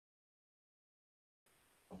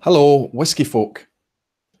Hello, whiskey folk.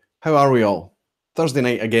 How are we all? Thursday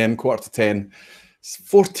night again, 10:15. It's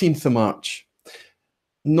 14th of March.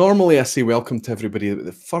 Normally I say welcome to everybody, but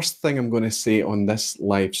the first thing I'm going to say on this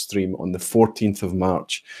live stream on the 14th of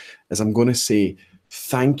March is I'm going to say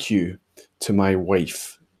thank you to my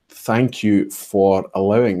wife. Thank you for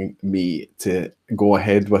allowing me to go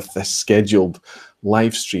ahead with this scheduled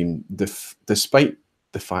live stream despite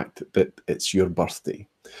the fact that it's your birthday.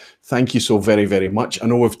 Thank you so very, very much. I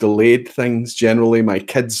know we've delayed things generally. My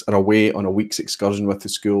kids are away on a week's excursion with the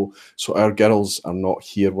school, so our girls are not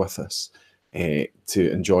here with us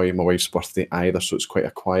to enjoy my wife's birthday either, so it's quite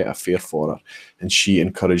a quiet affair for her. And she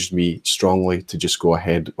encouraged me strongly to just go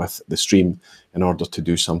ahead with the stream in order to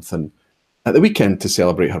do something at the weekend to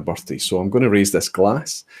celebrate her birthday. So I'm going to raise this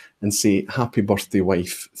glass and say, happy birthday,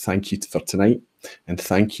 wife. Thank you for tonight, and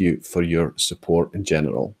thank you for your support in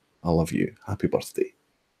general. I love you. Happy birthday.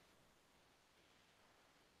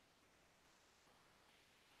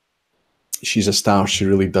 She's a star. She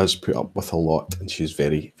really does put up with a lot, and she's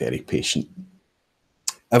very, very patient.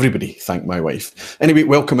 Everybody, thank my wife. Anyway,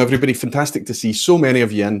 welcome everybody. Fantastic to see so many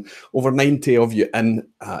of you in. Over 90 of you in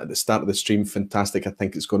at the start of the stream. Fantastic. I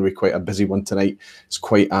think it's going to be quite a busy one tonight. It's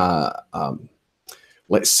quite a,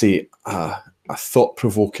 let's say, a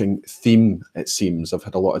thought-provoking theme, it seems. I've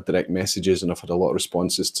had a lot of direct messages and I've had a lot of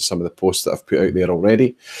responses to some of the posts that I've put out there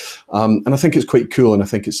already. And I think it's quite cool, and I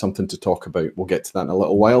think it's something to talk about. We'll get to that in a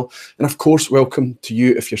little while. And of course, welcome to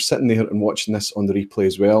you if you're sitting there and watching this on the replay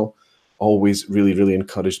as well. Always really, really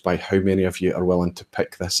encouraged by how many of you are willing to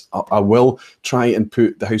pick this up. I will try and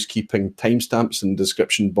put the housekeeping timestamps in the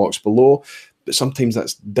description box below, but sometimes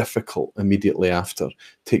that's difficult immediately after. It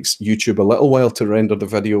takes YouTube a little while to render the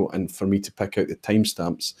video, and for me to pick out the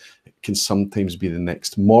timestamps, it can sometimes be the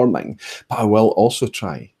next morning. But I will also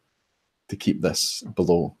try to keep this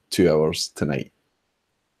below 2 hours tonight.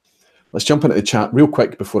 Let's jump into the chat real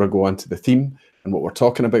quick before I go on to the theme and what we're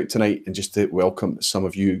talking about tonight, and just to welcome some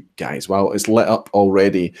of you guys. Wow, it's lit up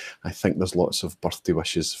already. I think there's lots of birthday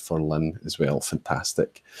wishes for Lynn as well.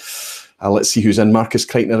 Fantastic. Let's see who's in. Marcus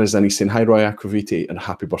Kreitner is in. He's saying, hi, Roy Aquaviti, and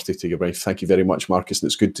happy birthday to your wife. Thank you very much, Marcus, and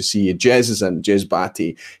it's good to see you. Jez is in. Jez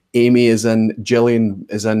Batty. Amy is in. Gillian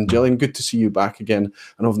is in. Gillian, good to see you back again.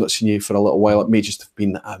 I know I've not seen you for a little while. It may just have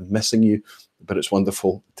been that I'm missing you, but it's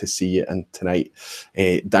wonderful to see you in tonight.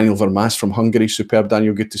 Daniel Vermas from Hungary. Superb,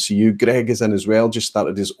 Daniel. Good to see you. Greg is in as well. Just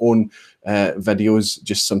started his own videos.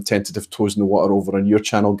 Just some tentative toes in the water over on your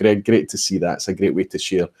channel, Greg. Great to see that. It's a great way to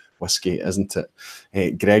share whiskey, isn't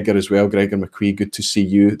it? Gregor as well. Gregor McQueen, good to see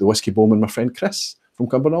you. The Whiskey Bowman, my friend Chris from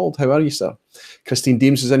Cumbernauld. How are you, sir? Christine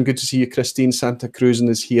Deems is in. Good to see you, Christine. Santa Cruzan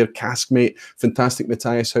is here. Caskmate. Fantastic,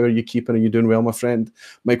 Matthias. How are you keeping? Are you doing well, my friend?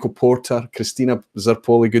 Michael Porter. Christina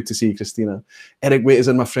Zarpoli. Good to see you, Christina. Eric Waite is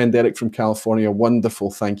in, my friend Eric from California.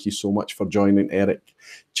 Wonderful. Thank you so much for joining, Eric.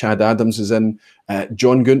 Chad Adams is in.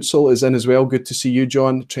 John Gunsel is in as well. Good to see you,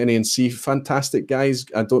 John. Trenny and C. Fantastic, guys.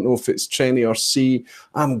 I don't know if it's Trenny or C.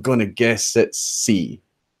 I'm going to guess it's C.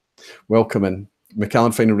 Welcome in.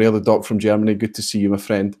 Macallan Fine and Rare, the doc from Germany. Good to see you, my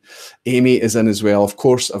friend. Amy is in as well. Of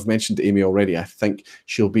course, I've mentioned Amy already. I think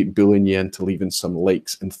she'll be bullying you into leaving some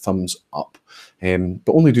likes and thumbs up.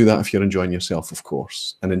 But only do that if you're enjoying yourself, of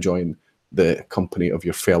course, and enjoying the company of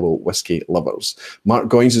your fellow whiskey lovers. Mark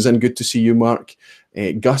Goins is in. Good to see you, Mark.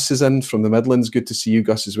 Gus is in from the Midlands. Good to see you,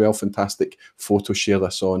 Gus, as well. Fantastic photo share I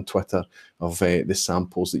saw on Twitter of the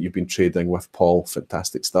samples that you've been trading with Paul.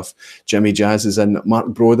 Fantastic stuff. Jimmy Jazz is in. Mark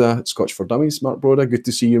Broda, Scotch for Dummies. Mark Broda, good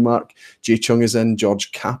to see you, Mark. Jay Chung is in.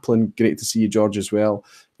 George Kaplan, great to see you, George, as well.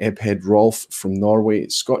 Ebhead Rolf from Norway.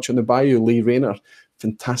 Scotch on the Bayou, Lee Rayner.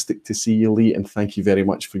 Fantastic to see you, Lee, and thank you very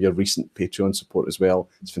much for your recent Patreon support as well.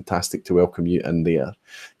 It's fantastic to welcome you in there.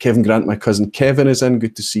 Kevin Grant, my cousin Kevin, is in.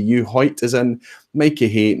 Good to see you. Hoyt is in. Mikey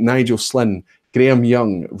Hay, Nigel Slynn, Graham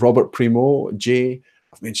Young, Robert Primo, Jay.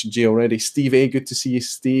 I've mentioned Jay already. Steve A, good to see you,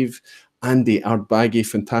 Steve. Andy Ardbaggy,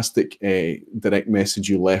 fantastic direct message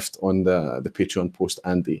you left on the Patreon post,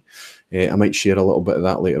 Andy. I might share a little bit of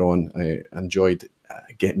that later on. I enjoyed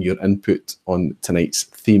getting your input on tonight's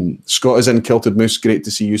theme. Scott is in. Kilted Moose, great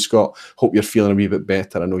to see you, Scott. Hope you're feeling a wee bit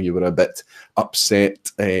better. I know you were a bit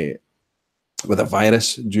upset with a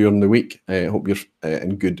virus during the week. I hope you're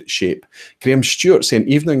in good shape. Graham Stewart saying,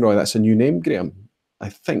 evening, Roy. That's a new name, Graham, I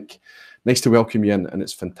think. Nice to welcome you in, and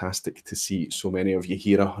it's fantastic to see so many of you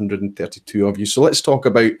here, 132 of you. So let's talk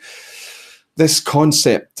about this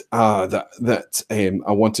concept that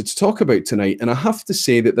I wanted to talk about tonight. And I have to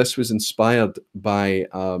say that this was inspired by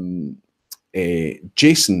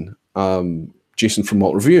Jason from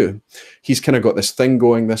Malt Review. He's kind of got this thing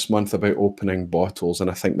going this month about opening bottles,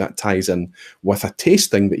 and I think that ties in with a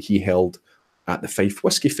tasting that he held at the Fife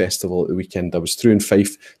Whisky Festival at the weekend. I was through in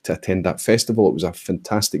Fife to attend that festival. It was a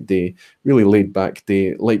fantastic day, really laid back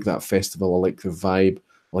day. I like that festival. I like the vibe.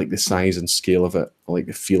 I like the size and scale of it. I like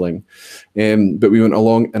the feeling. But we went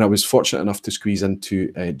along, and I was fortunate enough to squeeze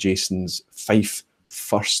into Jason's Fife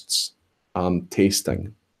Firsts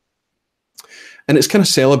tasting. And it's kind of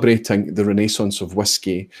celebrating the renaissance of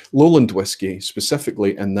whiskey, lowland whiskey,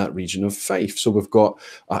 specifically in that region of Fife. So we've got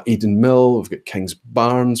Eden Mill, we've got King's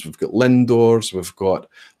Barnes, we've got Lindors, we've got,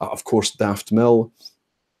 of course, Daft Mill.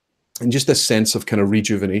 And just this sense of kind of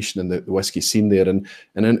rejuvenation in the whiskey scene there. And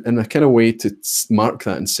in a kind of way to mark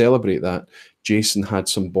that and celebrate that, Jason had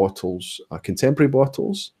some bottles, contemporary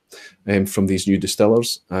bottles from these new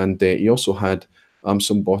distillers. And he also had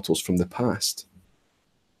some bottles from the past.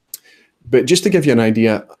 But just to give you an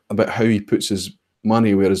idea about how he puts his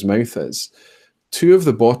money where his mouth is, 2 of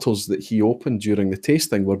the bottles that he opened during the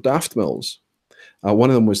tasting were Daft Mills.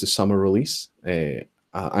 One of them was the summer release,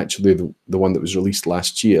 actually the one that was released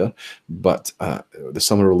last year, but the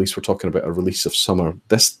summer release, we're talking about a release of summer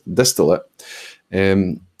distillate.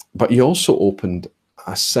 But he also opened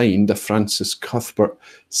a Francis Cuthbert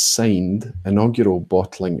signed inaugural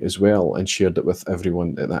bottling as well, and shared it with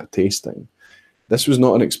everyone at that tasting. This was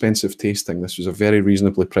not an expensive tasting. This was a very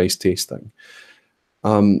reasonably priced tasting.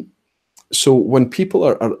 So when people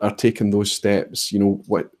are taking those steps, you know,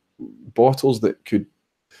 what bottles that could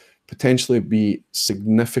potentially be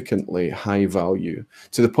significantly high value,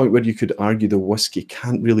 to the point where you could argue the whiskey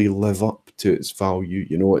can't really live up to its value.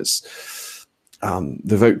 You know, it's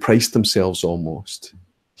they've outpriced themselves almost.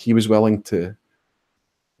 He was willing to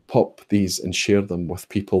pop these and share them with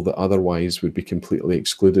people that otherwise would be completely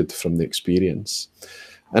excluded from the experience.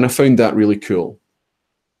 And I found that really cool.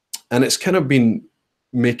 And it's kind of been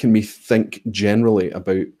making me think generally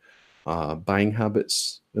about buying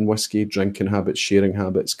habits in whiskey, drinking habits, sharing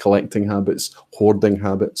habits, collecting habits, hoarding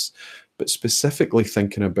habits, but specifically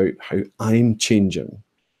thinking about how I'm changing.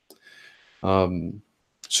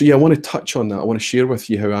 So yeah, I want to touch on that. I want to share with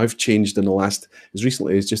you how I've changed in the last, as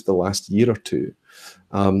recently as just the last year or two.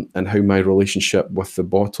 And how my relationship with the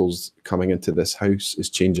bottles coming into this house is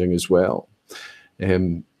changing as well.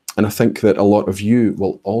 And I think that a lot of you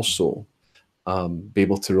will also be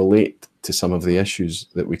able to relate to some of the issues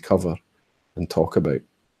that we cover and talk about.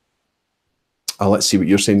 Let's see what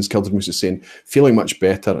you're saying. Kildermoose is saying, feeling much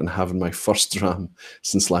better and having my first dram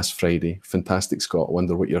since last Friday. Fantastic, Scott. I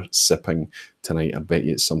wonder what you're sipping tonight. I bet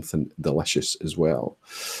you it's something delicious as well.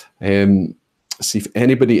 See if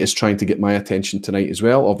anybody is trying to get my attention tonight as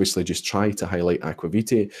well. Obviously, just try to highlight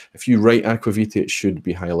Aquavitae. If you write Aquavitae, it should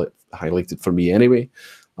be highlighted for me anyway.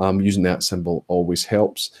 Using that symbol always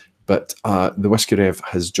helps. But the Whiskey Rev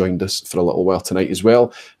has joined us for a little while tonight as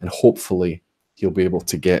well, and hopefully he'll be able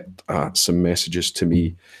to get some messages to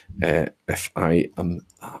me if I am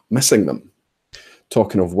missing them.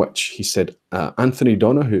 Talking of which, he said, Anthony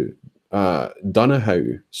Donohoe,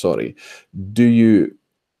 sorry, do you...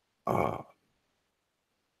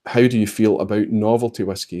 how do you feel about novelty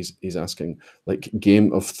whiskies? He's asking, like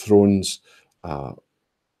Game of Thrones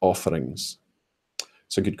offerings.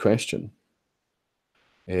 It's a good question.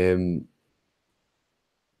 Yeah,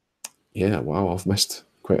 wow, I've missed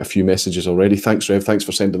quite a few messages already. Thanks, Rev. Thanks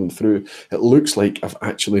for sending them through. It looks like I've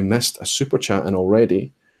actually missed a super chat in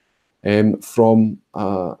already from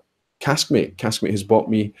Caskmate. Caskmate has bought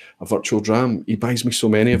me a virtual dram. He buys me so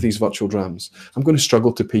many of these virtual drams. I'm going to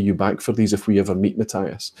struggle to pay you back for these if we ever meet,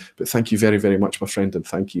 Matthias. But thank you very, very much, my friend, and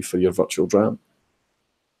thank you for your virtual dram.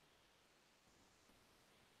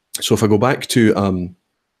 So if I go back to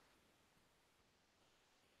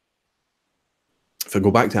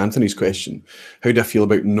Anthony's question, how do I feel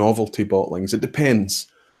about novelty bottlings? It depends.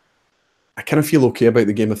 I kind of feel okay about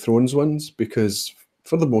the Game of Thrones ones because,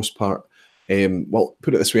 for the most part, well,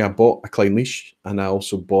 put it this way, I bought a Clynelish and I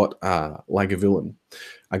also bought a Lagavulin.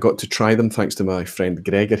 I got to try them thanks to my friend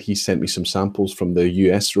Gregor. He sent me some samples from the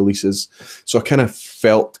US releases. So I kind of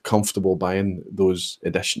felt comfortable buying those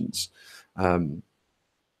editions. And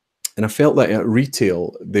I felt that at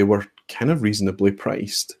retail, they were kind of reasonably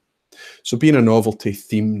priced. So being a novelty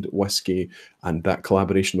themed whiskey and that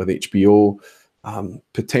collaboration with HBO,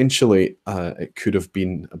 potentially it could have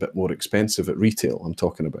been a bit more expensive at retail, I'm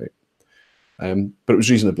talking about. But it was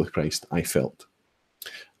reasonably priced, I felt.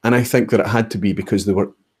 And I think that it had to be because they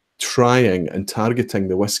were trying and targeting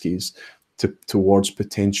the whiskies towards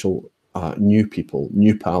potential new people,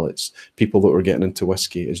 new palates, people that were getting into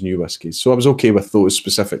whiskey as new whiskies. So I was okay with those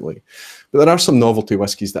specifically. But there are some novelty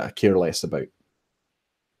whiskies that I care less about.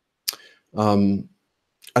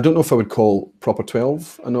 I don't know if I would call Proper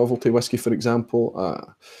 12 a novelty whiskey, for example,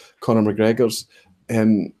 Conor McGregor's.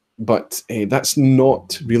 but that's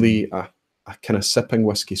not really a kind of sipping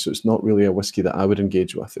whiskey, so it's not really a whiskey that I would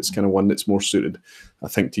engage with. It's kind of one that's more suited, I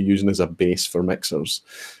think, to using as a base for mixers.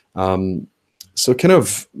 So kind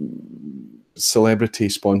of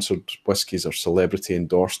celebrity-sponsored whiskies or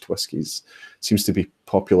celebrity-endorsed whiskies seems to be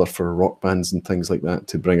popular for rock bands and things like that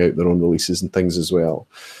to bring out their own releases and things as well.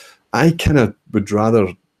 I kind of would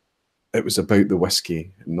rather it was about the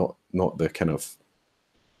whiskey, not the kind of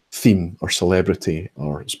theme or celebrity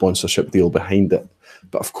or sponsorship deal behind it.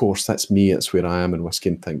 But of course, that's me. It's where I am in whiskey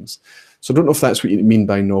and things. So I don't know if that's what you mean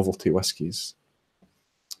by novelty whiskies.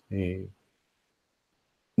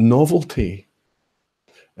 Novelty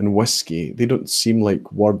and whiskey, they don't seem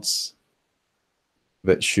like words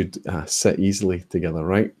that should sit easily together,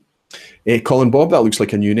 right? Colin Bob, that looks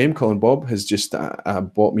like a new name. Colin Bob has just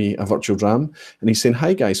bought me a virtual dram, and he's saying,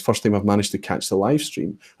 "Hi guys, first time I've managed to catch the live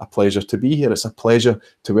stream. A pleasure to be here." It's a pleasure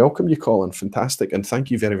to welcome you, Colin. Fantastic, and thank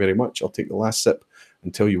you very, very much. I'll take the last sip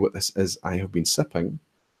and tell you what this is I have been sipping.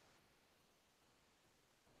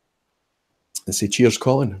 And say cheers,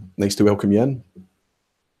 Colin. Nice to welcome you in.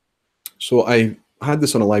 So I had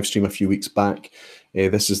this on a live stream a few weeks back.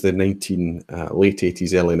 This is the late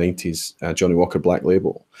 80s, early 90s Johnnie Walker Black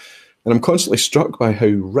Label. And I'm constantly struck by how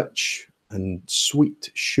rich and sweet,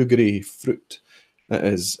 sugary fruit it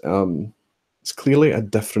is. It's clearly a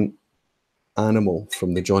different animal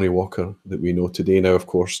from the Johnnie Walker that we know today. Now, of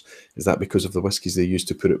course, is that because of the whiskies they used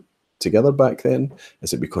to put it together back then?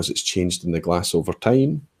 Is it because it's changed in the glass over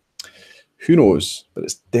time? Who knows? But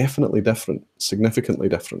it's definitely different, significantly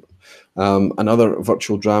different. Another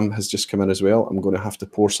virtual dram has just come in as well. I'm going to have to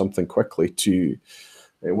pour something quickly to...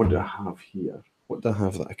 what do I have here? What do I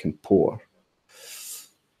have that I can pour?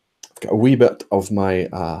 I've got a wee bit of my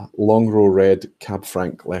Long Row Red Cab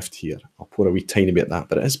Franc left here. I'll pour a wee tiny bit of that,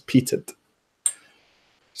 but it is peated.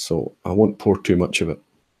 So I won't pour too much of it.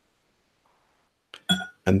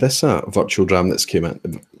 And this virtual dram that's came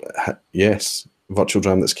in, yes, virtual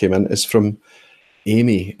dram that's came in is from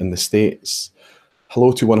Amy in the States.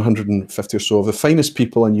 Hello to 150 or so of the finest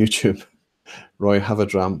people on YouTube. Roy, have a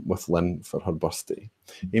dram with Lynn for her birthday.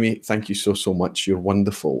 Amy, thank you so, so much. You're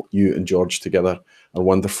wonderful. You and George together are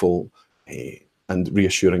wonderful and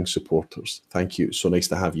reassuring supporters. Thank you. So nice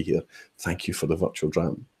to have you here. Thank you for the virtual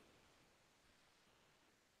dram.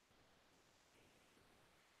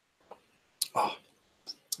 Oh,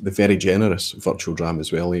 the very generous virtual dram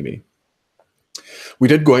as well, Amy. We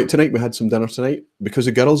did go out tonight. We had some dinner tonight. Because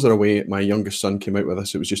the girls are away, my youngest son came out with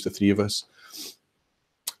us. It was just the three of us.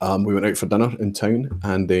 We went out for dinner in town,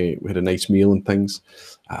 and we had a nice meal and things,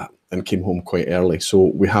 and came home quite early. So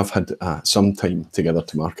we have had some time together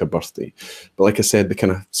to mark her birthday. But like I said, the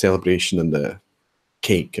kind of celebration and the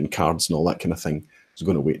cake and cards and all that kind of thing is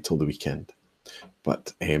going to wait till the weekend.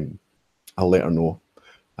 But I'll let her know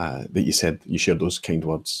that you said you shared those kind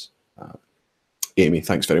words. Amy,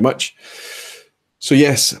 thanks very much. So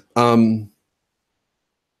yes,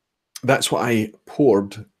 that's what I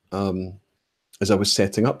poured as I was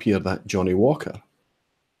setting up here, that Johnnie Walker.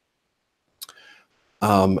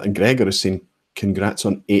 And Gregor is saying, congrats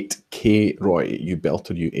on 8K, Roy. You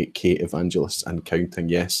belted, you 8K evangelists and counting.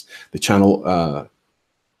 Yes, the channel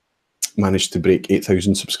managed to break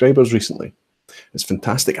 8,000 subscribers recently. It's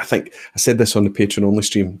fantastic. I think I said this on the Patreon only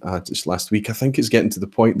stream just last week. I think it's getting to the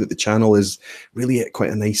point that the channel is really at quite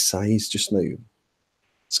a nice size just now.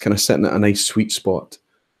 It's kind of sitting at a nice sweet spot.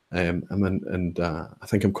 I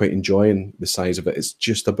think I'm quite enjoying the size of it. It's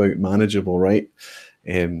just about manageable, right?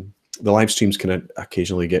 The live streams can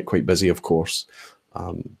occasionally get quite busy, of course.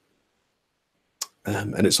 And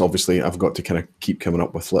it's obviously, I've got to kind of keep coming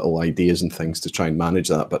up with little ideas and things to try and manage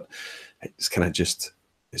that, but it's kind of just,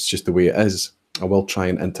 it's just the way it is. I will try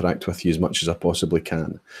and interact with you as much as I possibly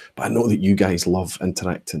can. But I know that you guys love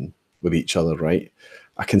interacting with each other, right?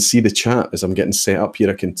 I can see the chat as I'm getting set up here.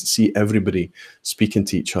 I can see everybody speaking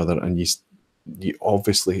to each other, and you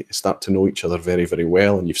obviously start to know each other very, very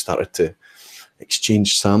well, and you've started to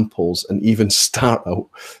exchange samples and even start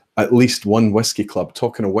at least one whiskey club.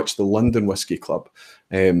 Talking of which, the London Whiskey Club.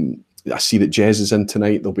 I see that Jez is in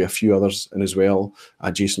tonight. There'll be a few others in as well.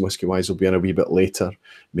 Jason Whiskey-Wise will be in a wee bit later.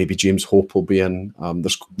 Maybe James Hope will be in.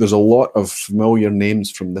 There's a lot of familiar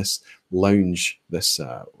names from this lounge,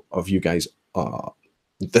 of you guys,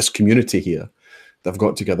 this community here that have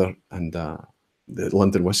got together, and the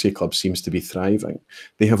London Whiskey Club seems to be thriving.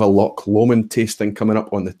 They have a Loch Lomond tasting coming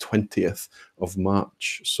up on the 20th of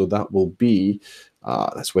March. So that will be,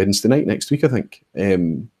 that's Wednesday night next week, I think.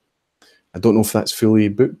 I don't know if that's fully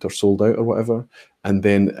booked or sold out or whatever. And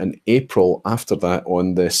then in April, after that,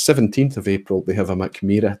 on the 17th of April, they have a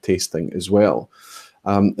Macmira tasting as well.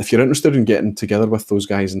 If you're interested in getting together with those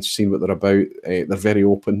guys and seeing what they're about, they're very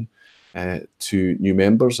open to new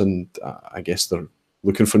members, and I guess they're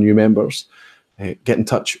looking for new members. Get in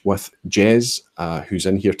touch with Jez, who's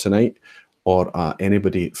in here tonight, or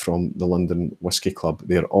anybody from the London Whisky Club.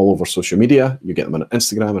 They're all over social media. You get them on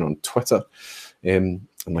Instagram and on Twitter. And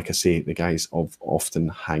like I say, the guys often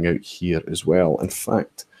hang out here as well. In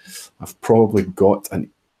fact, I've probably got an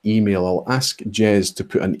email. I'll ask Jez to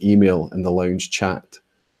put an email in the lounge chat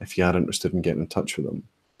if you are interested in getting in touch with them.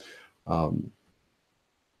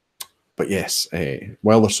 But yes,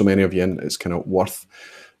 while there's so many of you in, it's kind of worth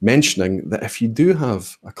mentioning that if you do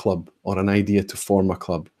have a club or an idea to form a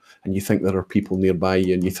club and you think there are people nearby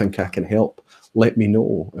you and you think I can help, let me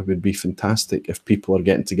know. It would be fantastic if people are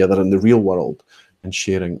getting together in the real world and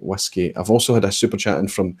sharing whiskey. I've also had a super chat in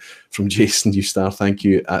from Jason Ustar. Thank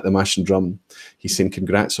you at the Mash and Drum. He's saying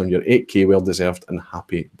congrats on your 8K, well deserved, and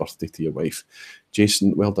happy birthday to your wife.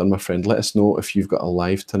 Jason, well done, my friend. Let us know if you've got a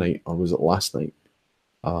live tonight, or was it last night?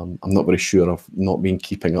 I'm not very sure. I've not been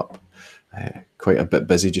keeping up. Quite a bit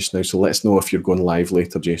busy just now, so let us know if you're going live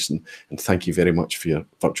later, Jason, and thank you very much for your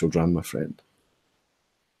virtual dram, my friend.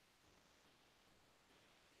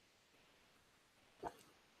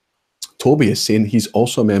 Toby is saying he's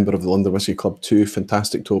also a member of the London Whisky Club too.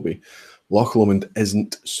 Fantastic, Toby. Loch Lomond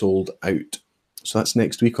isn't sold out, so that's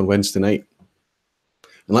next week on Wednesday night.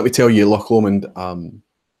 And let me tell you, Loch Lomond,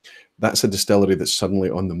 that's a distillery that's suddenly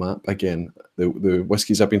on the map again. The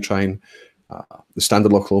whiskies I've been trying, the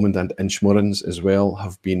standard Loch Lomond and Inchmorrans as well,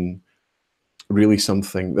 have been really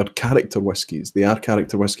something. They're character whiskies. They are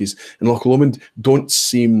character whiskies. And Loch Lomond don't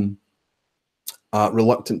seem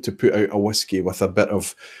reluctant to put out a whiskey with a bit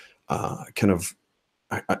of a kind of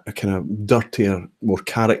dirtier, more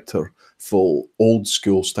characterful, old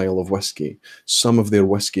school style of whiskey. Some of their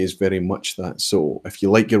whiskey is very much that. So if you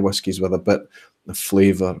like your whiskies with a bit of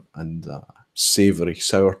flavour and savoury,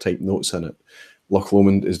 sour type notes in it, Loch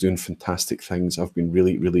Lomond is doing fantastic things. I've been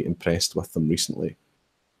really, really impressed with them recently.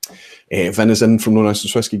 Vin is in from No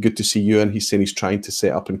Nonsense Whisky. Good to see you in. He's saying he's trying to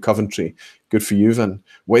set up in Coventry. Good for you, Vin.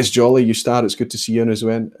 Wes Jolly, you star. It's good to see you in as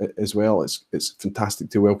well. It's fantastic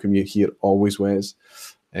to welcome you here always, Wes.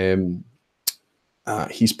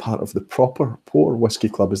 He's part of the Proper Pour Whisky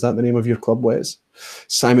Club. Is that the name of your club, Wes?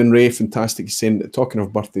 Simon Ray, fantastic. He's saying, talking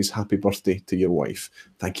of birthdays, happy birthday to your wife.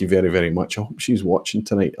 Thank you very, very much. I hope she's watching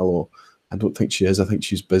tonight. Hello. I don't think she is. I think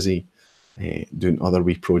she's busy doing other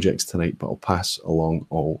wee projects tonight, but I'll pass along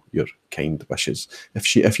all your kind wishes.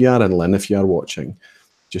 If you are in Lynn, if you are watching,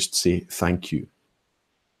 just say thank you.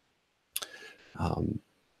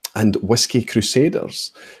 And Whisky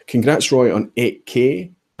Crusaders. Congrats, Roy, on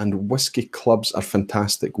 8K. And whisky clubs are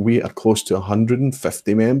fantastic. We are close to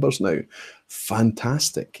 150 members now.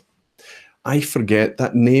 Fantastic. I forget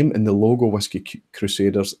that name in the logo, Whisky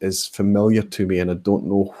Crusaders, is familiar to me, and I don't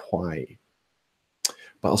know why.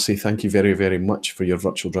 But I'll say thank you very, very much for your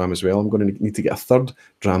virtual dram as well. I'm going to need to get a third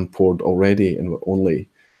dram poured already, and we're only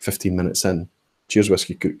 15 minutes in. Cheers,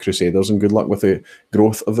 Whisky Crusaders, and good luck with the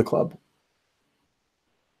growth of the club.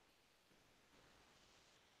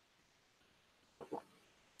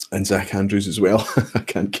 And Zach Andrews as well. I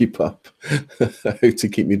can't keep up. How to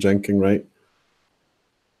keep me drinking right.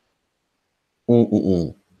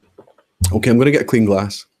 Okay, I'm going to get a clean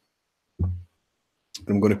glass.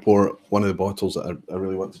 I'm going to pour one of the bottles that I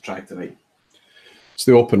really want to try tonight. It's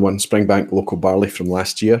the open one, Springbank local barley from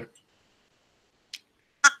last year.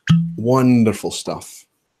 Wonderful stuff.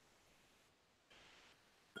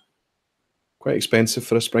 Quite expensive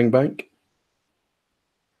for a Springbank,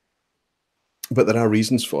 but there are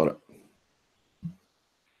reasons for it.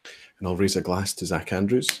 And I'll raise a glass to Zach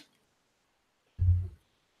Andrews.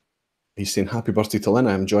 He's saying, happy birthday to Lynn.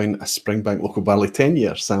 I'm enjoying a Springbank local barley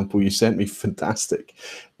 10-year sample you sent me. Fantastic.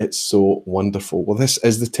 It's so wonderful. Well, this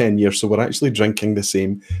is the 10-year, so we're actually drinking the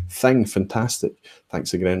same thing. Fantastic.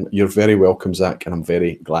 Thanks again. You're very welcome, Zach, and I'm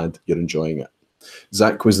very glad you're enjoying it.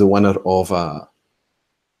 Zach was the winner of a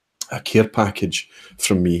care package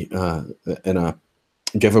from me in a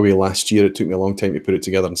giveaway last year. It took me a long time to put it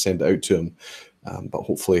together and send it out to him. But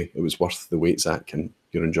hopefully it was worth the wait, Zach, and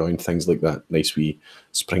you're enjoying things like that. Nice wee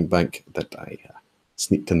Springbank that I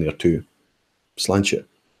sneaked in there too. Slant you.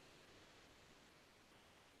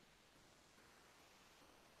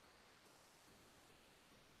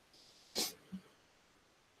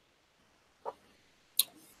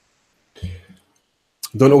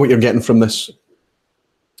 Don't know what you're getting from this,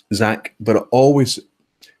 Zach, but it always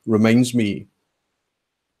reminds me,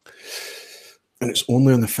 and it's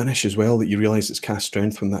only on the finish as well that you realise it's cast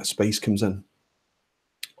strength when that spice comes in.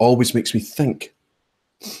 Always makes me think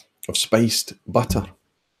of spiced butter.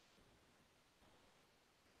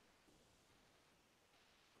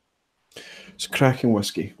 It's cracking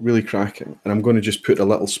whiskey, really cracking. And I'm going to just put a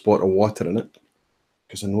little spot of water in it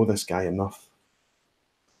because I know this guy enough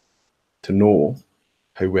to know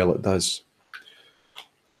how well it does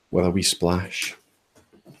with a wee splash.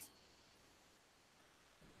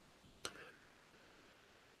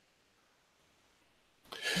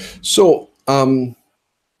 So, Fife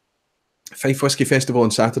Whisky Festival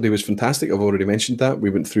on Saturday was fantastic. I've already mentioned that. We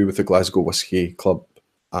went through with the Glasgow Whisky Club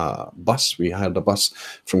bus. We had a bus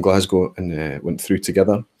from Glasgow and went through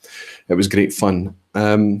together. It was great fun.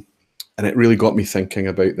 And it really got me thinking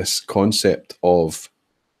about this concept of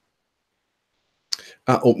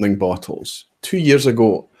opening bottles. 2 years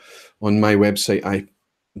ago on my website, I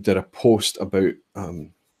did a post about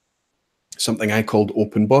something I called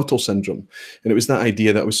open bottle syndrome. And it was that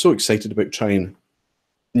idea that I was so excited about trying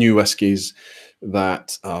new whiskies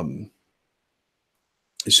that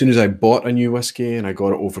as soon as I bought a new whiskey and I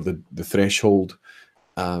got it over the threshold,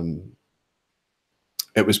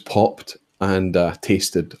 it was popped and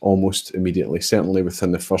tasted almost immediately. Certainly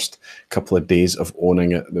within the first couple of days of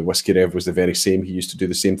owning it, the Whiskey Rev was the very same. He used to do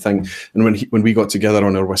the same thing. And when we got together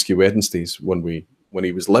on our Whiskey Wednesdays, when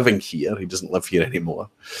he was living here, he doesn't live here anymore.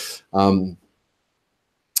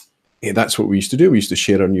 That's what we used to do. We used to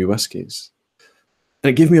share our new whiskies. And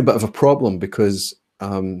it gave me a bit of a problem because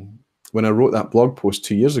when I wrote that blog post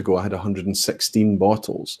 2 years ago, I had 116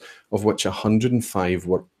 bottles, of which 105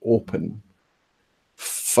 were open.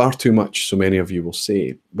 Far too much, so many of you will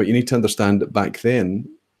say. But you need to understand that back then,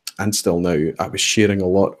 and still now, I was sharing a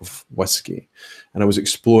lot of whiskey, and I was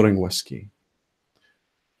exploring whiskey.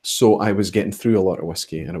 So I was getting through a lot of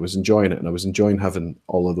whiskey, and I was enjoying it, and I was enjoying having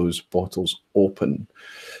all of those bottles open.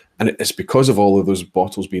 And it's because of all of those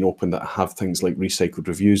bottles being open that I have things like recycled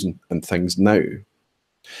reviews and things now.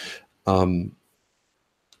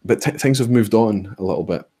 But things have moved on a little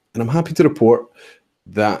bit. And I'm happy to report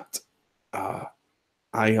that I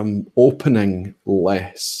am opening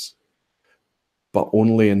less, but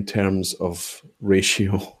only in terms of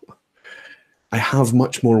ratio. I have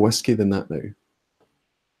much more whiskey than that now.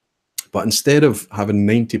 But instead of having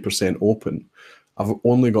 90% open, I've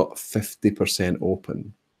only got 50%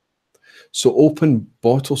 open. So open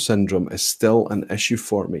bottle syndrome is still an issue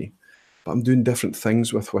for me, but I'm doing different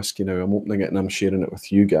things with whiskey now. I'm opening it and I'm sharing it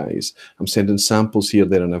with you guys. I'm sending samples here,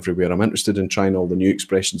 there and everywhere. I'm interested in trying all the new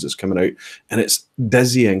expressions that's coming out. And it's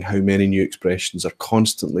dizzying how many new expressions are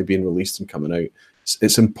constantly being released and coming out.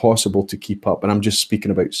 It's impossible to keep up. And I'm just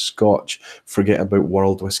speaking about Scotch. Forget about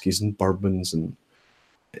world whiskies and bourbons. And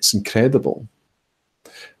it's incredible.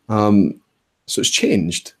 So it's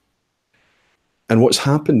changed. And what's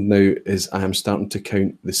happened now is I am starting to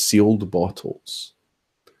count the sealed bottles.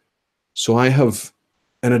 So I have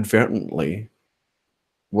inadvertently,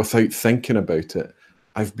 without thinking about it,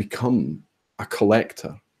 I've become a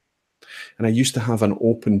collector. And I used to have an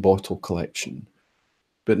open bottle collection,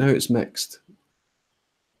 but now it's mixed.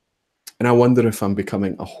 And I wonder if I'm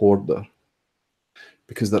becoming a hoarder,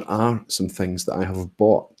 because there are some things that I have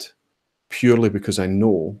bought purely because I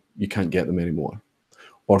know you can't get them anymore,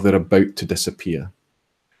 or they're about to disappear.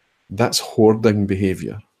 That's hoarding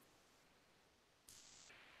behavior.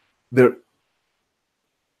 The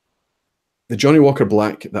Johnnie Walker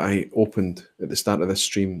Black that I opened at the start of this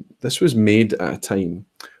stream, this was made at a time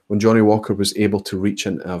when Johnnie Walker was able to reach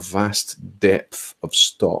into a vast depth of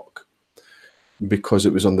stock because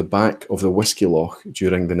it was on the back of the Whiskey Loch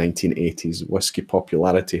during the 1980s. Whiskey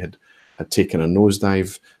popularity had taken a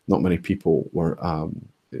nosedive. Not many people were,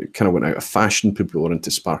 it kind of went out of fashion. People were into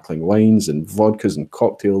sparkling wines and vodkas and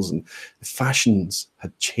cocktails, and the fashions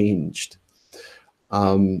had changed.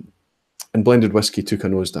 And blended whiskey took a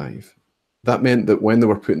nosedive. That meant that when they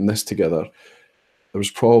were putting this together, there was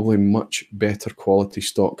probably much better quality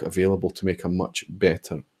stock available to make a much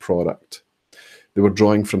better product. They were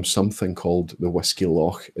drawing from something called the Whiskey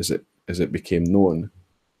Loch, as it became known.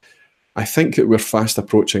 I think that we're fast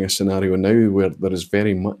approaching a scenario now where there is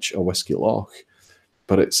very much a Whiskey Loch,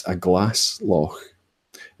 but it's a glass Loch,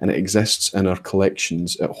 and it exists in our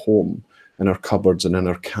collections at home, in our cupboards and in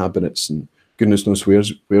our cabinets, and goodness knows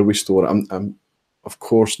where we store it. Of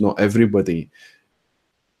course, not everybody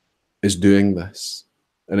is doing this,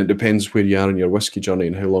 and it depends where you are in your whiskey journey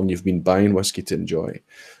and how long you've been buying whiskey to enjoy.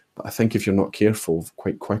 But I think if you're not careful,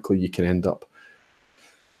 quite quickly you can end up,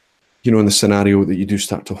 in the scenario that you do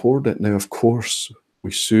start to hoard it. Now, of course,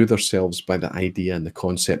 we soothe ourselves by the idea and the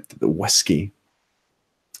concept that the whiskey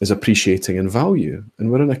is appreciating in value,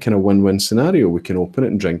 and we're in a kind of win-win scenario. We can open it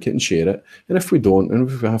and drink it and share it, and if we don't, and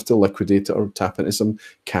if we have to liquidate it or tap into some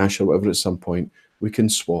cash or whatever at some point, we can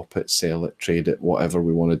swap it, sell it, trade it, whatever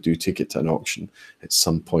we want to do, take it to an auction at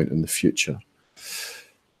some point in the future.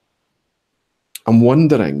 I'm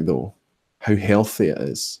wondering, though, how healthy it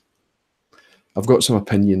is. I've got some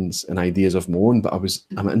opinions and ideas of my own, but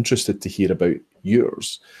I'm interested to hear about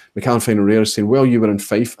yours. McAllen Final Rare is saying, well, you were in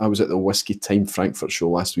Fife. I was at the Whiskey Time Frankfurt show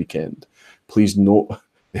last weekend. Please note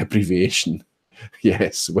the abbreviation.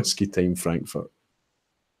 Yes, Whiskey Time Frankfurt.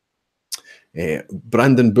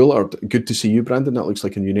 Brandon Bullard, good to see you, Brandon. That looks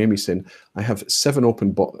like a new name. He's saying, I have severe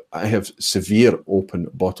open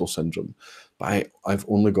bottle syndrome, but I've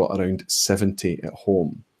only got around 70 at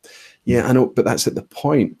home. Yeah, I know, but that's at the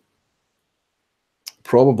point.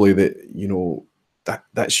 Probably that, you know,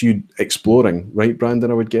 that's you exploring, right,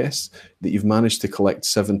 Brandon? I would guess that you've managed to collect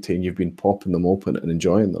 70 and you've been popping them open and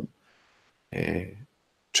enjoying them.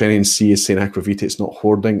 Training C is saying Aquavita, it's not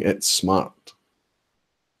hoarding, it's smart.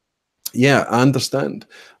 Yeah, I understand.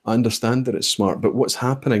 I understand that it's smart, but what's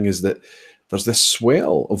happening is that there's this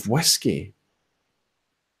swell of whiskey.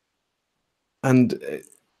 And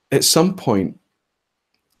at some point,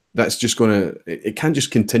 that's just going to, it can't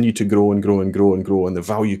just continue to grow and grow and grow and grow, and the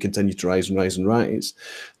value continue to rise and rise and rise.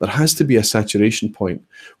 There has to be a saturation point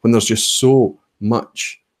when there's just so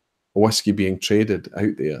much whiskey being traded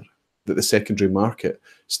out there that the secondary market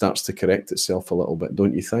starts to correct itself a little bit,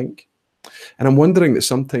 don't you think? And I'm wondering that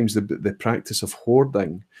sometimes the practice of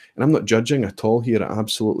hoarding, and I'm not judging at all here,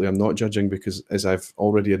 absolutely I'm not judging, because as I've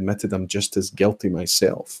already admitted, I'm just as guilty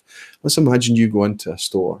myself. Let's imagine you go into a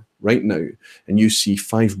store right now and you see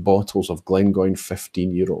 5 bottles of Glengoyne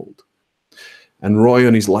 15-year-old. And Roy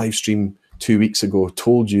on his live stream 2 weeks ago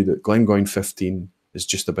told you that Glengoyne 15 is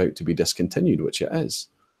just about to be discontinued, which it is.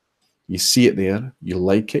 You see it there, you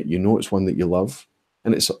like it, you know it's one that you love,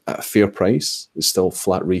 and it's at a fair price. It's still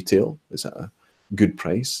flat retail. It's at a good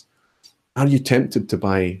price. Are you tempted to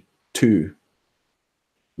buy 2,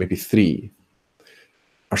 maybe 3?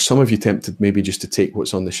 Are some of you tempted maybe just to take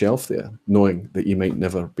what's on the shelf there, knowing that you might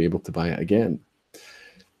never be able to buy it again?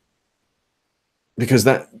 Because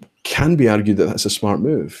that can be argued that that's a smart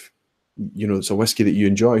move. You know, it's a whiskey that you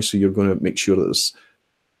enjoy, so you're going to make sure that there's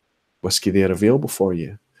whiskey there available for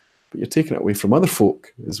you. But you're taking it away from other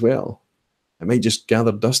folk as well. It might just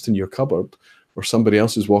gather dust in your cupboard, or somebody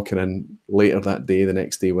else is walking in later that day, the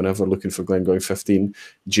next day, whenever, looking for Glengoyne 15,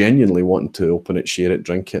 genuinely wanting to open it, share it,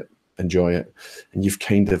 drink it, enjoy it. And you've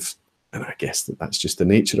kind of, and I guess that's just the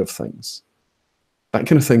nature of things. That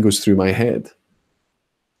kind of thing goes through my head.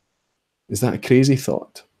 Is that a crazy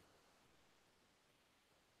thought?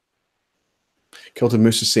 Kilton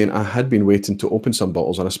Moose is saying, I had been waiting to open some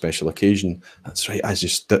bottles on a special occasion. That's right.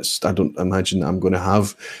 I don't imagine that I'm going to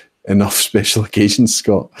have enough special occasions,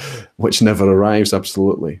 Scott, which never arrives,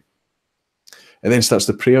 absolutely. And then starts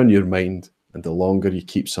to prey on your mind, and the longer you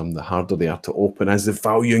keep some, the harder they are to open as the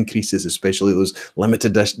value increases, especially those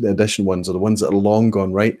limited edition ones, or the ones that are long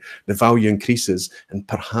gone, right? The value increases, and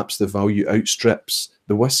perhaps the value outstrips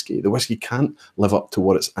the whiskey. The whiskey can't live up to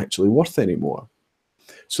what it's actually worth anymore.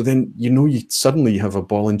 So then, you know, you suddenly have a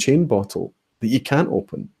ball and chain bottle that you can't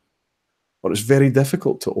open, or it's very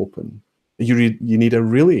difficult to open. You need a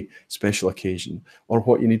really special occasion, or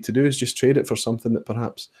what you need to do is just trade it for something that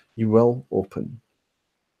perhaps you will open.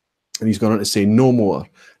 And he's gone on to say, no more.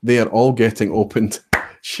 They are all getting opened,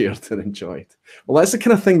 shared and enjoyed. Well, that's the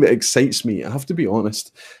kind of thing that excites me, I have to be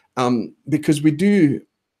honest, because we do,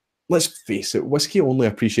 let's face it, whiskey only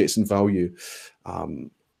appreciates in value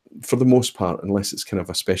for the most part, unless it's kind of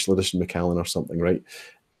a special edition Macallan or something, right?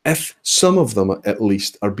 If some of them at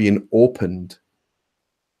least are being opened,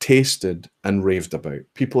 tasted and raved about.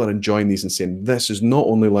 People are enjoying these and saying, this is not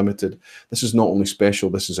only limited, this is not only special,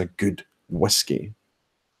 this is a good whiskey.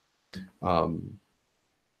 And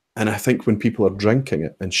I think when people are drinking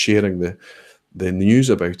it and sharing the news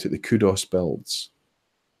about it, the kudos builds.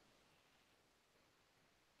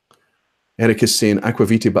 Eric is saying,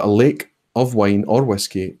 Aquavita, but a lake of wine or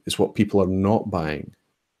whiskey is what people are not buying,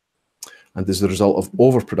 and is the result of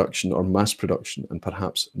overproduction or mass production, and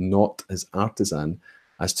perhaps not as artisan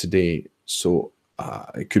as today, so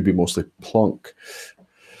it could be mostly plonk.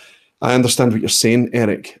 I understand what you're saying,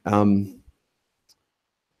 Eric.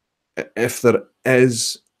 If there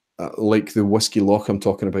is, like the whiskey Loch I'm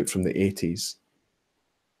talking about from the 80s,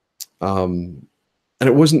 and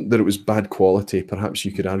it wasn't that it was bad quality, perhaps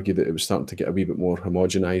you could argue that it was starting to get a wee bit more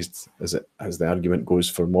homogenized, as the argument goes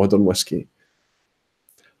for modern whiskey.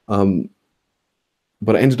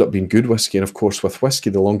 But it ended up being good whiskey. And of course, with whiskey,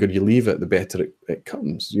 the longer you leave it, the better it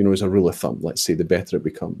comes. You know, as a rule of thumb, let's say, the better it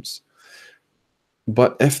becomes.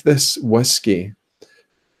 But if this whiskey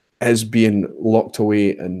is being locked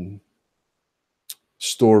away in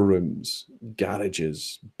storerooms,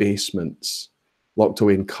 garages, basements, locked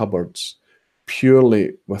away in cupboards,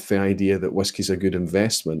 purely with the idea that whiskey's a good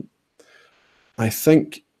investment, I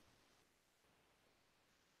think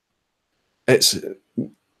it's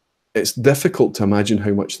difficult to imagine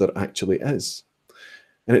how much there actually is.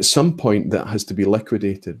 And at some point that has to be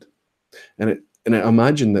liquidated. And I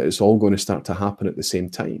imagine that it's all going to start to happen at the same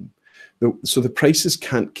time. So the prices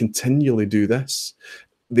can't continually do this.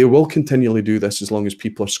 They will continually do this as long as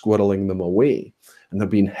people are squirreling them away and they're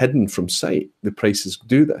being hidden from sight. The prices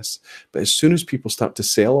do this. But as soon as people start to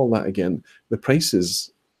sell all that again, the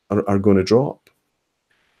prices are going to drop.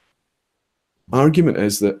 Argument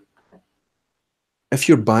is that if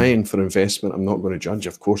you're buying for investment, I'm not going to judge.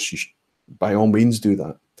 Of course, you should, by all means, do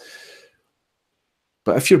that.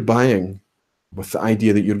 But if you're buying with the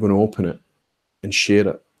idea that you're going to open it and share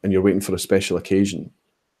it and you're waiting for a special occasion,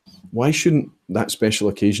 why shouldn't that special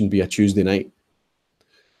occasion be a Tuesday night?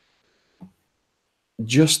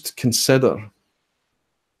 Just consider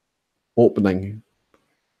opening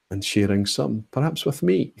and sharing some, perhaps with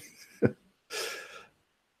me.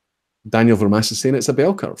 Daniel Vermas is saying it's a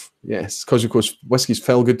bell curve. Yes, because of course whiskies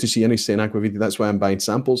feel good to see, and he's saying aquavit. That's why I'm buying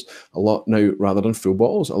samples a lot now rather than full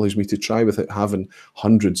bottles. It allows me to try without having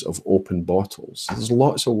hundreds of open bottles. There's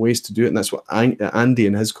lots of ways to do it, and that's what Andy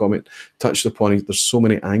in his comment touched upon. There's so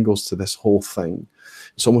many angles to this whole thing.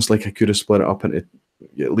 It's almost like I could have split it up into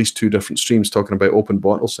at least 2 different streams, talking about open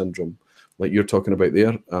bottle syndrome, like you're talking about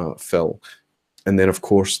there, Phil. And then, of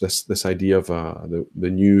course, this idea of the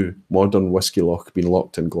new modern whiskey loch being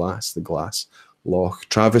locked in glass, the glass loch.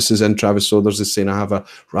 Travis is in. Travis Soders is saying, I have a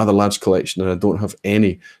rather large collection and I don't have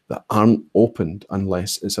any that aren't opened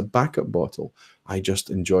unless it's a backup bottle. I just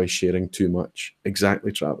enjoy sharing too much.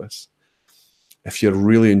 Exactly, Travis. If you're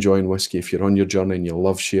really enjoying whiskey, if you're on your journey and you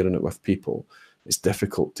love sharing it with people, it's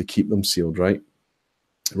difficult to keep them sealed, right?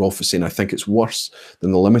 Rolf is saying, I think it's worse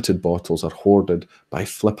than the limited bottles are hoarded by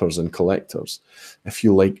flippers and collectors. If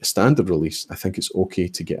you like a standard release, I think it's okay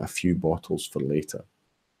to get a few bottles for later.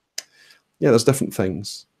 Yeah, there's different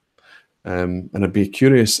things. And I'd be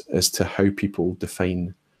curious as to how people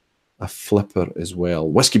define a flipper as well.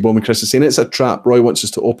 Whiskey Bowman Chris is saying, it's a trap. Roy wants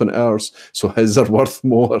us to open ours, so his are worth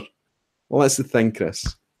more. Well, that's the thing,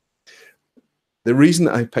 Chris. The reason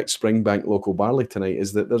that I picked Springbank Local Barley tonight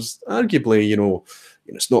is that there's arguably, you know,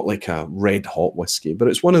 it's not like a red hot whiskey, but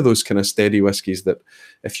it's one of those kind of steady whiskies that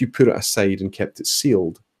if you put it aside and kept it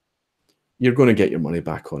sealed, you're going to get your money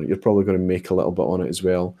back on it. You're probably going to make a little bit on it as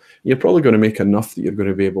well. You're probably going to make enough that you're going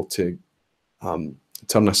to be able to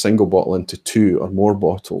turn a single bottle into 2 or more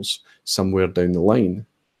bottles somewhere down the line.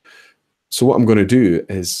 So what I'm going to do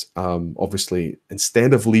is, obviously,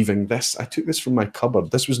 instead of leaving this, I took this from my cupboard.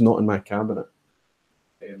 This was not in my cabinet.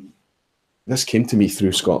 This came to me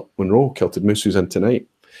through Scott Monroe, Kilted Moose, who's in tonight.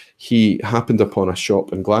 He happened upon a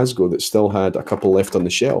shop in Glasgow that still had a couple left on the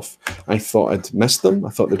shelf. I thought I'd missed them. I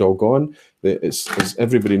thought they'd all gone. As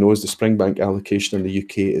everybody knows, the Springbank allocation in the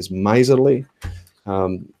UK is miserly.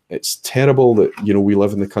 It's terrible that, you know, we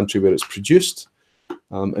live in the country where it's produced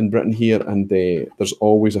in Britain here, and there's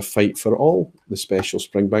always a fight for all the special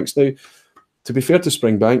Springbanks. Now, to be fair to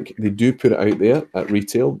Springbank, they do put it out there at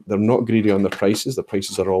retail. They're not greedy on their prices. The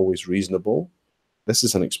prices are always reasonable. This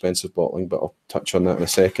is an expensive bottling, but I'll touch on that in a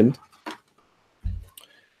second.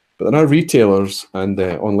 But there are retailers and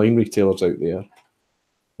online retailers out there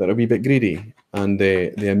that are a wee bit greedy, and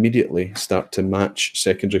they immediately start to match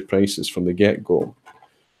secondary prices from the get-go,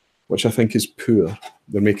 which I think is poor.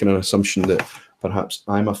 They're making an assumption that perhaps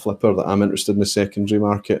I'm a flipper, that I'm interested in the secondary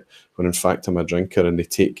market, when in fact I'm a drinker, and they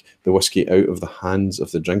take the whiskey out of the hands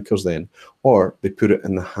of the drinkers then, or they put it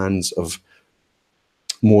in the hands of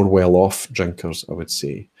more well-off drinkers, I would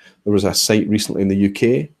say. There was a site recently in the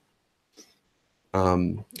UK,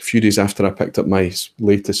 a few days after I picked up my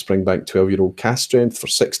latest Springbank 12-year-old cask strength for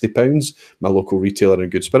 £60, my local retailer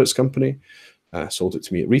and good spirits company sold it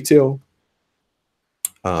to me at retail.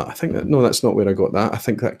 I think that, no, that's not where I got that. I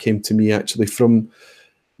think that came to me actually from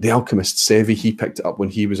the alchemist, Sevi. He picked it up when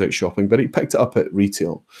he was out shopping, but he picked it up at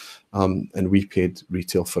retail. And we paid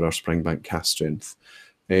retail for our Springbank cask strength.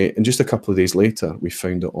 And just a couple of days later, we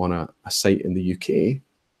found it on a site in the UK,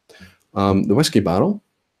 the Whiskey Barrel.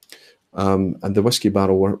 And the Whiskey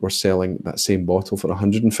Barrel were selling that same bottle for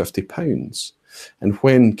 £150. And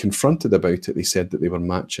when confronted about it, they said that they were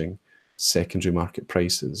matching secondary market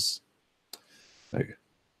prices. Now,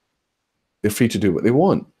 they're free to do what they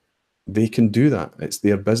want. They can do that. It's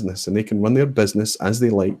their business, and they can run their business as they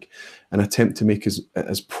like and attempt to make it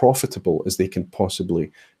as profitable as they can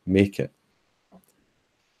possibly make it.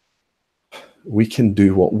 We can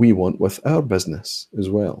do what we want with our business as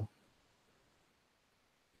well.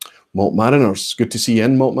 Malt Mariners, good to see you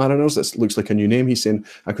in, Malt Mariners. This looks like a new name. He's saying,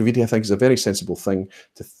 aquavitae, I think, is a very sensible thing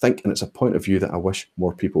to think, and it's a point of view that I wish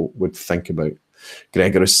more people would think about.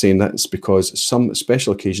 Gregor is saying that it's because some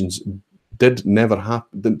special occasions did never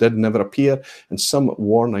appear, and some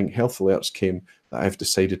warning health alerts came that I've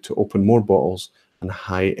decided to open more bottles and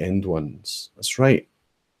high-end ones. That's right.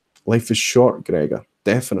 Life is short, Gregor,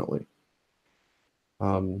 definitely.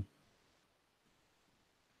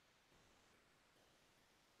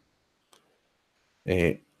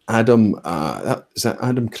 Adam, is that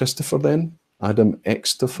Adam Christopher then? Adam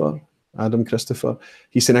Extopher? Adam Christopher.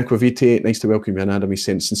 He's saying, aquavitae, nice to welcome you in, Adam. He's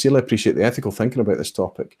saying, sincerely appreciate the ethical thinking about this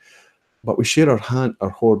topic, but we share our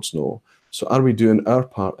hoards now. So are we doing our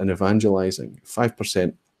part in evangelizing?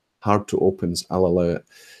 5% hard to opens, I'll allow it.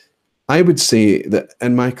 I would say that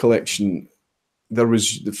in my collection, there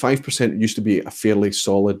was the 5% used to be a fairly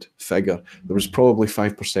solid figure. There was probably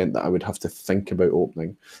 5% that I would have to think about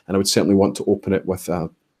opening. And I would certainly want to open it with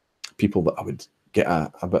people that I would get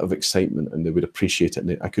a bit of excitement and they would appreciate it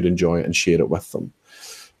and I could enjoy it and share it with them.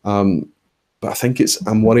 But I think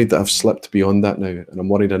I'm worried that I've slipped beyond that now, and I'm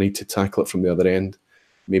worried I need to tackle it from the other end.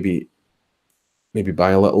 Maybe buy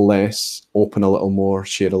a little less, open a little more,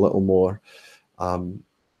 share a little more.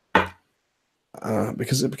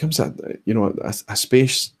 Because it becomes a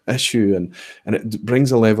space issue, and it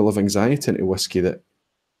brings a level of anxiety into whiskey that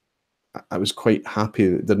I was quite happy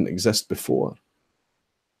that didn't exist before.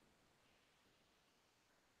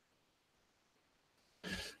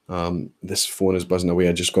 This phone is buzzing away.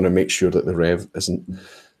 I'm just going to make sure that the rev isn't.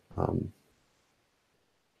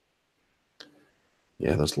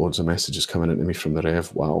 Yeah, there's loads of messages coming into me from the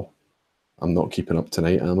rev. Wow, I'm not keeping up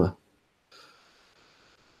tonight, am I?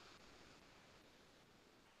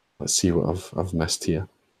 Let's see what I've missed here.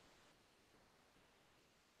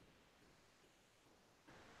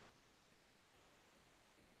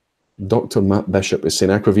 Dr. Matt Bishop is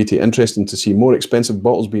saying, aquavitae, interesting to see more expensive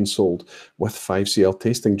bottles being sold with 5cl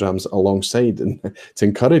tasting drams alongside, and to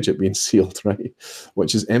encourage it being sealed, right?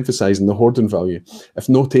 Which is emphasizing the hoarding value. If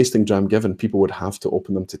no tasting dram given, people would have to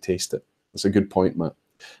open them to taste it. That's a good point, Matt.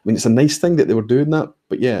 I mean, it's a nice thing that they were doing that,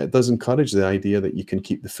 but yeah, it does encourage the idea that you can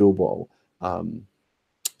keep the full bottle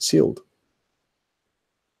sealed.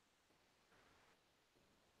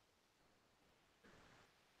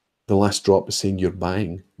 The last drop is saying you're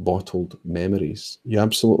buying bottled memories. You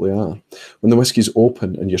absolutely are. When the whiskey's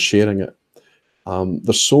open and you're sharing it,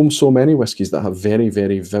 there's so many whiskies that have very,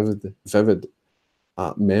 very vivid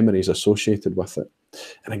memories associated with it.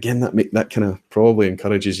 And again, that kind of probably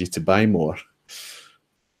encourages you to buy more,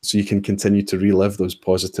 so you can continue to relive those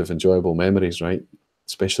positive, enjoyable memories, right?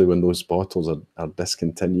 Especially when those bottles are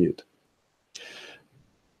discontinued.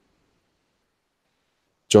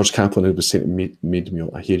 George Kaplan, who was saying to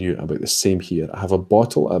Meadmeal, I hear you about the same here. I have a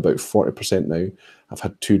bottle at about 40% now. I've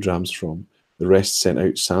had 2 drams from. The rest sent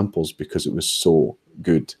out samples because it was so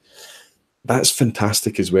good. That's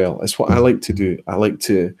fantastic as well. It's what I like to do. I like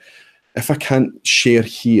to, if I can't share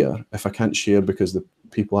here, if I can't share because the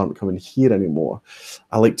people aren't coming here anymore,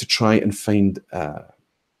 I like to try and find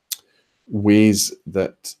ways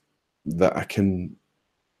that I can,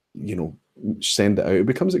 send it out. It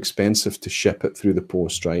becomes expensive to ship it through the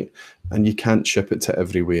post, right? And you can't ship it to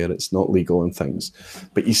everywhere. It's not legal and things,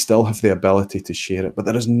 but you still have the ability to share it. But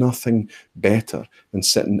there is nothing better than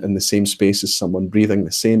sitting in the same space as someone, breathing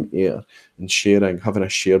the same air and having a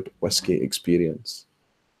shared whiskey experience.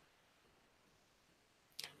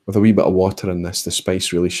 With a wee bit of water in this, the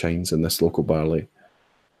spice really shines in this local barley.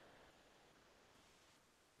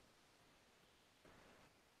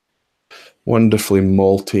 Wonderfully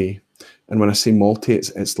malty. And when I say malty,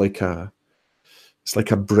 it's like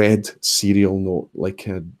a bread cereal note, like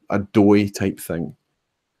a doughy type thing.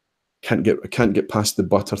 Can't get past the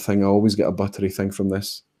butter thing. I always get a buttery thing from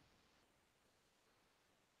this.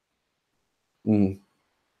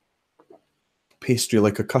 Pastry,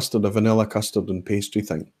 like a custard, a vanilla custard and pastry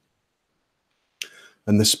thing.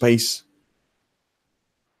 And the spice.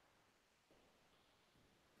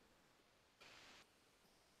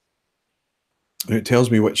 And it tells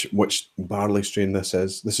me which barley strain this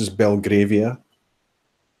is. This is Belgravia.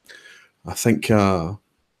 I think the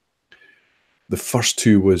first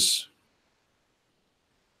 2 was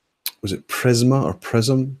it Prisma or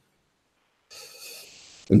Prism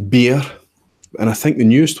and Beer, and I think the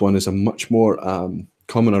newest one is a much more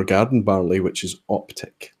commoner garden barley, which is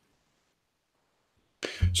Optic.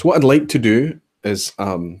 So what I'd like to do is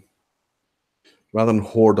rather than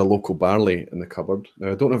hoard a local barley in the cupboard.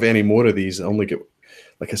 Now, I don't have any more of these. I only get,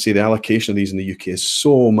 like I say, the allocation of these in the UK is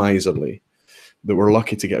so miserly that we're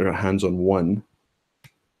lucky to get our hands on 1.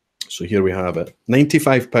 So here we have it,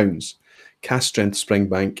 £95, cast strength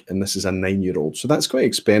Springbank, and this is a 9-year-old. So that's quite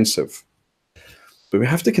expensive. But we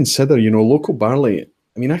have to consider, you know, local barley.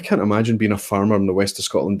 I mean, I can't imagine being a farmer in the west of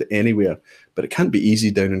Scotland anywhere, but it can't be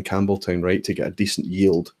easy down in Campbelltown, right, to get a decent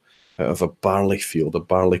yield out of a barley field, a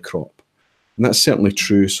barley crop. And that's certainly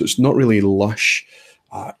true. So it's not really lush,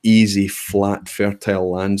 easy, flat, fertile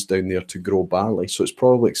lands down there to grow barley. So it's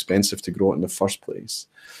probably expensive to grow it in the first place.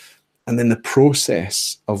 And then the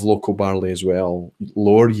process of local barley as well,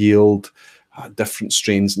 lower yield, different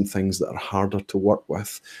strains and things that are harder to work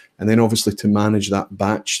with. And then obviously to manage that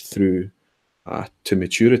batch through to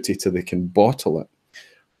maturity till they can bottle it.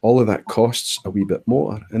 All of that costs a wee bit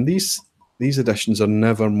more. And these editions are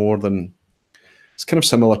never more than, it's kind of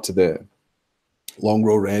similar to the long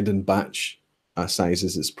row red and batch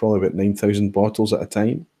sizes. It's probably about 9,000 bottles at a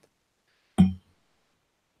time. But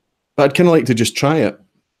I'd kind of like to just try it.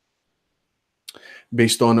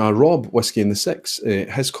 Based on Rob, Whiskey in the Six,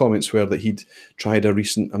 his comments were that he'd tried a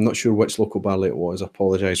recent, I'm not sure which local barley it was, I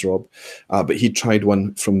apologise, Rob, but he'd tried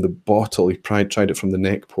one from the bottle, he tried it from the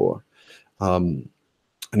neck pour. And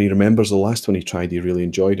he remembers the last one he tried he really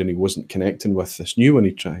enjoyed, and he wasn't connecting with this new one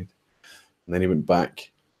he tried. And then he went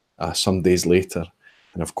back some days later,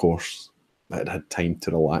 and of course, it had time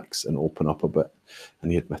to relax and open up a bit, and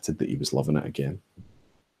he admitted that he was loving it again.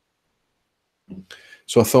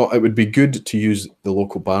 So I thought it would be good to use the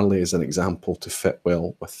local barley as an example to fit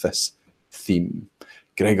well with this theme.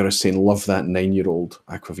 Gregor is saying, love that 9-year-old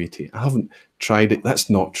aquavit. I haven't tried it. That's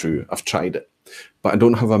not true. I've tried it, but I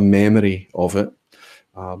don't have a memory of it.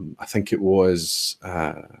 I think it was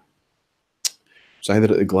either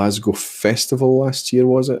at the Glasgow Festival last year,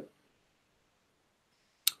 was it?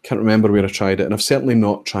 Can't remember where I tried it, and I've certainly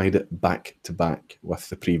not tried it back to back with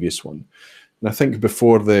the previous one. And I think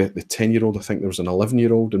before the 10-year-old, I think there was an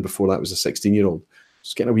 11-year-old, and before that was a 16-year-old.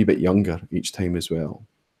 It's getting a wee bit younger each time as well.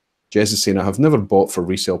 Jez is saying, I have never bought for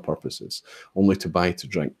resale purposes, only to buy to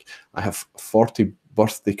drink. I have a 40th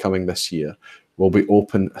birthday coming this year. We'll be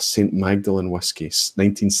open a St. Magdalene whiskey,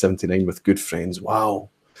 1979 with good friends.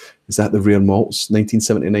 Wow. Is that the rare malts?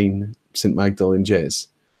 1979 St. Magdalene, Jez?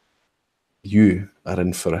 You are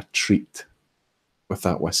in for a treat with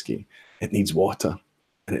that whiskey. It needs water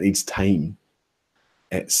and it needs time.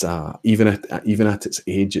 It's even at its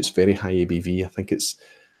age, it's very high ABV. I think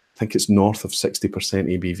it's north of 60%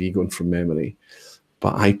 ABV going from memory.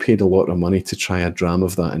 But I paid a lot of money to try a dram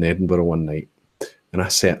of that in Edinburgh one night, and I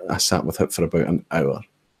sat with it for about an hour.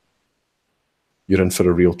 You're in for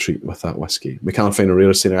a real treat with that whiskey. We can't find a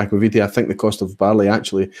rare St. Aquavit. I think the cost of barley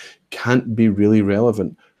actually can't be really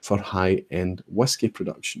relevant for high-end whiskey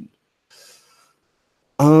production.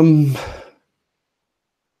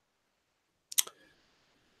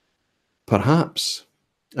 Perhaps.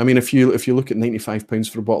 I mean, if you look at £95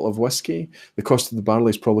 for a bottle of whiskey, the cost of the barley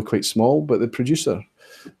is probably quite small, but the producer,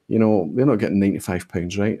 you know, they're not getting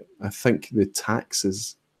 £95, right? I think the tax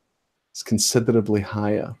is considerably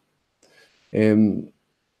higher.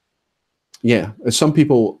 Yeah, some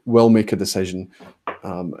people will make a decision,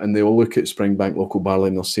 and they will look at Springbank local barley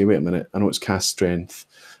and they'll say, wait a minute, I know it's cast strength,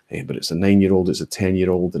 but it's a 9-year-old, it's a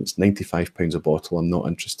 10-year-old, and it's £95 a bottle. I'm not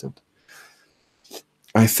interested.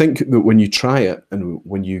 I think that when you try it and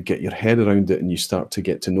when you get your head around it and you start to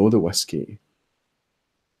get to know the whiskey,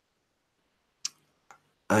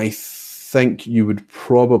 I think you would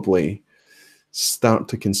probably start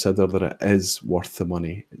to consider that it is worth the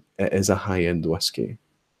money. It is a high-end whiskey.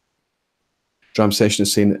 Dram Session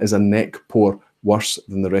is saying, is a neck pour worse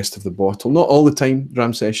than the rest of the bottle? Not all the time,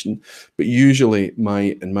 Dram Session, but usually,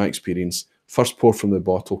 in my experience, first pour from the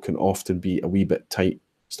bottle can often be a wee bit tight,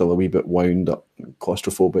 still a wee bit wound up, and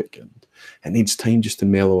claustrophobic, and it needs time just to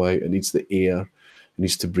mellow out. It needs the air. It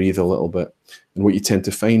needs to breathe a little bit. And what you tend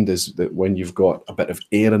to find is that when you've got a bit of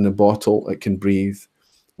air in the bottle, it can breathe.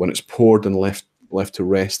 When it's poured and left to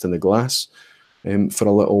rest in the glass for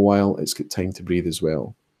a little while, it's got time to breathe as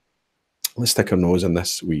well. Let's stick our nose in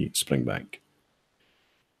this wee Springbank.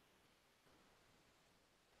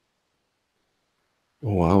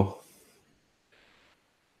 Oh, wow.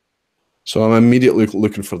 So I'm immediately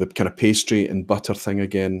looking for the kind of pastry and butter thing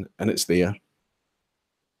again, and it's there.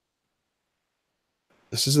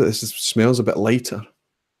 This smells a bit lighter.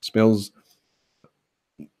 Smells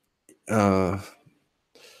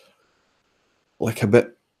like a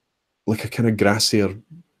kind of grassier,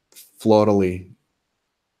 florally.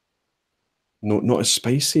 No, not as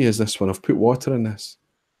spicy as this one. I've put water in this.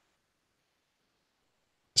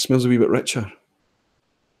 It smells a wee bit richer.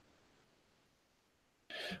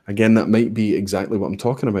 Again, that might be exactly what I'm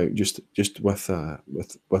talking about, just with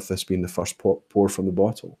this being the first pour from the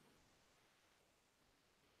bottle.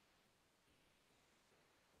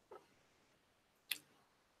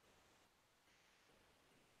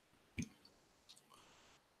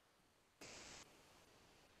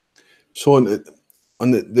 So on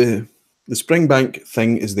the Springbank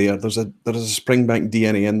thing is there. There is a Springbank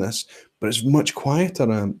DNA in this, but it's much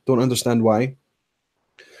quieter. I don't understand why.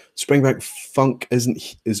 Springbank funk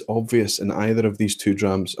isn't as obvious in either of these two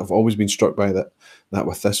drams. I've always been struck by that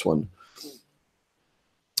with this one.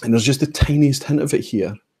 And there's just the tiniest hint of it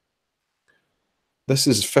here. This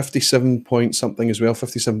is 57 point something as well,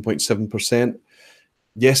 57.7%.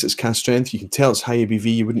 Yes, it's cask strength. You can tell it's high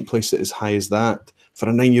ABV. You wouldn't place it as high as that. For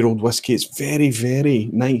a 9-year-old whiskey, it's very, very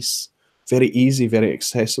nice, very easy, very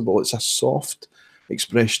accessible. It's a soft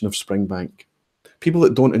expression of Springbank. People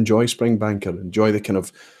that don't enjoy Springbank or enjoy the kind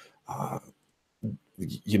of,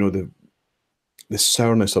 you know, the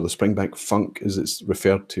sourness or the Springbank funk, as it's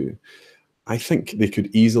referred to, I think they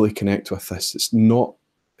could easily connect with this.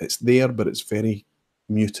 It's there, but it's very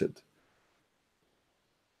muted.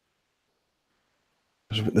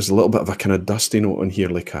 There's a little bit of a kind of dusty note on here,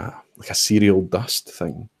 like a cereal dust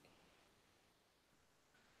thing.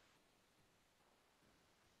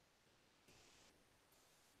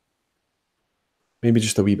 Maybe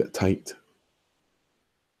just a wee bit tight.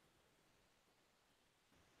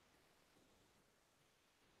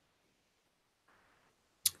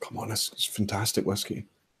 Come on, it's fantastic whiskey.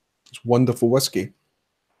 It's wonderful whiskey.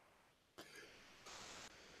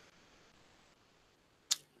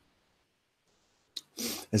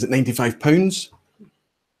 Is it £95?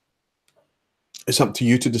 It's up to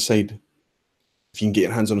you to decide. If you can get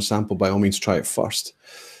your hands on a sample, by all means, try it first.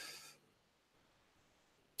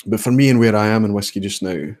 But for me and where I am in whiskey just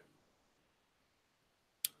now,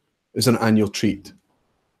 it's an annual treat.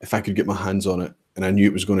 If I could get my hands on it and I knew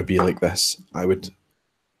it was going to be like this, I would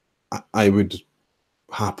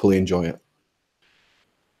happily enjoy it.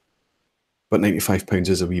 But £95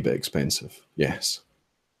 is a wee bit expensive, yes.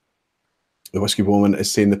 The Whiskey Woman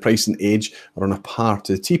is saying the price and age are on a par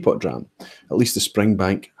to the teapot dram. At least the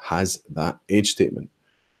Springbank has that age statement.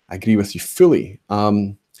 I agree with you fully.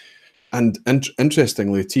 And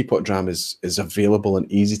interestingly, the teapot dram is available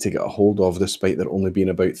and easy to get a hold of, despite there only being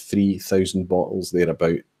about 3,000 bottles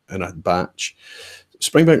thereabout in a batch.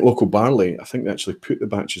 Springbank Local Barley, I think they actually put the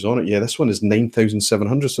batches on it. Yeah, this one is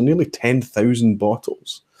 9,700, so nearly 10,000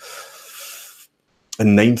 bottles.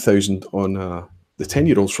 And 9,000 on the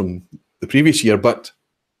 10-year-olds from the previous year, but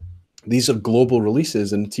these are global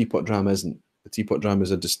releases and the teapot dram isn't. The teapot dram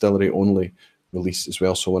is a distillery only release as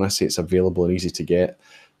well. So when I say it's available and easy to get,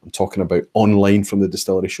 I'm talking about online from the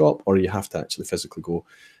distillery shop, or you have to actually physically go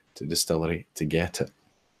to the distillery to get it.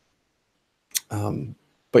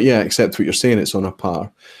 But yeah, except what you're saying, it's on a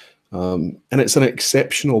par. And it's an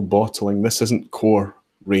exceptional bottling. This isn't core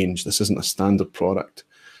range. This isn't a standard product.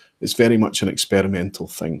 It's very much an experimental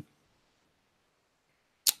thing.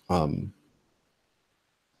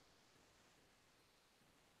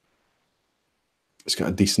 It's got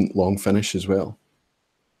a decent long finish as well.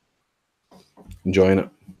 Enjoying it.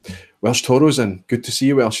 Welsh Toro's in. Good to see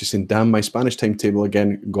you, Welsh. She's saying, damn, my Spanish timetable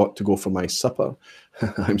again. Got to go for my supper.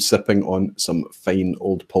 I'm sipping on some fine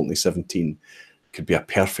Old Pulteney 17. Could be a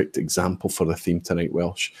perfect example for the theme tonight,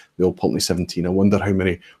 Welsh. The Old Pulteney 17. I wonder how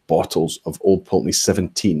many bottles of Old Pulteney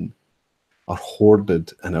 17 are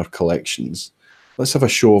hoarded in our collections. Let's have a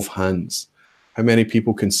show of hands. How many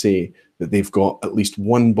people can say that they've got at least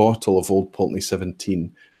one bottle of Old Pulteney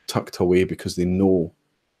 17 tucked away because they know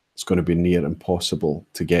it's going to be near impossible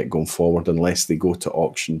to get going forward unless they go to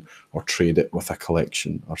auction or trade it with a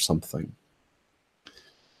collection or something?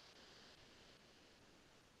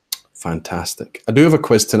 Fantastic. I do have a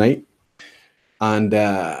quiz tonight. And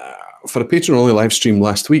for a patron-only live stream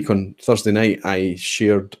last week on Thursday night, I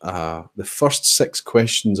shared the first 6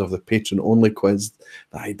 questions of the patron-only quiz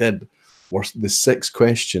that I did were the 6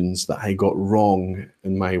 questions that I got wrong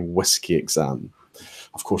in my whiskey exam.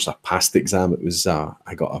 Of course, I passed the exam. It was I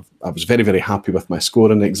was very, very happy with my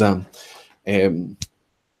score in the exam.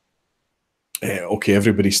 Okay,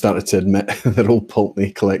 everybody started to admit their Old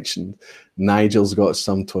Pulteney collection. Nigel's got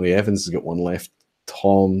some. Tony Evans has got one left.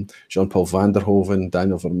 Tom, Jean-Paul Vanderhoven,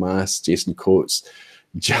 Daniel Vermaas, Jason Coates,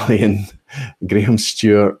 Gillian, Graham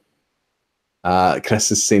Stewart.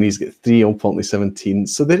 Chris is saying he's got 3 Old Pulteney 17.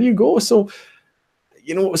 So there you go. So,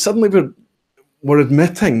 you know, suddenly we're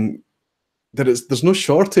admitting that there's no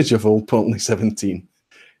shortage of Old Pulteney 17.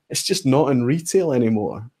 It's just not in retail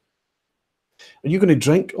anymore. Are you going to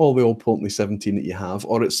drink all the Old Pulteney 17 that you have,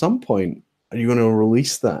 or at some point are you going to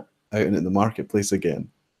release that out in the marketplace again?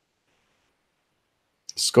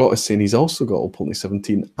 Scott is saying he's also got Old Pulteney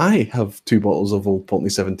 17. I have 2 bottles of Old Pulteney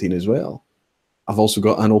 17 as well. I've also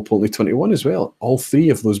got an Old Pulteney 21 as well. All 3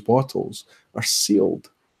 of those bottles are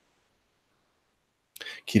sealed.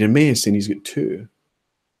 Kieran May is saying he's got 2.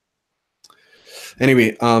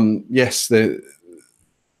 Anyway, yes, the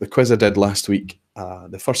quiz I did last week,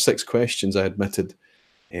 the first 6 questions, I admitted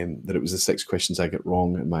that it was the 6 questions I got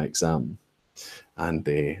wrong in my exam. And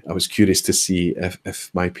I was curious to see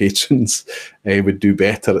if my patrons would do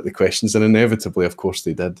better at the questions. And inevitably, of course,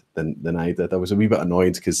 they did than I did. I was a wee bit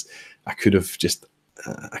annoyed because I could have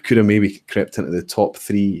maybe crept into the top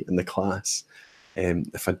 3 in the class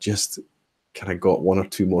if I'd just kind of got 1 or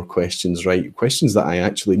 2 more questions right. Questions that I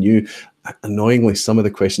actually knew. Annoyingly, some of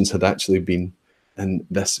the questions had actually been in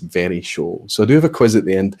this very show. So I do have a quiz at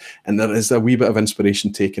the end, and there is a wee bit of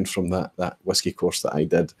inspiration taken from that whisky course that I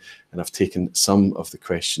did, and I've taken some of the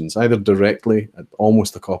questions either directly,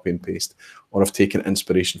 almost a copy and paste, or I've taken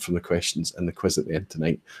inspiration from the questions in the quiz at the end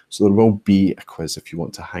tonight. So there will be a quiz if you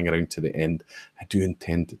want to hang around to the end. I do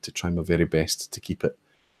intend to try my very best to keep it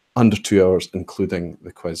under 2 hours, including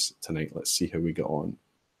the quiz tonight. Let's see how we get on.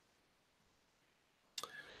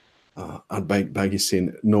 Our bag is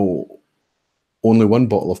saying, no, only 1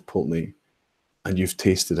 bottle of Pulteney, and you've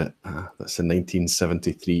tasted it. That's in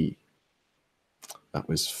 1973. That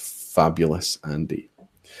was fabulous, Andy.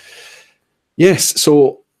 Yes,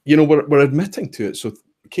 so, we're admitting to it. So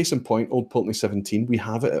case in point, Old Pulteney 17, we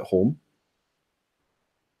have it at home.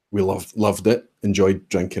 We loved it, enjoyed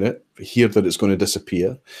drinking it. We hear that it's going to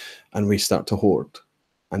disappear, and we start to hoard.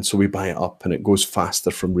 And so we buy it up, and it goes faster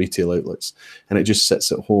from retail outlets, and it just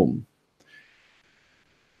sits at home.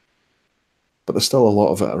 But there's still a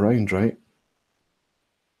lot of it around, right?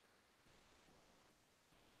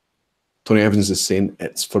 Tony Evans is saying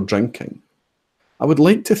it's for drinking. I would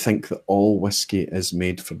like to think that all whiskey is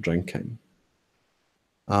made for drinking.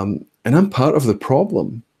 And I'm part of the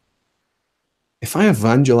problem. If I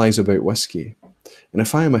evangelize about whiskey, and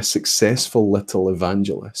if I am a successful little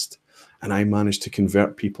evangelist, and I manage to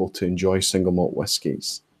convert people to enjoy single malt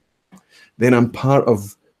whiskies, then I'm part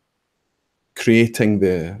of creating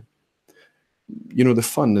the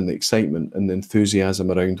fun and the excitement and the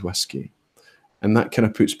enthusiasm around whiskey. And that kind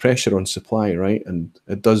of puts pressure on supply, right? And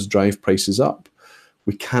it does drive prices up.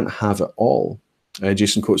 We can't have it all.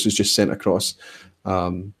 Jason Coates has just sent across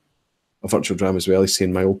a virtual dram as well. He's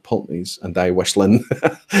saying, my old Pulteneys, and I wish Lynn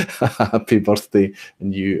a happy birthday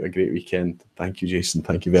and you a great weekend. Thank you, Jason.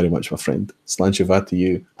 Thank you very much, my friend. Slan Shiva to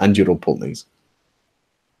you and your old Pulteneys.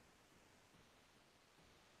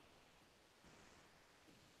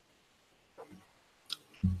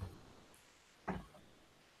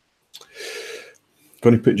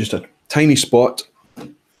 Going to put just a tiny spot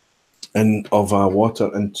of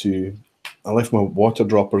water into. I left my water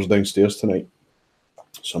droppers downstairs tonight,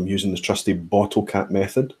 so I'm using the trusty bottle cap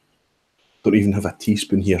method. Don't even have a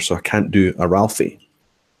teaspoon here, so I can't do a Ralphie.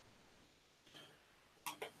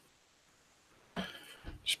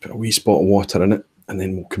 Just put a wee spot of water in it, and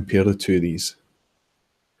then we'll compare the 2 of these.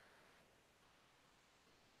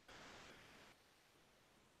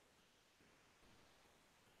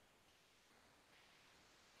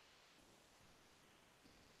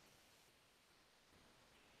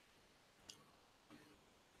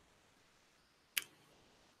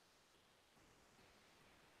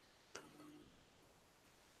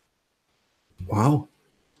 Wow.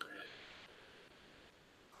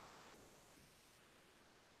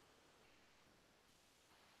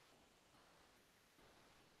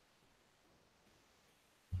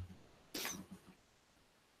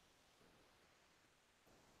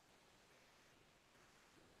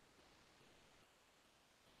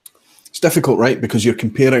 It's difficult, right? Because you're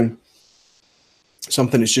comparing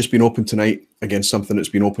something that's just been open tonight against something that's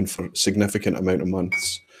been open for a significant amount of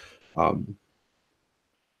months.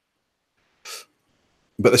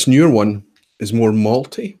 But this newer one is more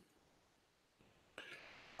malty.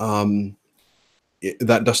 That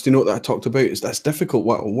dusty note that I talked about that's difficult.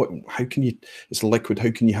 How can you? It's liquid.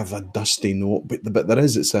 How can you have a dusty note? But there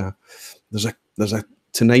is. There's a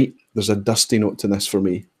tonight. There's a dusty note to this for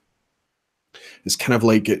me. It's kind of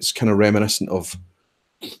reminiscent of,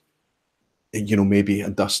 maybe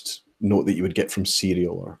a dust note that you would get from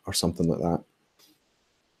cereal or something like that.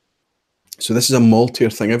 So this is a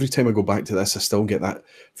maltier thing. Every time I go back to this, I still get that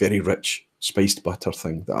very rich spiced butter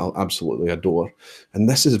thing that I'll absolutely adore. And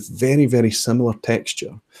this is very, very similar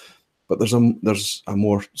texture, but there's a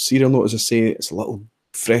more cereal note, as I say. It's a little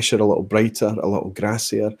fresher, a little brighter, a little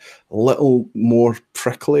grassier, a little more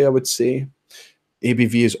prickly, I would say.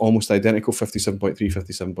 ABV is almost identical, 57.3,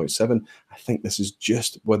 57.7. I think this is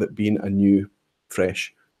just with it being a new,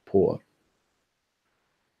 fresh pour.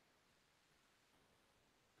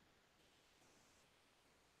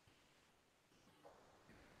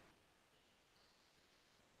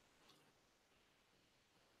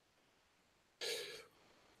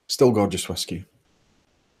 Still gorgeous whiskey.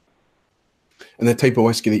 and the type of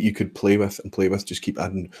whiskey that you could play with and play with, just keep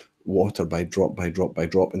adding water by drop by drop by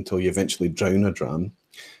drop until you eventually drown a dram.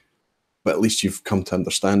 But at least you've come to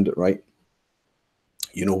understand it, right?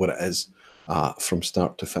 You know what it is from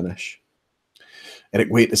start to finish. Eric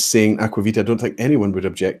Waite is saying, Aquavita, I don't think anyone would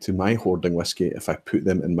object to my hoarding whiskey if I put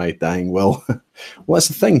them in my dying will. Well, that's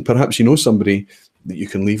the thing. Perhaps you know somebody that you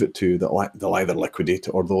can leave it to that they'll either liquidate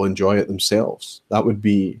it or they'll enjoy it themselves. That would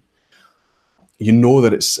be, you know,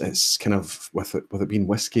 that it's kind of, with it being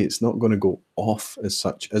whiskey, it's not going to go off as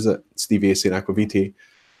such, is it? Stevie is saying, Aquavita,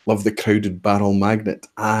 love the crowded barrel magnet.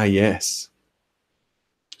 Ah, yes.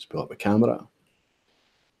 Let's pull up the camera.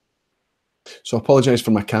 So I apologise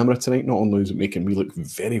for my camera tonight. Not only is it making me look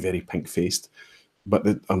very, very pink-faced, but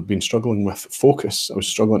I've been struggling with focus. I was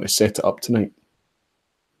struggling to set it up tonight.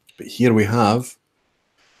 But here we have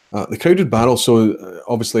the crowded barrel. So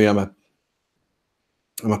obviously I'm a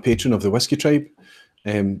patron of the Whiskey Tribe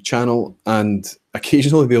channel, and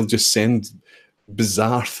occasionally they'll just send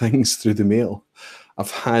bizarre things through the mail.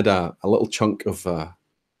 I've had a little chunk of a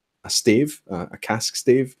stave, a cask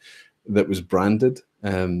stave that was branded,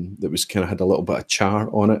 that was kind of had a little bit of char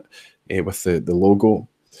on it with the logo.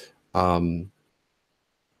 And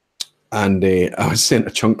I was sent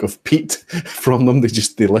a chunk of peat from them.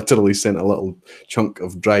 They literally sent a little chunk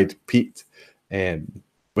of dried peat,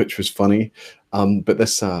 which was funny. But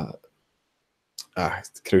this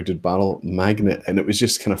crowded barrel magnet, and it was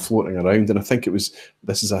just kind of floating around. And I think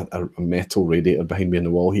this is a metal radiator behind me in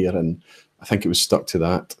the wall here, and I think it was stuck to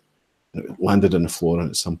that. And it landed on the floor, and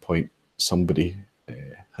at some point somebody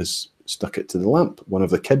has stuck it to the lamp. One of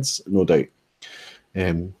the kids, no doubt.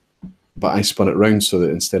 But I spun it round so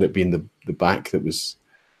that instead of being the back that was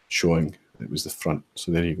showing, it was the front.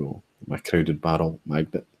 So there you go, my crowded barrel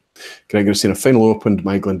magnet. Gregor saying, I finally opened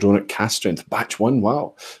my Glendronach Cask Strength Batch 1.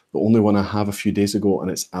 Wow, the only one I have a few days ago,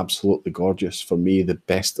 and it's absolutely gorgeous. For me, the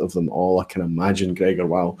best of them all, I can imagine. Gregor,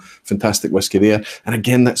 wow, fantastic whiskey there. And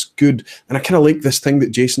again, that's good. And I kind of like this thing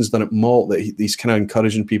that Jason's done at Malt, that he's kind of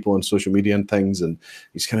encouraging people on social media and things, and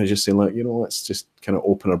he's kind of just saying, like, you know, let's just kind of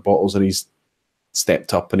open our bottles. And he's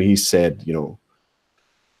stepped up and he said, you know,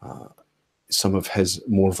 some of his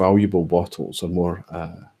more valuable bottles are more...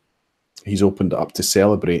 he's opened it up to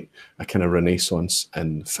celebrate a kind of renaissance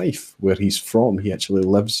in Fife, where he's from. He actually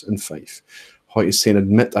lives in Fife. Hoyt is saying,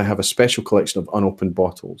 admit I have a special collection of unopened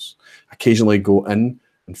bottles. Occasionally go in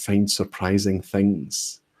and find surprising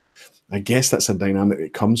things. I guess that's a dynamic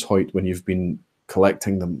that comes, Hoyt, when you've been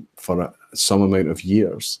collecting them for some amount of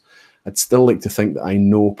years. I'd still like to think that I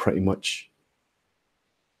know pretty much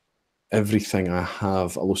everything I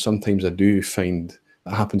have, although sometimes I do find...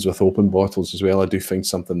 that happens with open bottles as well. I do find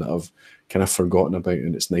something that I've kind of forgotten about,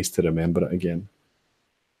 and it's nice to remember it again.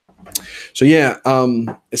 So yeah,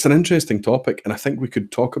 it's an interesting topic, and I think we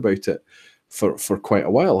could talk about it for quite a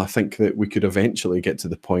while. I think that we could eventually get to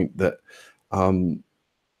the point that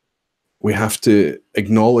we have to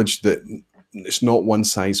acknowledge that it's not one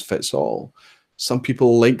size fits all. Some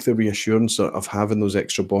people like the reassurance of having those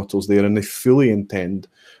extra bottles there, and they fully intend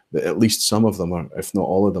that at least some of them, are, if not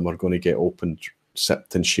all of them, are going to get opened,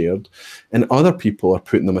 sipped and shared. And other people are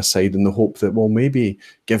putting them aside in the hope that, well, maybe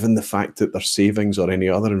given the fact that their savings or any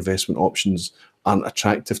other investment options aren't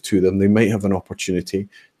attractive to them, they might have an opportunity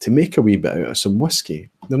to make a wee bit out of some whiskey.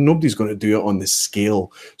 Now, nobody's going to do it on the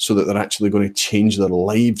scale so that they're actually going to change their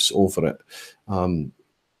lives over it.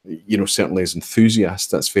 You know, certainly as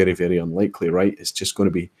enthusiasts, that's very, very unlikely, right? It's just going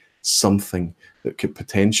to be something that could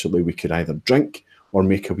potentially, we could either drink or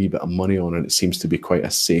make a wee bit of money on, and it seems to be quite a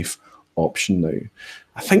safe option now.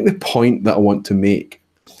 I think the point that I want to make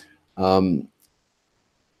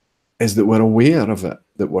is that we're aware of it,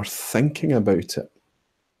 that we're thinking about it.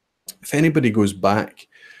 If anybody goes back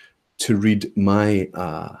to read my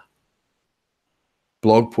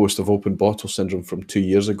blog post of open bottle syndrome from 2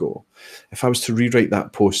 years ago, if I was to rewrite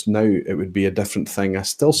that post now, it would be a different thing. I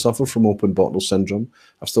still suffer from open bottle syndrome.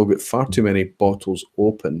 I've still got far too many bottles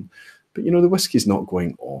open, but you know, the whiskey's not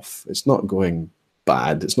going off. It's not going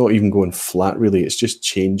bad. It's not even going flat, really. It's just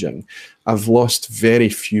changing. I've lost very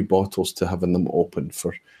few bottles to having them open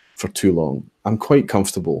for too long. I'm quite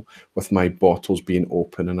comfortable with my bottles being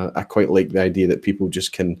open, and I quite like the idea that people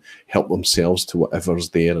just can help themselves to whatever's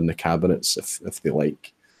there in the cabinets if they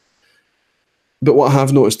like. But what I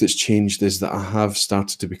have noticed that's changed is that I have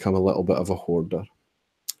started to become a little bit of a hoarder.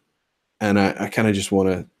 And I kind of just want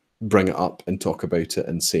to bring it up and talk about it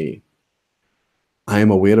and say, I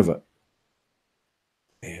am aware of it.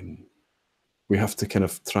 We have to kind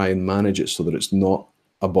of try and manage it so that it's not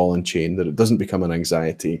a ball and chain, that it doesn't become an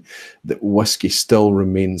anxiety, that whiskey still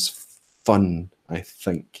remains fun, I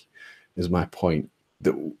think, is my point.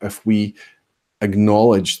 That if we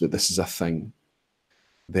acknowledge that this is a thing,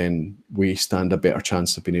 then we stand a better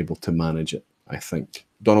chance of being able to manage it, I think.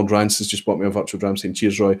 Donald Rance has just bought me a virtual dram saying,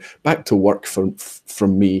 cheers, Roy. Back to work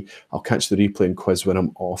from me. I'll catch the replay and quiz when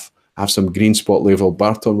I'm off. Have some green spot Level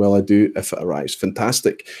Barton while I do, if it arrives.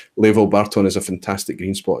 Fantastic. Level Barton is a fantastic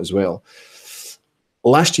green spot as well.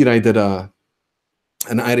 Last year I did an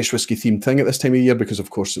Irish whiskey themed thing at this time of year because, of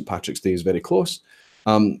course, St. Patrick's Day is very close.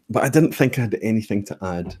 But I didn't think I had anything to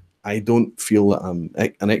add. I don't feel that I'm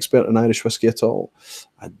an expert in Irish whiskey at all.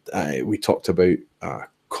 We talked about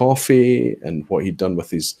coffee and what he'd done with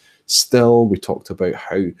his still. We talked about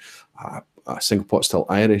how single pot still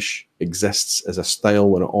Irish exists as a style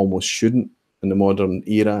when it almost shouldn't in the modern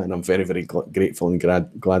era, and I'm very, very grateful and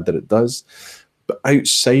glad that it does. But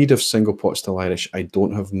outside of single pot still Irish, I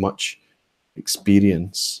don't have much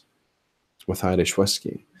experience with Irish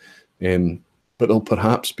whiskey. But there'll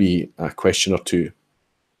perhaps be a question or two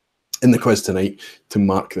in the quiz tonight to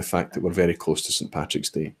mark the fact that we're very close to St. Patrick's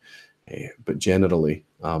Day. But generally,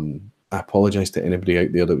 I apologise to anybody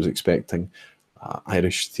out there that was expecting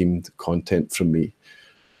Irish-themed content from me.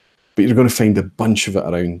 But you're going to find a bunch of it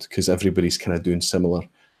around because everybody's kind of doing similar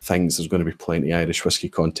things. There's going to be plenty of Irish whiskey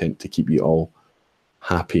content to keep you all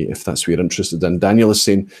happy if that's what you're interested in. Daniel is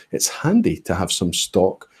saying, it's handy to have some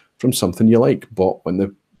stock from something you like, bought when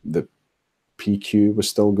the PQ was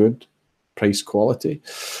still good, price quality.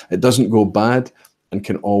 It doesn't go bad and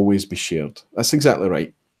can always be shared. That's exactly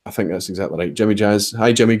right. I think that's exactly right. Jimmy Jazz.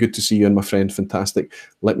 Hi, Jimmy. Good to see you and my friend. Fantastic.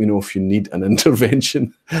 Let me know if you need an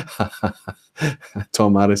intervention.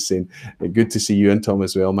 Tom Harris saying, good to see you and Tom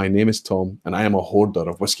as well. My name is Tom and I am a hoarder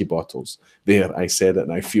of whiskey bottles. There, I said it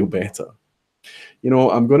and I feel better. You know,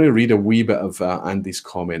 I'm going to read a wee bit of Andy's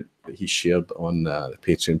comment that he shared on the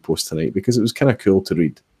Patreon post tonight because it was kind of cool to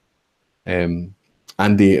read.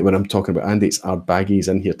 Andy, when I'm talking about Andy, it's Ardbaggy. He's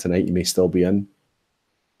in here tonight. He may still be in.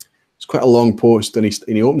 It's quite a long post, and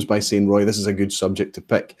he opens by saying, Roy, this is a good subject to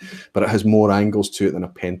pick, but it has more angles to it than a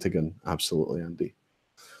pentagon. Absolutely, Andy.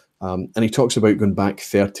 And he talks about going back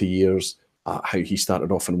 30 years, how he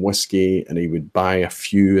started off in whiskey, and he would buy a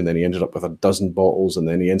few, and then he ended up with a dozen bottles, and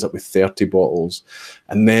then he ends up with 30 bottles.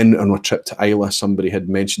 And then on a trip to Islay, somebody had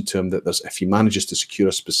mentioned to him that if he manages to secure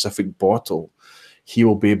a specific bottle, he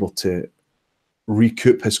will be able to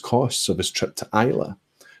recoup his costs of his trip to Islay,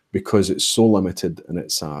 because it's so limited and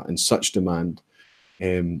it's in such demand.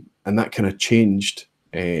 And that kind of changed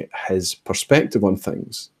his perspective on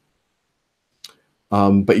things.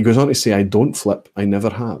 But he goes on to say, I don't flip, I never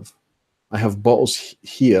have. I have bottles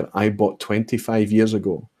here I bought 25 years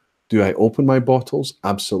ago. Do I open my bottles?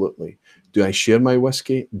 Absolutely. Do I share my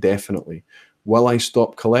whiskey? Definitely. Will I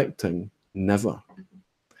stop collecting? Never.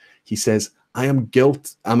 He says, Am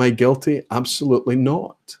I guilty? Absolutely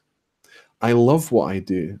not. I love what I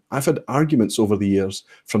do. I've had arguments over the years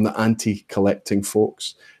from the anti-collecting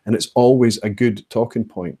folks, and it's always a good talking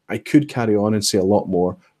point. I could carry on and say a lot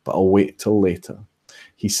more, but I'll wait till later.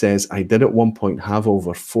 He says, I did at one point have over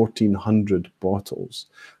 1,400 bottles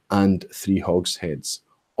and 3 hogsheads,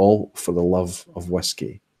 all for the love of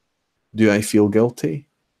whiskey. Do I feel guilty?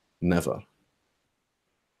 Never.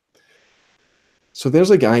 So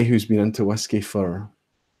there's a guy who's been into whiskey for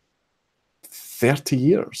 30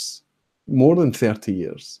 years. More than 30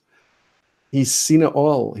 years. He's seen it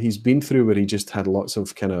all. He's been through where he just had lots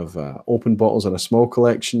of kind of open bottles in a small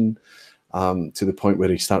collection, to the point where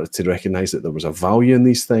he started to recognize that there was a value in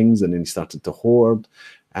these things, and then he started to hoard,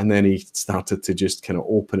 and then he started to just kind of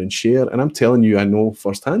open and share. And I'm telling you, I know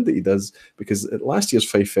firsthand that he does, because at last year's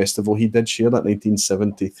Fife Festival, he did share that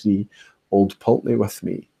 1973 Old Pulteney with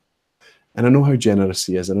me. And I know how generous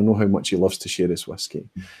he is, and I know how much he loves to share his whiskey.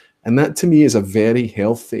 And that to me is a very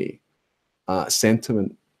healthy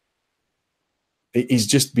sentiment. He's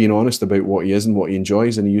just being honest about what he is and what he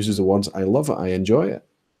enjoys, and he uses the words, I love it, I enjoy it.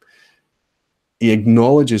 He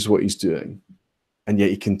acknowledges what he's doing, and yet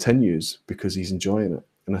he continues because he's enjoying it.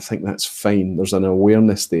 And I think that's fine. There's an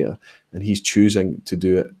awareness there, and he's choosing to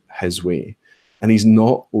do it his way. And he's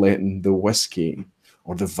not letting the whiskey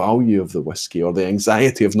or the value of the whiskey or the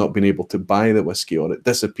anxiety of not being able to buy the whiskey or it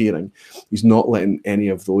disappearing, he's not letting any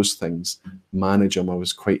of those things manage him. I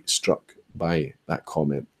was quite struck by that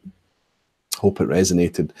comment. Hope it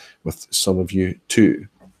resonated with some of you too.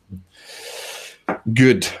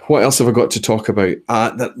 Good. What else have I got to talk about?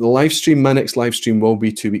 The live stream, my next live stream will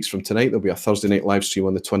be 2 weeks from tonight. There'll be a Thursday night live stream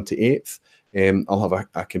on the 28th. I'll have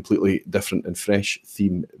a completely different and fresh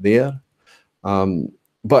theme there.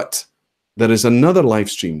 But there is another live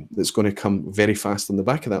stream that's going to come very fast on the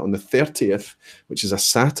back of that. On the 30th, which is a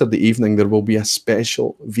Saturday evening, there will be a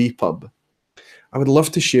special vPub. I would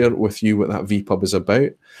love to share with you what that vPub is about.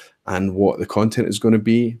 and what the content is going to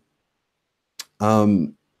be.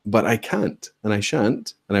 But I can't, and I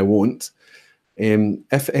shan't, and I won't.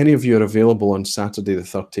 If any of you are available on Saturday the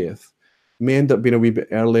 30th, may end up being a wee bit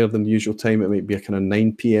earlier than the usual time. It might be a kind of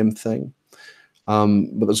 9 p.m. thing.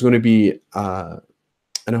 But there's going to be, and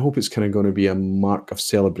I hope it's kind of going to be a mark of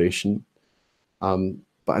celebration. But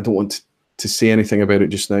I don't want to say anything about it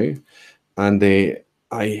just now. And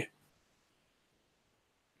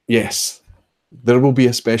yes, there will be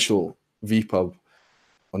a special vPub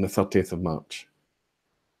on the 30th of March.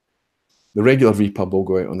 The regular vPub will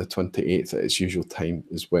go out on the 28th at its usual time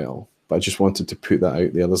as well. But I just wanted to put that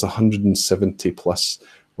out there. There's 170 plus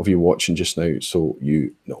of you watching just now, so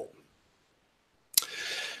you know.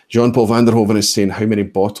 Jean-Paul Vanderhoven is saying, how many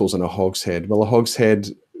bottles in a hogshead? Well, a hogshead,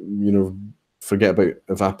 you know, forget about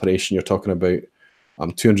evaporation. You're talking about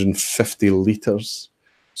 250 litres.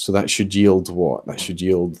 So that should yield what? That should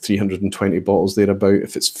yield 320 bottles thereabout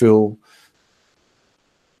if it's full.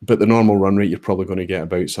 But the normal run rate, you're probably going to get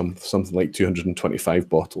about something like 225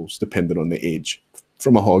 bottles, depending on the age,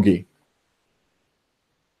 from a hoggy.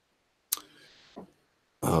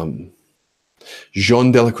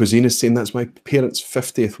 Jean de la Cuisine is saying, that's my parents'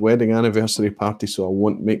 50th wedding anniversary party, so I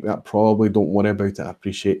won't make that probably. Don't worry about it. I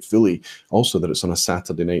appreciate fully also that it's on a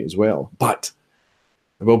Saturday night as well. But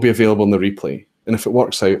it will be available on the replay. And if it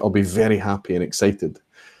works out, I'll be very happy and excited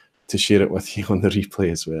to share it with you on the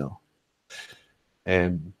replay as well.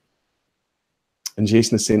 And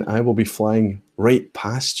Jason is saying, I will be flying right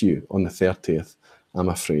past you on the 30th, I'm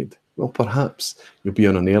afraid. Well, perhaps you'll be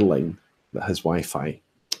on an airline that has Wi-Fi.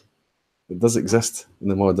 It does exist in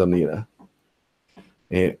the modern era.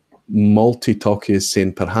 Multi-Talkie is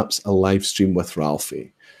saying, perhaps a live stream with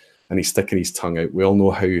Ralphie. And he's sticking his tongue out. We all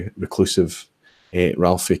know how reclusive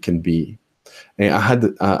Ralphie can be. I had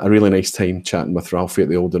a really nice time chatting with Ralphie at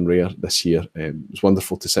the Old and Rare this year. It was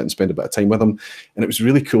wonderful to sit and spend a bit of time with him. And it was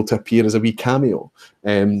really cool to appear as a wee cameo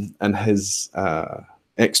in his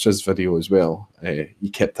extras video as well. He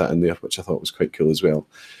kept that in there, which I thought was quite cool as well.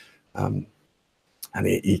 And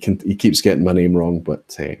he keeps getting my name wrong,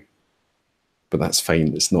 but that's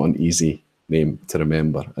fine. It's not an easy name to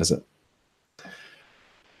remember, is it?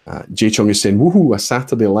 Jay Chung is saying, woohoo, a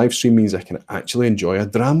Saturday live stream means I can actually enjoy a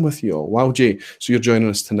dram with you all. Wow, Jay, so you're joining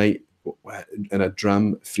us tonight in a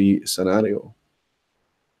dram-free scenario.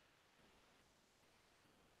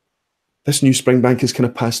 This new Springbank has kind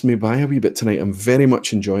of passed me by a wee bit tonight. I'm very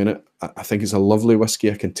much enjoying it. I think it's a lovely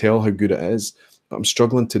whiskey. I can tell how good it is, but I'm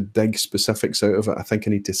struggling to dig specifics out of it. I think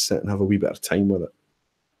I need to sit and have a wee bit of time with it.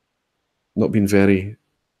 Not been very...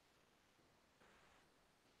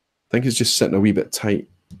 I think it's just sitting a wee bit tight.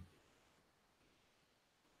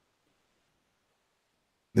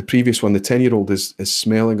 The previous one, the 10-year-old, is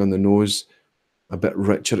smelling on the nose a bit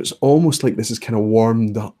richer. It's almost like this is kind of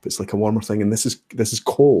warmed up. It's like a warmer thing, and this is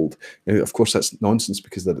cold. Now, of course, that's nonsense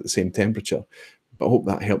because they're at the same temperature. But I hope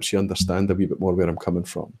that helps you understand a wee bit more where I'm coming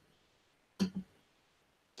from.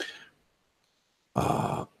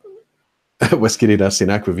 Whiskey Radar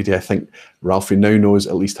saying Aquavite. I think Ralphie now knows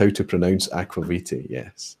at least how to pronounce Aquavite.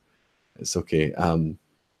 Yes, it's okay.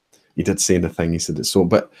 He did say the thing. He said it's so,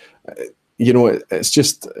 but. You know,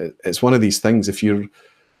 it's one of these things.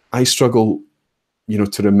 I struggle, you know,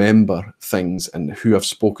 to remember things and who I've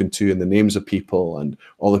spoken to and the names of people and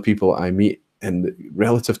all the people I meet. And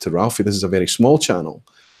relative to Ralphie, this is a very small channel.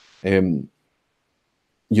 You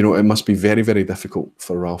know, it must be very, very difficult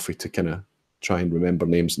for Ralphie to kind of try and remember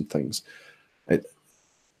names and things.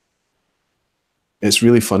 It's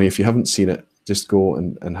really funny. If you haven't seen it, just go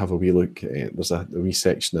and have a wee look. There's a wee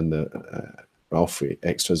section in the Ralphie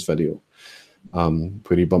extras video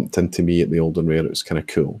where he bumped into me at the Old and Rare. It was kind of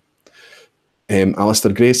cool.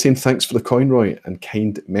 Alistair Gray saying, thanks for the coin, Roy, and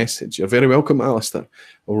kind message. You're very welcome, Alistair.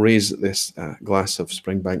 I'll raise this glass of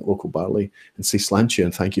Springbank local barley and say slantia,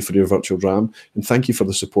 and thank you for your virtual dram, and thank you for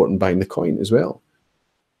the support in buying the coin as well.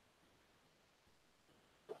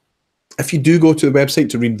 If you do go to the website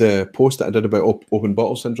to read the post that I did about open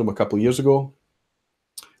bottle syndrome a couple of years ago,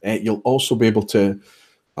 you'll also be able to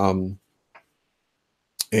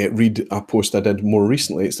read a post I did more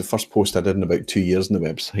recently. It's the first post I did in about 2 years on the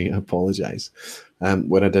website. I apologise.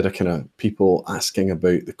 Where I did a kind of people asking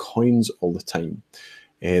about the coins all the time.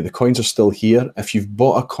 The coins are still here. If you've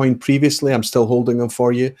bought a coin previously, I'm still holding them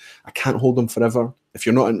for you. I can't hold them forever. If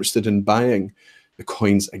you're not interested in buying the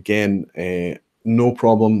coins again, no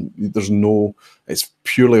problem. It's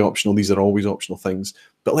purely optional. These are always optional things.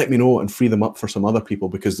 But let me know and free them up for some other people,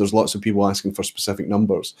 because there's lots of people asking for specific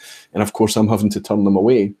numbers. And of course, I'm having to turn them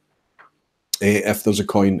away if there's a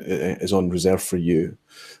coin is on reserve for you.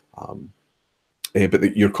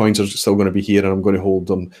 But your coins are still going to be here, and I'm going to hold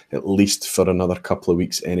them at least for another couple of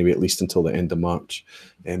weeks anyway, at least until the end of March,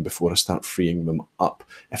 before I start freeing them up.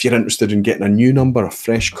 If you're interested in getting a new number, a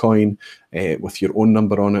fresh coin with your own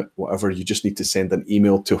number on it, whatever, you just need to send an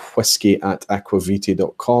email to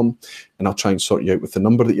whisky@aquavitae.com, and I'll try and sort you out with the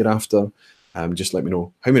number that you're after. Just let me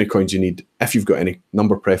know how many coins you need, if you've got any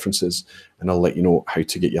number preferences, and I'll let you know how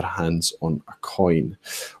to get your hands on a coin.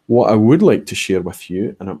 What I would like to share with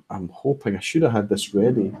you, and I'm hoping I should have had this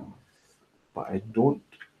ready, but I don't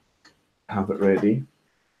have it ready.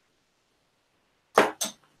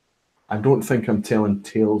 I don't think I'm telling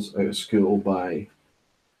tales out of school by,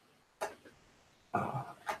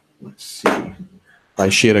 let's see, by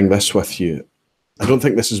sharing this with you. I don't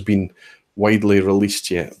think this has been widely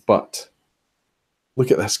released yet, but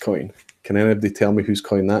look at this coin. Can anybody tell me whose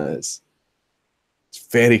coin that is? It's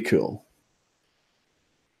very cool.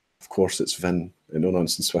 Of course, it's Vin, No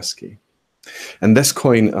Nonsense Whiskey. And this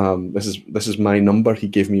coin, this is my number. He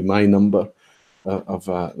gave me my number of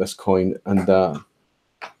this coin, and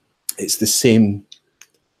it's the same,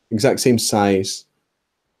 exact same size,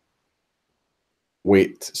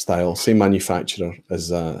 weight, style, same manufacturer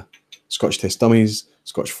as Scotch Test Dummies,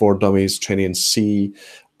 Scotch 4 Dummies, Trini and C,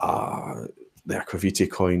 the Aquavitae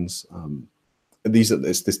coins.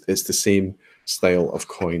 It's the same style of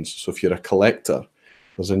coins. So if you're a collector,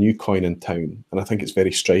 there's a new coin in town, and I think it's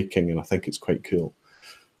very striking, and I think it's quite cool.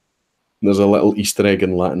 And there's a little Easter egg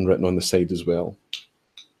in Latin written on the side as well.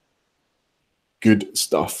 Good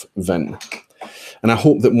stuff, Vin. And I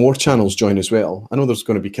hope that more channels join as well. I know there's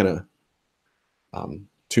going to be kind of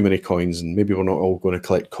too many coins, and maybe we're not all going to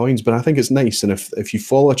collect coins, but I think it's nice. And if you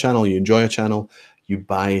follow a channel, you enjoy a channel, you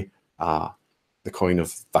buy the coin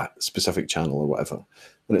of that specific channel or whatever.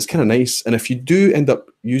 And it's kind of nice. And if you do end up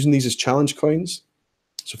using these as challenge coins,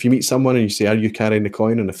 so if you meet someone and you say, are you carrying the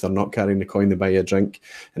coin? And if they're not carrying the coin, they buy you a drink.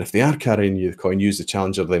 And if they are carrying you the coin, use the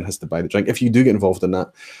challenger, then has to buy the drink. If you do get involved in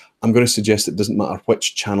that, I'm going to suggest it doesn't matter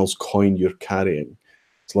which channel's coin you're carrying.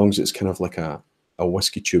 As long as it's kind of like a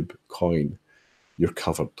whiskey tube coin, you're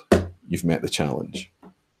covered. You've met the challenge.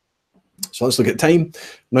 So let's look at time.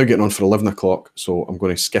 Now getting on for 11 o'clock. So I'm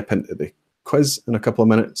going to skip into the quiz in a couple of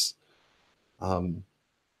minutes.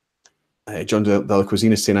 John de la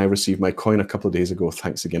Cuisine is saying, I received my coin a couple of days ago.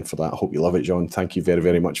 Thanks again for that. I hope you love it, John. Thank you very,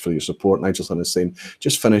 very much for your support. Nigelson is saying,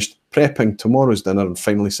 just finished prepping tomorrow's dinner and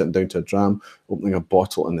finally sitting down to a dram, opening a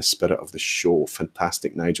bottle in the spirit of the show.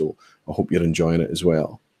 Fantastic, Nigel. I hope you're enjoying it as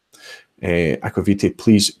well. Aquavitae,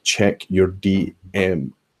 please check your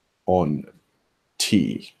DM on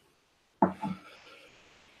tea.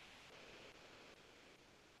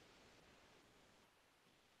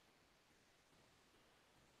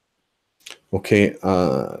 Okay,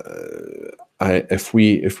 if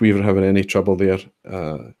we were having any trouble there,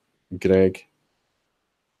 Greg,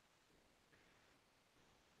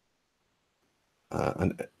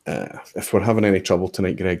 and if we're having any trouble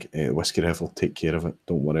tonight, Greg, Whiskey Rev will take care of it.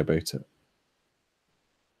 Don't worry about it.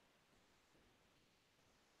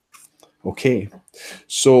 Okay,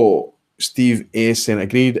 so Steve A saying,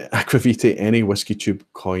 agreed, Aquavitae, any whiskey tube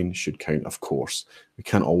coin should count, of course. We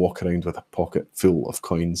can't all walk around with a pocket full of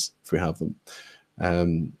coins if we have them.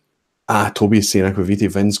 Toby is saying,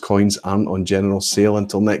 Aquavitae, Vin's coins aren't on general sale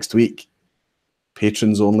until next week.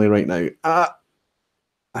 Patrons only right now.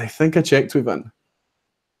 I think I checked with Vin.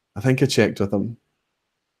 I think I checked with him.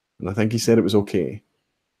 And I think he said it was okay.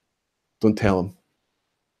 Don't tell him.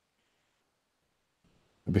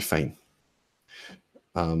 It'll be fine.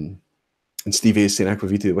 And Steve A is saying,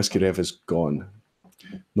 Aquavitae, the Whiskey Rev is gone.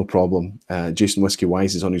 No problem. Jason Whiskey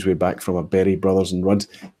Wise is on his way back from a Berry Brothers and Rudd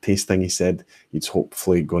tasting. He said he's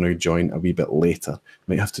hopefully going to join a wee bit later.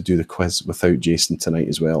 Might have to do the quiz without Jason tonight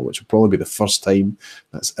as well, which will probably be the first time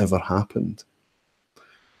that's ever happened.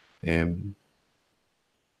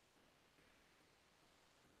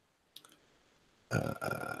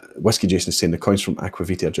 Whiskey Jason is saying the coins from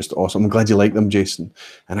Aquavitae are just awesome. I'm glad you like them, Jason.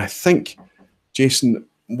 And I think, Jason,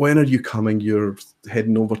 when are you coming? You're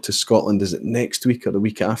heading over to Scotland. Is it next week or the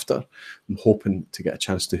week after? I'm hoping to get a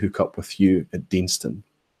chance to hook up with you at Deanston.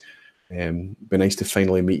 Be nice to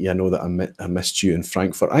finally meet you. I know that I missed you in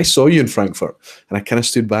Frankfurt. I saw you in Frankfurt, and I kind of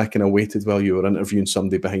stood back and I waited while you were interviewing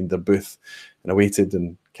somebody behind their booth, and I waited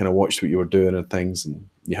and kind of watched what you were doing and things. And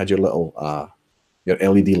you had your little your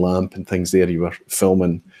LED lamp and things there. You were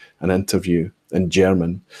filming an interview in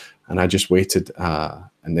German, and I just waited,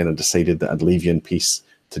 and then I decided that I'd leave you in peace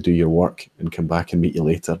to do your work and come back and meet you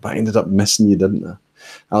later. But I ended up missing you, didn't I?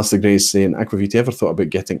 Alistair Gray is saying, Aquavitae, ever thought about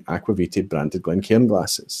getting Aquavitae branded Glencairn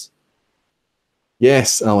glasses?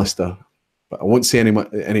 Yes, Alistair. But I won't say any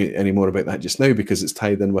more about that just now because it's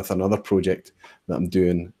tied in with another project that I'm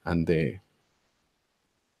doing, and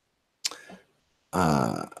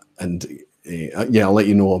yeah, I'll let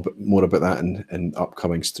you know a bit more about that in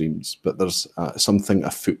upcoming streams. But there's something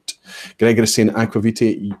afoot. Gregor is saying,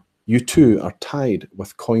 Aquavitae, you two are tied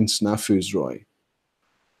with coin snafus, Roy.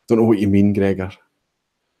 Don't know what you mean, Gregor.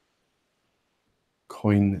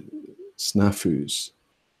 Coin snafus.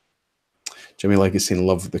 Jimmy Legg is saying,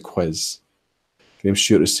 love the quiz. Graham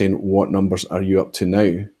Stewart is saying, what numbers are you up to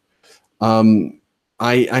now?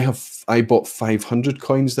 I bought 500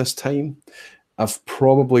 coins this time. I've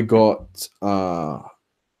probably got more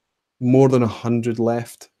than 100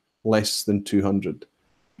 left, less than 200,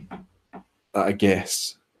 I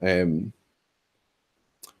guess.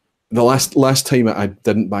 The last time I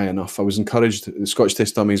didn't buy enough. I was encouraged. The Scotch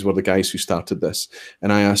Test Dummies were the guys who started this,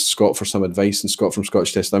 and I asked Scott for some advice, and Scott from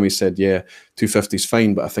Scotch Test Dummies said, yeah, 250 is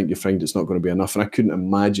fine, but I think you find it's not going to be enough. And I couldn't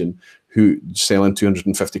imagine who selling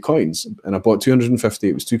 250 coins. And I bought 250.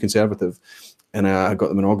 It was too conservative, and I got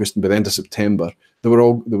them in August, and by the end of September, they were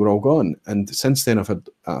all gone. And since then, I've had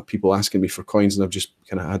people asking me for coins, and I've just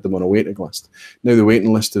kind of had them on a waiting list. Now the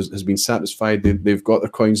waiting list has been satisfied. They've got their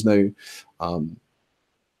coins now.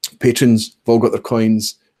 Patrons have all got their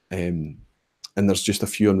coins, and there's just a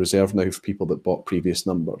few on reserve now for people that bought previous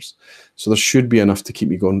numbers. So there should be enough to keep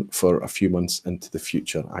me going for a few months into the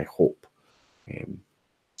future, I hope.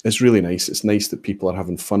 It's really nice. It's nice that people are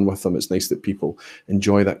having fun with them. It's nice that people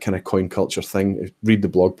enjoy that kind of coin culture thing. Read the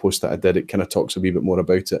blog post that I did. It kind of talks a wee bit more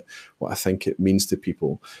about it, what I think it means to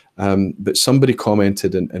people. But somebody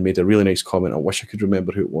commented and made a really nice comment. I wish I could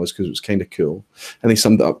remember who it was because it was kind of cool. And they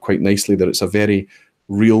summed it up quite nicely, that it's a very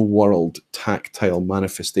real world tactile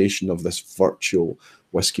manifestation of this virtual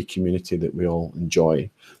whiskey community that we all enjoy.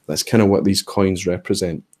 That's kind of what these coins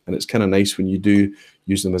represent. And it's kind of nice when you do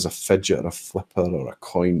use them as a fidget or a flipper or a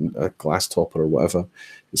coin, a glass topper or whatever.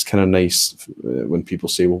 It's kind of nice when people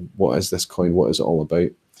say, well, what is this coin? What is it all about?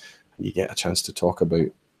 And you get a chance to talk about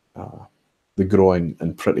the growing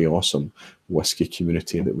and pretty awesome whiskey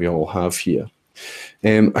community that we all have here.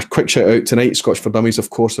 A quick shout out tonight, Scotch for Dummies, of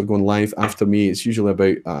course, are going live after me. It's usually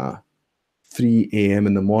about 3 a.m.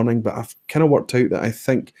 in the morning, but I've kind of worked out that I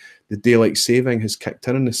think the daylight saving has kicked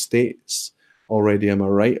in the States already. Am I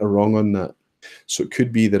right or wrong on that? So it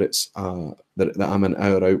could be that it's that I'm an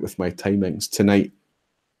hour out with my timings tonight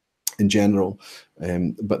in general,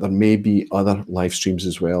 but there may be other live streams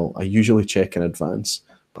as well. I usually check in advance,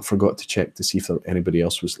 but forgot to check to see if anybody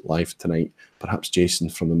else was live tonight. Perhaps Jason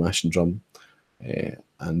from the Mash and Drum.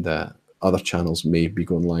 And other channels may be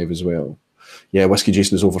going live as well. Yeah, Whiskey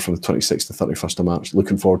Jason is over from the 26th to 31st of March.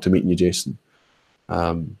 Looking forward to meeting you, Jason.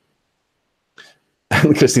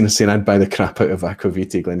 Christina's saying I'd buy the crap out of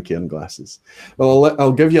Aquavitae Glencairn glasses. Well,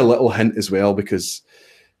 I'll give you a little hint as well, because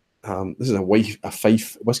this is a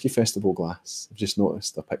Fife Whiskey Festival glass. I've just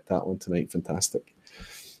noticed. I picked that one tonight. Fantastic.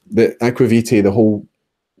 The Aquavitae, the whole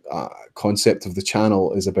concept of the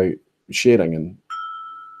channel is about sharing, and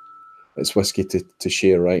it's whiskey to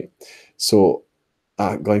share, right? So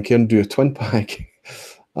Glencairn do a twin pack,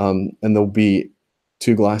 and there'll be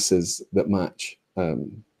 2 glasses that match,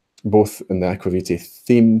 both in the Aquavitae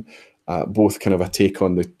theme, both kind of a take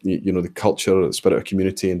on the the culture, the spirit of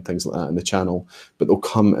community, and things like that in the channel. But they'll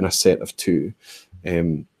come in a set of 2,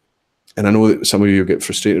 and I know that some of you get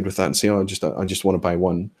frustrated with that and say, "Oh, I just want to buy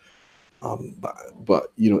one,"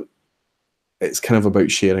 but it's kind of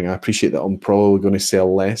about sharing. I appreciate that I'm probably going to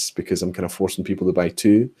sell less because I'm kind of forcing people to buy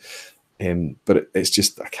 2. But it's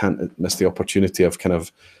just, I can't miss the opportunity of kind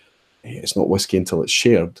of, it's not whiskey until it's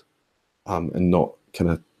shared, and not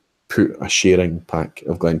kind of put a sharing pack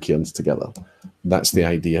of Glencairns together. That's the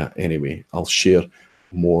idea anyway. I'll share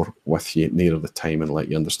more with you nearer the time and let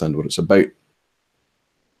you understand what it's about.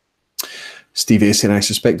 Steve A saying, I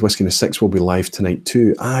suspect Whiskey in the Six will be live tonight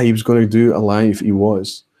too. He was going to do a live. He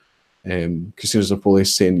was. Christina Zapoli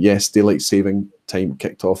saying, yes, daylight saving time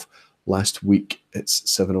kicked off last week. It's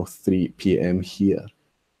 7:03 p.m. here.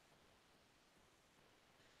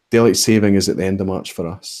 Daylight saving is at the end of March for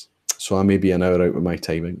us, so I may be an hour out with my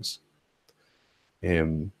timings.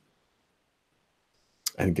 And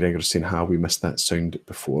Gregor's saying, we missed that sound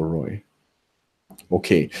before, Roy.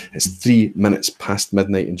 Okay, it's 3 minutes past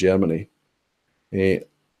midnight in Germany.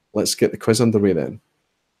 Let's get the quiz underway then.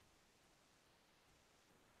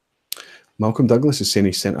 Malcolm Douglas is saying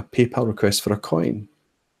he sent a PayPal request for a coin.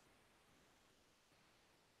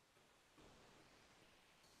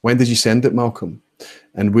 When did you send it, Malcolm?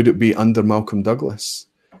 And would it be under Malcolm Douglas?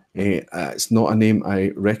 It's not a name I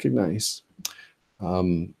recognise.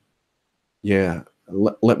 Yeah,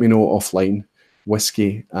 let me know offline.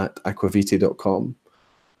 whisky@aquavitae.com.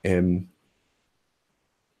 I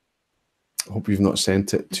hope you've not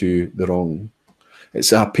sent it to the wrong.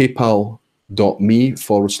 It's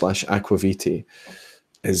paypal.me/aquavitae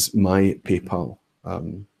is my PayPal.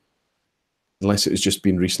 Unless it has just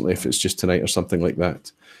been recently, if it's just tonight or something like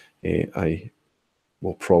that, I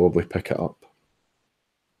will probably pick it up.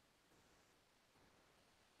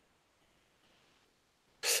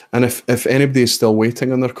 And if anybody is still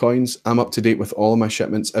waiting on their coins, I'm up to date with all of my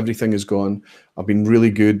shipments. Everything is gone. I've been really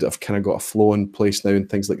good. I've kind of got a flow in place now and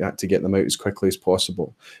things like that to get them out as quickly as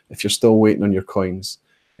possible. If you're still waiting on your coins,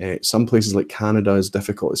 some places like Canada is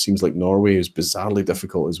difficult. It seems like Norway is bizarrely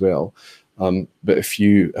difficult as well. But if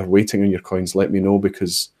you are waiting on your coins, let me know,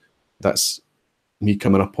 because that's me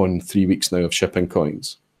coming up on 3 weeks now of shipping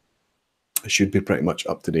coins. I should be pretty much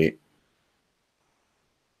up to date.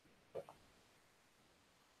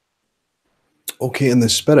 Okay, in the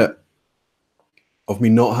spirit of me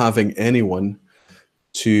not having anyone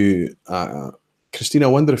to, Christina,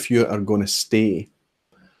 I wonder if you are going to stay.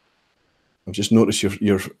 I've just noticed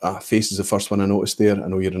your face is the first one I noticed there. I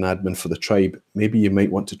know you're an admin for the tribe. Maybe you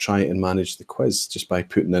might want to try and manage the quiz just by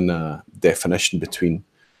putting in a definition between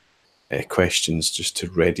questions, just to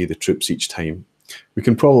ready the troops each time. We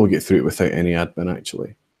can probably get through it without any admin,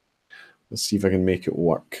 actually. Let's see if I can make it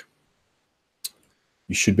work.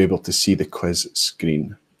 You should be able to see the quiz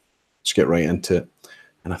screen. Let's get right into it.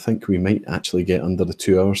 And I think we might actually get under the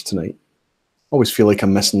 2 hours tonight. Always feel like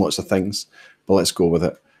I'm missing lots of things, but let's go with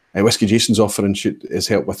it. Whiskey Jason's offering his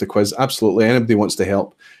help with the quiz. Absolutely. Anybody wants to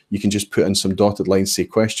help, you can just put in some dotted lines, say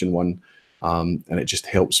question 1, and it just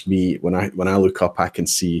helps me. When I look up, I can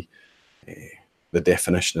see the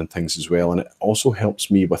definition and things as well. And it also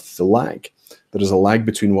helps me with the lag. There is a lag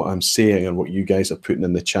between what I'm saying and what you guys are putting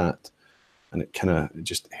in the chat. And it kind of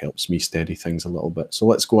just helps me steady things a little bit. So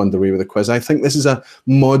let's go underway with the quiz. I think this is a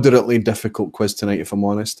moderately difficult quiz tonight, if I'm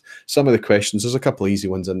honest. Some of the questions, there's a couple of easy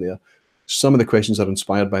ones in there. Some of the questions are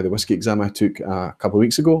inspired by the whiskey exam I took a couple of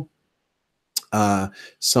weeks ago.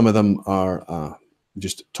 Some of them are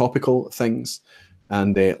just topical things.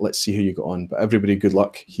 And let's see how you got on. But everybody, good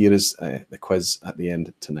luck. Here is the quiz at the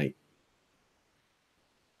end tonight.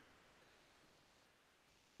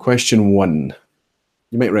 Question 1.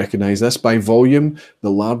 You might recognise this. By volume,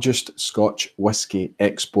 the largest Scotch whisky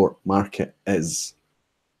export market is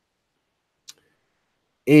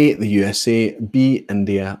A, the USA, B,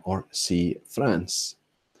 India, or C, France.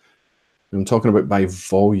 I'm talking about by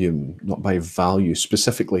volume, not by value.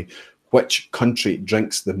 Specifically, which country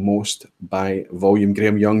drinks the most by volume?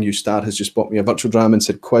 Graham Young, you star, has just bought me a virtual dram and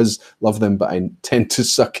said, quiz, love them, but I tend to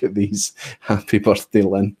suck at these. Happy birthday,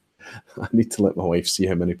 Lynn. I need to let my wife see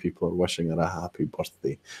how many people are wishing her a happy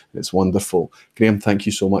birthday. It's wonderful. Graham, thank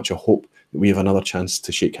you so much. I hope that we have another chance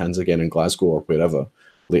to shake hands again in Glasgow or wherever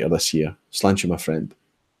later this year. Slant you, my friend.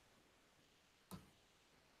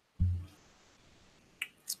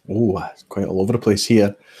 Oh, quite all over the place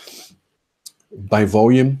here. By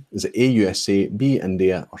volume, is it A, USA, B,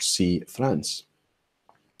 India, or C, France?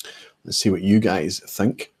 Let's see what you guys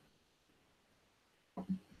think.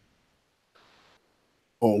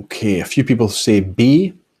 Okay, a few people say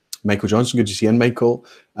B. Michael Johnson, good to see you in, Michael.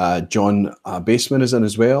 John Baseman is in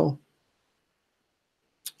as well.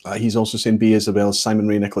 He's also saying B, as well as Simon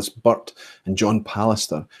Ray, Nicholas Burt, and John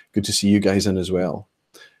Pallister. Good to see you guys in as well.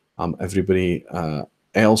 Everybody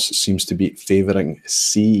else seems to be favouring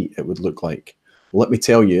C, it would look like. Let me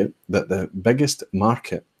tell you that the biggest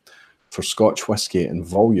market for Scotch whisky in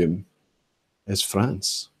volume is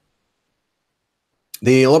France.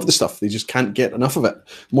 They love the stuff. They just can't get enough of it.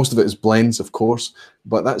 Most of it is blends, of course,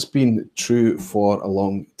 but that's been true for a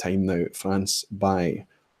long time now. France buy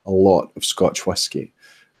a lot of Scotch whisky.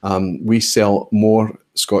 We sell more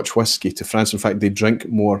Scotch whisky to France. In fact, they drink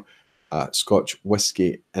more Scotch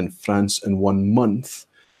whisky in France in 1 month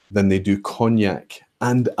than they do cognac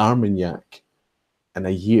and Armagnac in a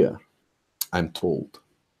year, I'm told.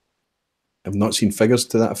 I've not seen figures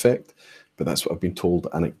to that effect, but that's what I've been told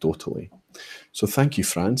anecdotally. So thank you,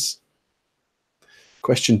 France.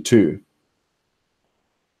 Question 2.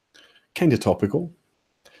 Kind of topical.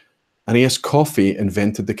 Aeneas Coffey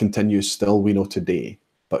invented the continuous still we know today,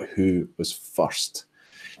 but who was first?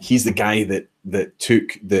 He's the guy that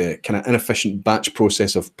took the kind of inefficient batch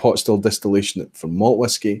process of pot still distillation from malt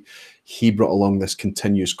whiskey. He brought along this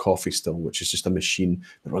continuous coffee still, which is just a machine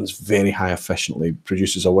that runs very high efficiently,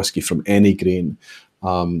 produces a whiskey from any grain.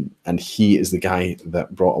 And he is the guy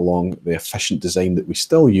that brought along the efficient design that we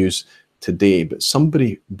still use today. But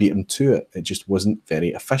somebody beat him to it. It just wasn't very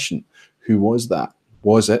efficient. Who was that?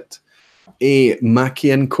 Was it A,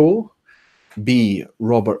 Mackie & Co., B,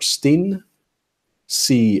 Robert Steen,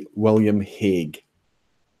 C. William Hague?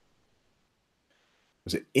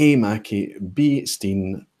 Was it A. Mackey, B.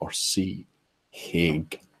 Steen, or C.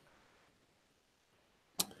 Hague?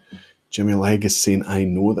 Jimmy Legg is saying, I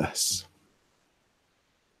know this.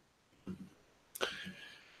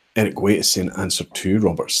 Eric Waite is saying answer 2,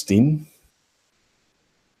 Robert Steen.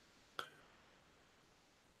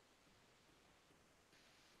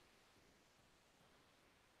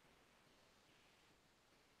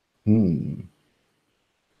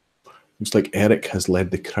 Looks like Eric has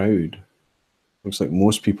led the crowd. Looks like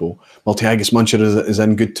most people. Multi-Haggis Muncher is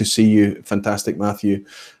in. Good to see you. Fantastic, Matthew.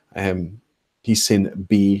 He's saying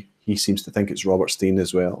B. He seems to think it's Robert Steen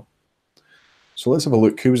as well. So let's have a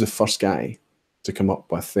look. Who was the first guy to come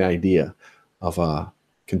up with the idea of a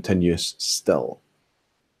continuous still?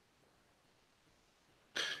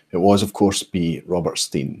 It was, of course, B. Robert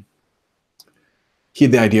Steen. He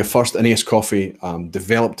had the idea first. Ineos Coffee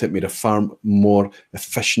developed it, made a far more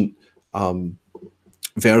efficient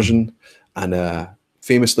version, and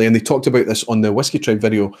famously, and they talked about this on the Whiskey Tribe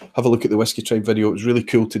video. Have a look at the Whiskey Tribe video. It was really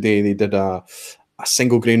cool today. They did a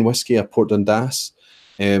single grain whiskey, a Port Dundas,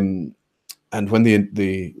 and when they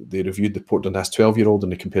reviewed the Port Dundas 12-year-old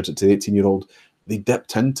and they compared it to the 18-year-old, they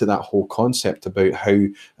dipped into that whole concept about how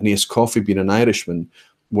Ineos Coffee, being an Irishman,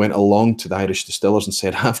 went along to the Irish distillers and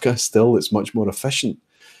said, I've got a still that's much more efficient.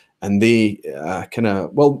 And they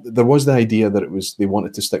there was the idea that they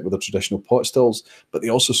wanted to stick with the traditional pot stills, but they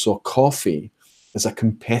also saw coffee as a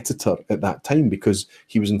competitor at that time because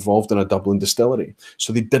he was involved in a Dublin distillery.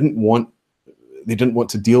 So they didn't want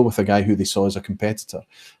to deal with a guy who they saw as a competitor.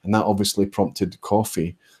 And that obviously prompted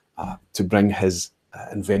coffee to bring his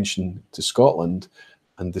invention to Scotland,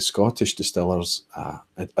 and the Scottish distillers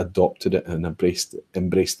adopted it and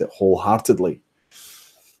embraced it wholeheartedly.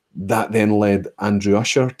 That then led Andrew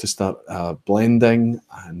Usher to start blending,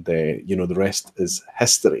 and the rest is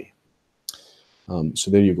history.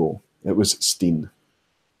 So there you go. It was Steen.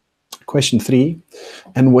 Question 3.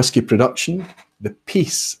 In whiskey production, the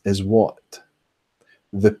piece is what?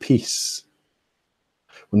 The piece.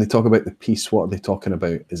 When they talk about the piece, what are they talking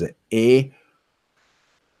about? Is it A,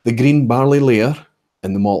 the green barley layer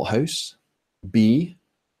in the malt house, B,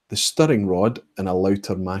 the stirring rod in a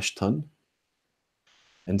louter mash tun,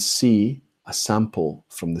 and C, a sample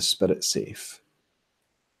from the spirit safe?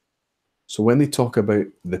 So when they talk about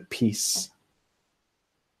the piece,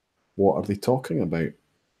 what are they talking about?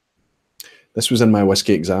 This was in my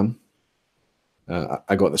whiskey exam.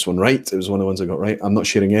 I got this one right. It was one of the ones I got right. I'm not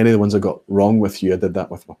sharing any of the ones I got wrong with you. I did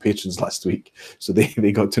that with my patrons last week. So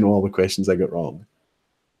they got to know all the questions I got wrong.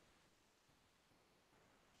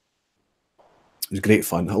 It was great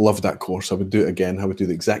fun. I loved that course. I would do it again. I would do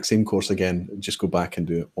the exact same course again. Just go back and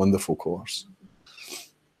do it. Wonderful course.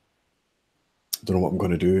 Don't know what I'm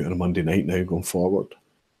going to do on a Monday night now going forward.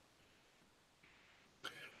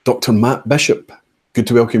 Dr. Matt Bishop. Good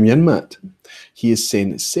to welcome you in, Matt. He is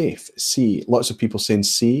saying safe, C. Lots of people saying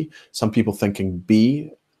C. Some people thinking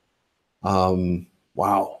B.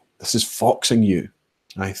 Wow, this is foxing you.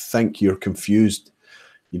 I think you're confused.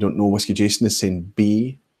 You don't know. Whiskey Jason is saying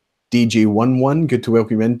B. DJ11, good to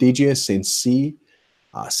welcome you in. DJ is saying C.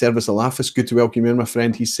 Service Alafis, good to welcome you in, my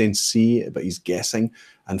friend. He's saying C, but he's guessing.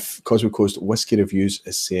 And Cosmo Coast Whiskey Reviews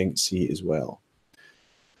is saying C as well.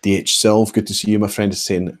 DH Silv, good to see you, my friend, is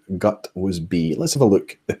saying gut was B. Let's have a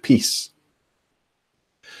look. The piece.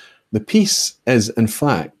 The piece is, in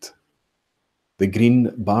fact, the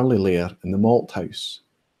green barley layer in the malt house.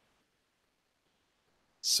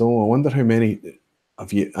 So I wonder how many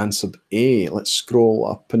of you answered A. Let's scroll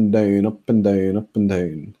up and down, up and down, up and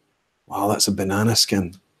down. Wow, that's a banana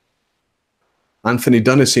skin. Anthony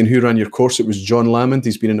Dunn is saying, who ran your course? It was John Lamond.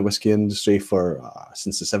 He's been in the whiskey industry for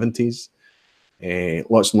since the 70s.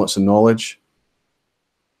 Lots and lots of knowledge.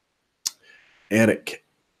 Eric,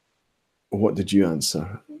 what did you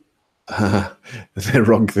answer? The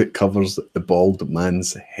rug that covers the bald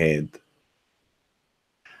man's head.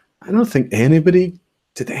 I don't think anybody,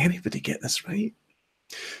 did anybody get this right?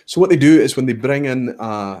 So what they do is when they bring in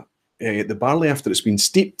the barley after it's been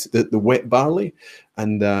steeped, the wet barley,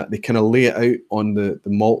 and they kind of lay it out on the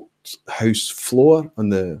malt house floor on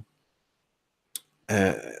the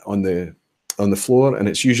floor, and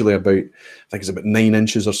it's usually about, I think it's about 9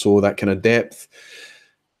 inches or so, that kind of depth.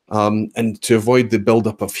 And to avoid the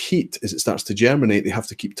buildup of heat as it starts to germinate, they have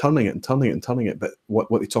to keep turning it and turning it and turning it. But what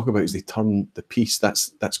they talk about is they turn the piece.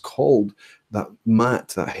 That's called, that mat,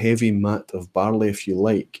 that heavy mat of barley, if you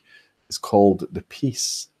like, is called the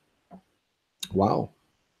piece. Wow.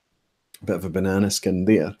 A bit of a banana skin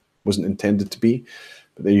there. Wasn't intended to be,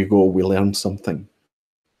 but there you go. We learned something.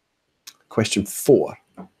 Question 4.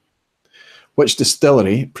 Which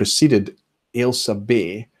distillery preceded Ailsa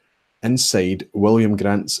Bay inside William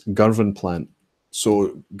Grant's Girvan plant?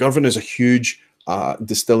 So Girvan is a huge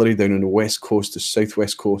distillery down on the west coast, the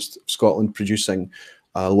southwest coast of Scotland, producing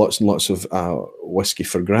lots and lots of whisky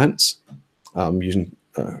for Grants, using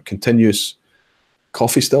continuous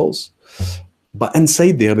coffee stills. But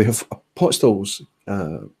inside there, they have pot stills,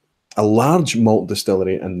 a large malt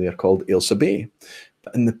distillery in there called Ailsa Bay.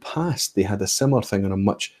 But in the past, they had a similar thing on a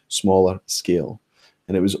much smaller scale.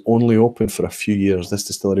 And it was only open for a few years. This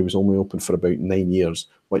distillery was only open for about 9 years.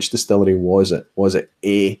 Which distillery was it? Was it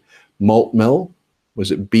A, Malt Mill?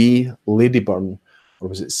 Was it B, Ladyburn? Or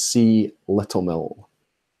was it C, Little Mill?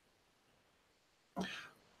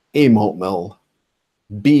 A, Malt Mill,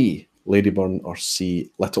 B, Ladyburn, or C,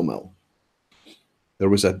 Little Mill? There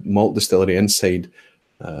was a malt distillery inside.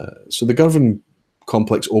 So the Girvan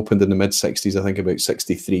complex opened in the mid-60s, I think about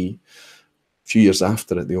 63. A few years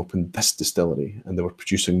after it, they opened this distillery, and they were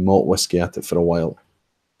producing malt whiskey at it for a while.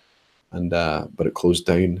 And but it closed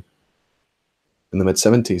down in the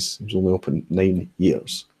mid-70s. It was only open 9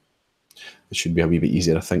 years. It should be a wee bit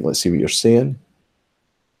easier, I think. Let's see what you're saying.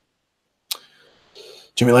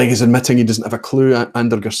 Jimmy Legg is admitting he doesn't have a clue.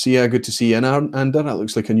 Ander Garcia, good to see you in, Ander. That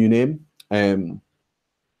looks like a new name.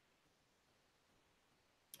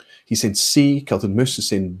 He said C. Kilton Moose is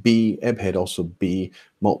saying B. Ebhead also B.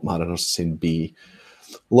 Malt Mariners is saying B.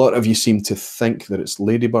 A lot of you seem to think that it's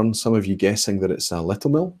Ladyburn. Some of you guessing that it's a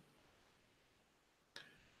Little Mill.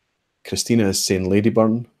 Christina is saying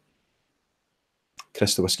Ladyburn.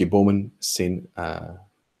 Krista Whiskey Bowman is saying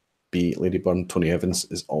B. Ladyburn. Tony Evans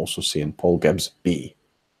is also saying Paul Gibbs B.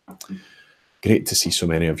 Great to see so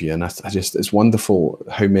many of you, and it's wonderful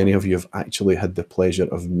how many of you have actually had the pleasure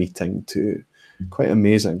of meeting too. Quite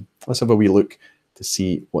amazing. Let's have a wee look to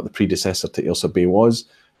see what the predecessor to Ailsa Bay was.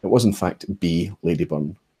 It was in fact B,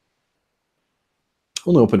 Ladyburn.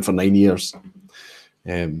 Only open for 9 years.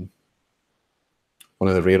 One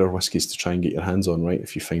of the rarer whiskies to try and get your hands on, right,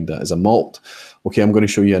 if you find that as a malt. Okay, I'm going to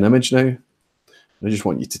show you an image now. I just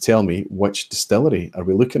want you to tell me which distillery are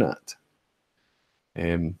we looking at.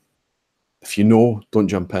 If you know, don't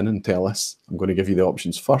jump in and tell us. I'm going to give you the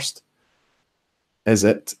options first. Is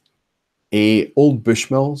it A, Old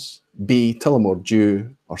Bushmills, B, Tullamore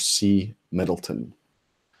Dew, or C, Middleton?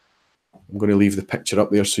 I'm going to leave the picture up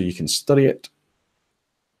there so you can study it.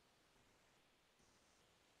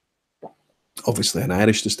 Obviously an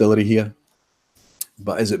Irish distillery here,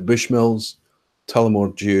 but is it Bushmills,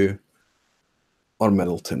 Tullamore Dew, or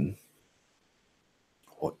Middleton?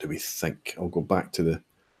 What do we think? I'll go back to the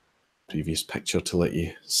previous picture to let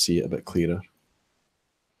you see it a bit clearer.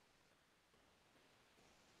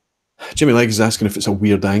 Jimmy Legg is asking if it's a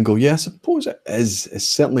weird angle. Yeah, I suppose it is. It's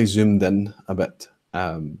certainly zoomed in a bit.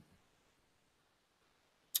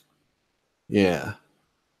 Yeah.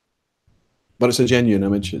 But it's a genuine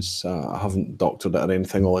image. It's, I haven't doctored it or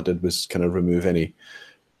anything. All I did was kind of remove any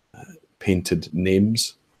painted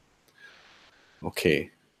names.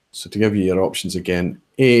 Okay. So to give you your options again,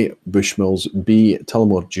 A, Bushmills, B,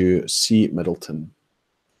 Tullamore Dew, C, Middleton.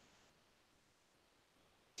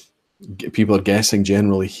 People are guessing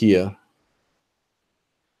generally here.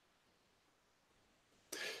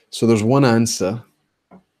 So there's one answer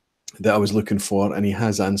that I was looking for, and he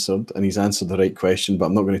has answered, and he's answered the right question, but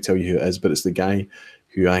I'm not going to tell you who it is, but it's the guy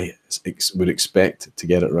who I would expect to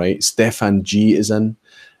get it right. Stefan G is in.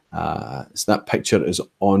 So that picture is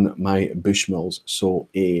on my Bushmills. So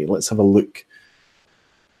A, let's have a look.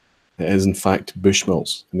 It is in fact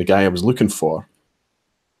Bushmills. And the guy I was looking for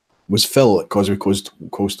was Phil at Causeway Coast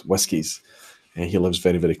Whiskies. And he lives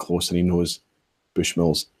very, very close, and he knows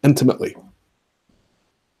Bushmills intimately.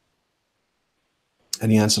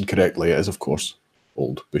 And he answered correctly. It is, of course,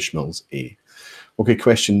 Old Bushmills A. Okay,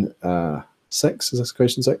 question 6. Is this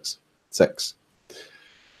question 6? 6.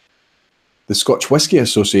 The Scotch Whisky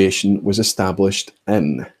Association was established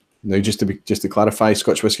in. Now, just to clarify,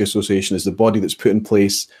 Scotch Whisky Association is the body that's put in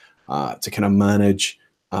place to kind of manage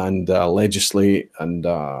and legislate and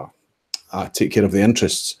take care of the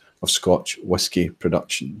interests of Scotch whisky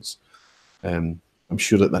productions. I'm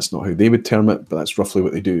sure that that's not how they would term it, but that's roughly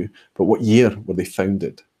what they do. But what year were they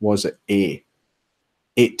founded? Was it A,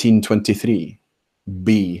 1823,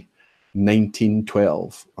 B,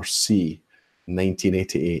 1912, or C,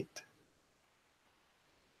 1988?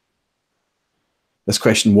 This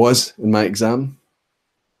question was in my exam.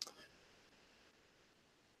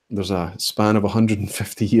 There's a span of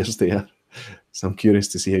 150 years there. So I'm curious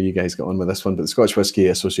to see how you guys got on with this one. But the Scotch Whisky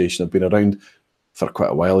Association have been around for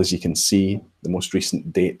quite a while, as you can see. The most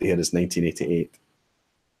recent date there is 1988.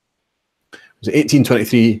 Was it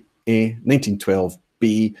 1823 A, 1912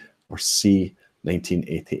 B, or C,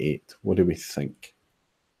 1988? What do we think?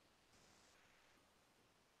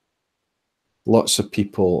 Lots of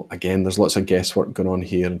people, again, there's lots of guesswork going on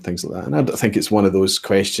here and things like that. And I don't think it's one of those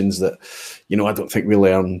questions that, you know, I don't think we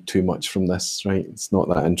learn too much from this, right? It's not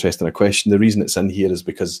that interesting a question. The reason it's in here is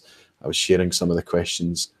because I was sharing some of the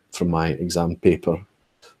questions from my exam paper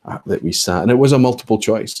that we sat, and it was a multiple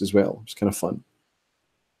choice as well. It was kind of fun.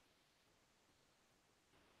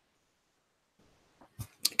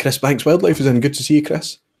 Chris Banks Wildlife is in. Good to see you,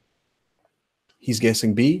 Chris. He's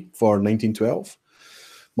guessing B for 1912.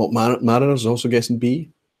 Malt Mariners is also guessing B.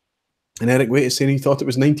 And Eric Waite is saying he thought it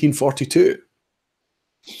was 1942.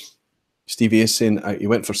 Stevie is saying he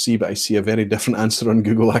went for C, but I see a very different answer on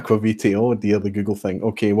Google Aquavitae. Oh dear, the Google thing.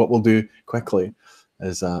 Okay, what we'll do quickly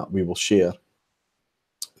is we will share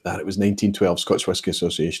that it was 1912. Scotch Whisky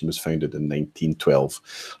Association was founded in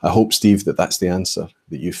 1912. I hope, Steve, that that's the answer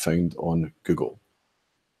that you found on Google.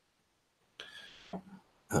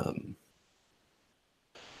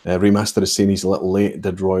 Remaster is saying he's a little late.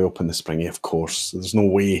 Did Roy open the Springy? Of course. There's no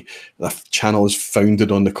way. The channel is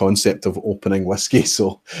founded on the concept of opening whiskey.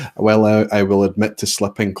 So, well, I will admit to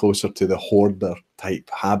slipping closer to the hoarder type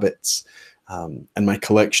habits. And my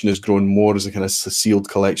collection has grown more as a kind of sealed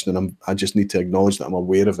collection, and I just need to acknowledge that I'm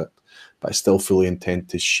aware of it. But I still fully intend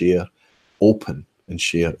to share, open and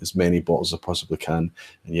share as many bottles as I possibly can.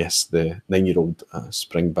 And yes, the 9-year-old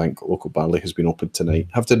Springbank local barley has been opened tonight.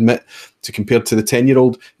 I have to admit, to compare to the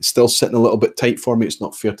 10-year-old, it's still sitting a little bit tight for me. It's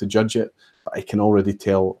not fair to judge it, but I can already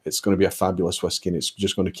tell it's going to be a fabulous whiskey, and it's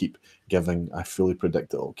just going to keep giving. I fully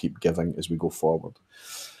predict it'll keep giving as we go forward.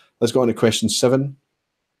 Let's go on to question 7.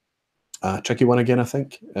 Tricky one again, I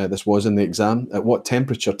think. This was in the exam. At what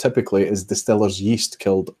temperature typically is distiller's yeast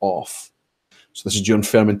killed off? So this is during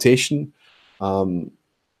fermentation. And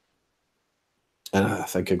I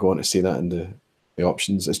think I go on to say that in the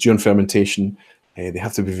options. It's during fermentation. They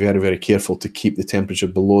have to be very, very careful to keep the temperature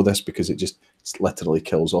below this because it literally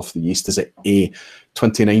kills off the yeast. Is it A,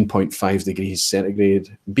 29.5 degrees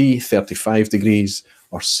centigrade, B, 35 degrees,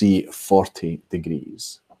 or C, 40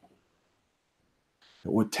 degrees?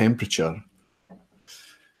 At what temperature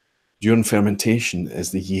during fermentation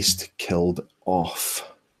is the yeast killed off?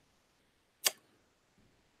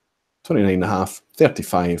 29.5,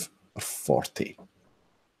 35, or 40.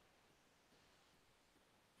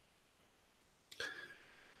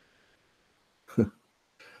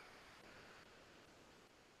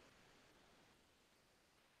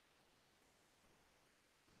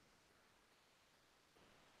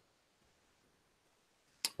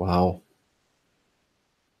 Wow.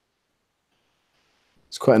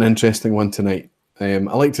 It's quite an interesting one tonight. I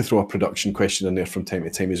like to throw a production question in there from time to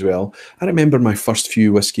time as well. I remember my first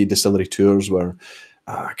few whiskey distillery tours were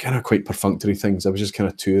kind of quite perfunctory things. I was just kind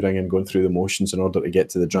of touring and going through the motions in order to get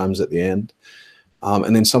to the drams at the end.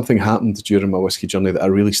 And then something happened during my whiskey journey that I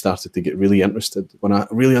really started to get really interested. When I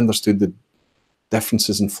really understood the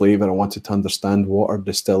differences in flavour, I wanted to understand what are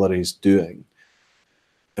distilleries doing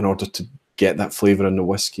in order to get that flavour in the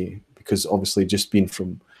whiskey. Because obviously just being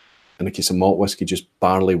from, in the case of malt whiskey, just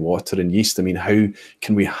barley, water and yeast, I mean, how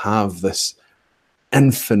can we have this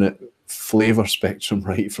infinite flavour spectrum,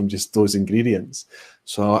 right, from just those ingredients?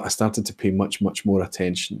 So I started to pay much, much more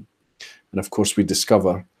attention. And of course we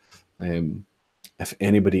discover, if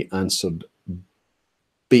anybody answered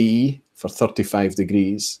B for 35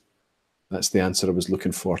 degrees, that's the answer I was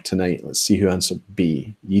looking for tonight. Let's see who answered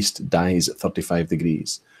B. Yeast dies at 35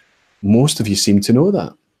 degrees. Most of you seem to know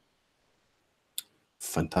that.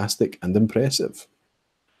 Fantastic and impressive.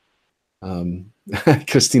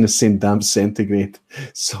 Christina's saying damn centigrade.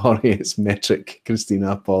 Sorry, it's metric. Christina,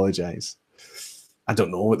 I apologise. I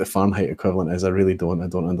don't know what the Fahrenheit equivalent is. I really don't. I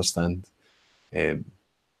don't understand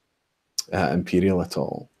imperial at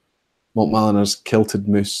all. Malt Maliners, Kilted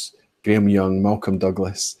Moose, Graham Young, Malcolm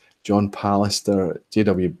Douglas, John Pallister,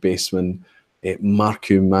 J.W. Baseman,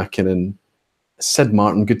 Marku Makinen, Sid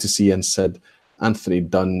Martin, good to see you, and Sid, Anthony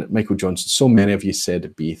Dunn, Michael Johnson. So many of you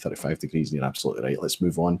said B, 35 degrees, and you're absolutely right. Let's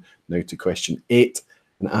move on now to question 8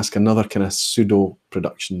 and ask another kind of pseudo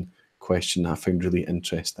production question I found really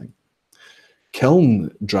interesting.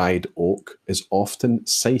 Kiln dried oak is often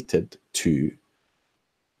cited to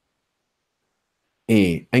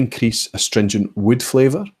A, increase astringent wood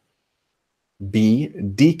flavour, B,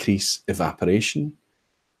 decrease evaporation,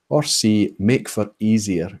 or C, make for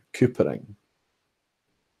easier coopering.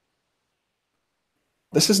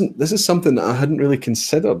 This is something that I hadn't really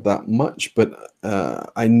considered that much, but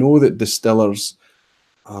I know that distillers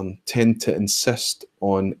tend to insist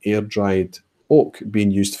on air-dried oak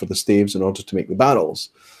being used for the staves in order to make the barrels.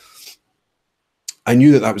 I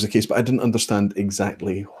knew that that was the case, but I didn't understand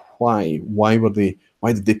exactly Why? Why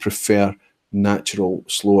did they prefer natural,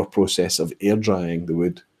 slower process of air drying the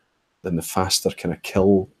wood than the faster kind of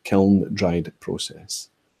kiln dried process?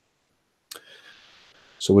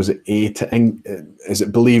 So was it A, is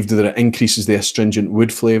it believed that it increases the astringent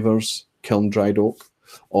wood flavours, kiln dried oak?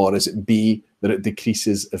 Or is it B, that it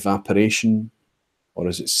decreases evaporation? Or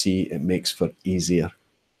is it C, it makes for easier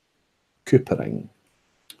coopering?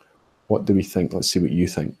 What do we think? Let's see what you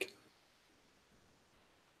think.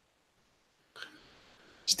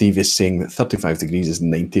 Steve is saying that 35 degrees is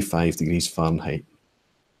 95 degrees Fahrenheit.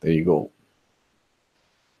 There you go.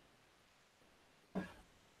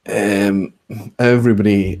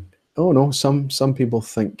 Everybody, oh no, some people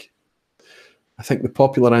think, I think the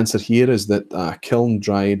popular answer here is that kiln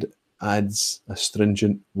dried adds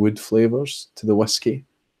astringent wood flavours to the whisky.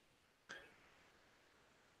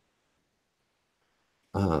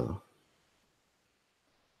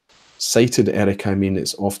 Cited, Eric, I mean,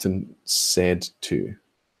 it's often said to.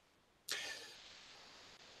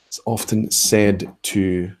 It's often said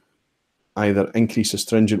to either increase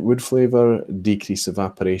astringent wood flavour, decrease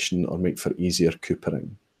evaporation, or make for easier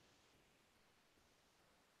coopering.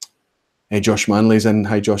 Hey, Josh Manley's in.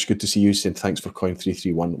 Hi, Josh. Good to see you. Saying thanks for coin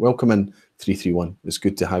 331. Welcome in, 331. It's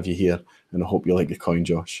good to have you here, and I hope you like the coin,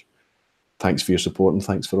 Josh. Thanks for your support, and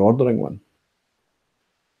thanks for ordering one.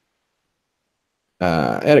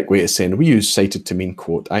 Eric Waite is saying, we use cited to mean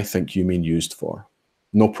quote. I think you mean used for.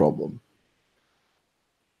 No problem.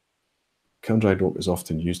 Kiln dried oak is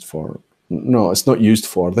often used for. No, it's not used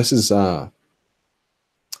for. This is either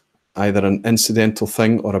an incidental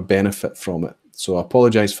thing or a benefit from it. So I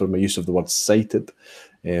apologise for my use of the word cited,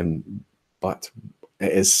 but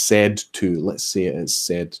it is said to. Let's say it is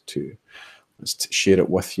said to. Let's share it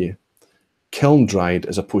with you. Kiln dried,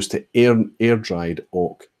 as opposed to air dried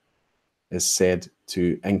oak, is said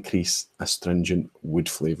to increase astringent wood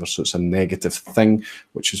flavour. So it's a negative thing,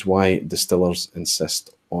 which is why distillers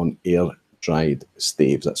insist on air dried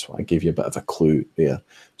staves. That's why I gave you a bit of a clue there.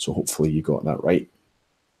 So hopefully you got that right.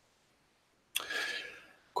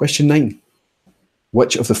 Question 9.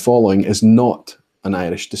 Which of the following is not an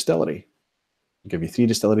Irish distillery? I'll give you 3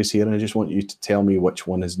 distilleries here, and I just want you to tell me which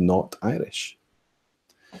one is not Irish.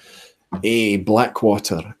 A,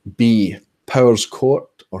 Blackwater. B, Powers Court.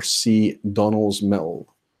 Or C, Donnell's Mill.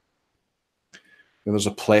 Now, there's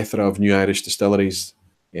a plethora of new Irish distilleries.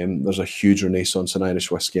 There's a huge renaissance in Irish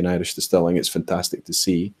whiskey and Irish distilling. It's fantastic to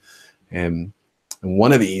see. And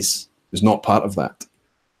one of these is not part of that.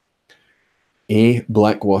 A,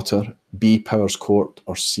 Blackwater, B, Powers Court,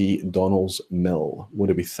 or C, Donnell's Mill. What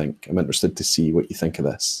do we think? I'm interested to see what you think of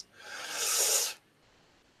this.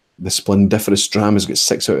 The Splendiferous Dram has got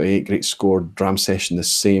 6 out of 8, great score. Dram Session the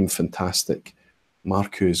same, fantastic.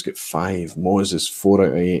 Marco's got 5. Moz is 4 out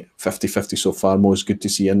of 8. 50-50 so far. Moz, good to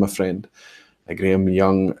see you in, my friend. Graham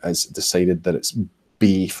Young has decided that it's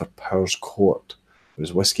B for Powers Court.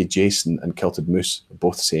 Whereas Whiskey Jason and Kilted Moose are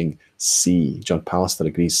both saying C. John Pallister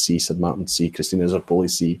agrees C. Sid Martin C. Christina Zerpoli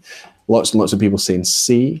C. Lots and lots of people saying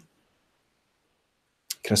C.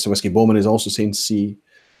 Krista Whiskey Bowman is also saying C.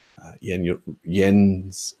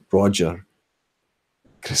 Jens Roger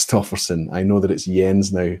Christofferson. I know that it's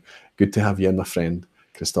Jens now. Good to have you in, my friend.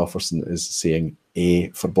 Christofferson is saying A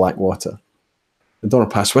for Blackwater. The Donner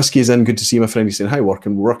Pass Whiskey is in. Good to see you, my friend. He's saying, hi, we're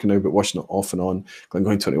working now, but washing it off and on.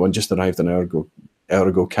 Glengoyne 21 just arrived an hour ago.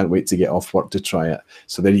 Can't wait to get off work to try it.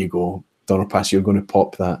 So there you go. Donner Pass, you're going to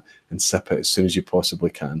pop that and sip it as soon as you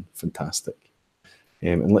possibly can. Fantastic.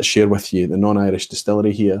 And let's share with you the non-Irish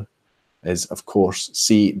distillery here is, of course,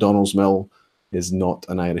 C. Donnell's Mill is not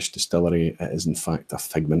an Irish distillery. It is, in fact, a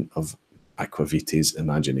figment of Aquavita's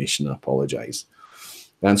imagination. I apologise.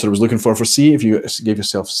 The answer I was looking for C, if you gave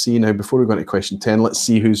yourself C. Now, before we go into question 10, let's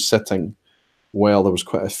see who's sitting well. There was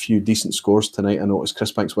quite a few decent scores tonight. I noticed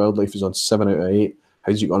Chris Banks Wildlife is on 7 out of 8.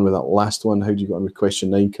 How did you get on with that last one? How did you get on with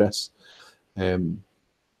question 9, Chris?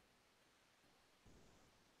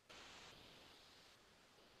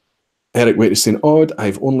 Eric Waite is saying, odd,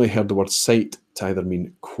 I've only heard the word cite to either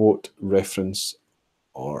mean quote, reference,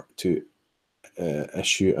 or to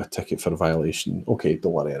issue a ticket for a violation. Okay,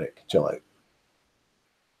 don't worry, Eric. Chill out.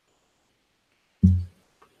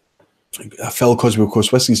 Phil Coswell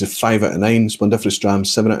Coast Whiskies is 5 out of 9. Splendiferous Dram,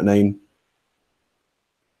 7 out of 9.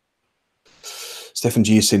 Stephen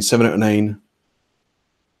G is saying 7 out of 9.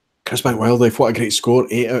 Chris Bank Wildlife, what a great score.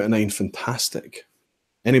 8 out of 9. Fantastic.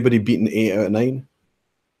 Anybody beating 8 out of 9?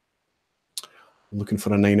 I'm looking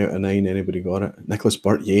for a 9 out of 9. Anybody got it? Nicholas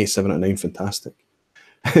Burt, yay, 7 out of 9. Fantastic.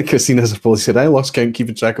 Christina Zerpoli said, I lost count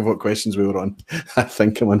keeping track of what questions we were on. I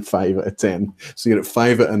think I'm on 5 out of 10. So you're at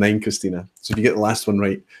 5 out of 9, Christina. So if you get the last one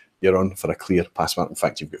right, you're on for a clear pass mark. In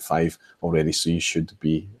fact, you've got 5 already, so you should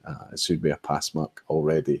be it should be a pass mark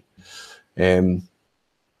already. Eric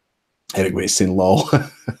was saying lol.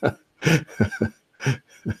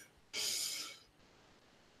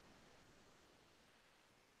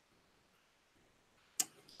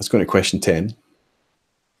 Let's go to question 10.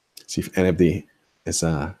 See if anybody is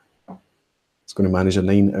going to manage a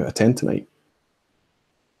 9 out of 10 tonight.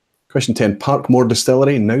 Question 10. Parkmore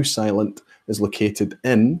Distillery, now silent, is located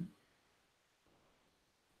in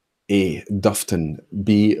A. Dufton,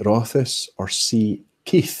 B. Rothes, or C.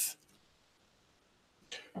 Keith?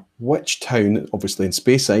 Which town, obviously in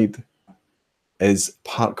Speyside, is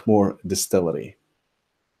Parkmore Distillery?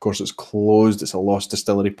 Of course, it's closed. It's a lost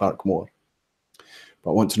distillery, Parkmore.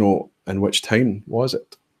 But I want to know, in which town was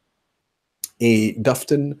it? A.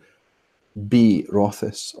 Dufton, B.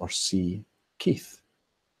 Rothes, or C. Keith?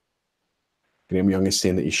 Graham Young is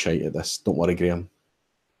saying that he's shite at this. Don't worry, Graham.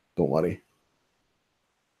 Don't worry.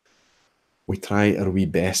 We try our wee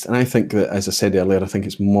best. And I think that, as I said earlier, I think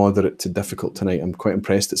it's moderate to difficult tonight. I'm quite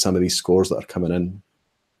impressed at some of these scores that are coming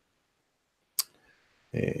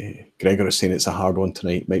in. Gregor is saying it's a hard one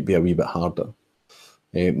tonight. Might be a wee bit harder.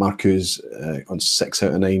 Marco's on 6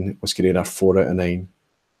 out of 9. Whiskey Radar 4 out of 9.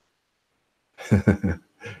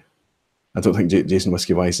 I don't think Jason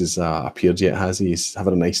Whiskey Wise has appeared yet, has he? He's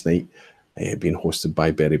having a nice night being hosted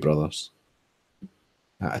by Berry Brothers.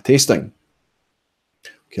 A tasting.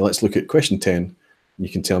 Okay, let's look at question 10. You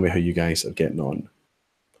can tell me how you guys are getting on.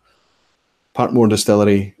 Parkmore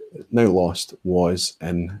Distillery, now lost, was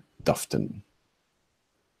in Dufton.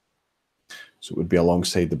 So it would be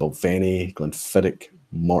alongside the Balvenie, Glenfiddich,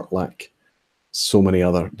 Mortlach, so many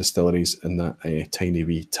other distilleries in that tiny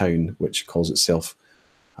wee town, which calls itself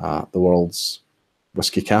the world's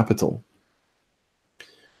whiskey capital.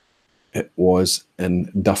 It was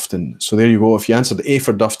in Dufton. So there you go. If you answered A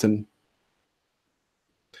for Dufton,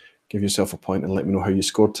 give yourself a point and let me know how you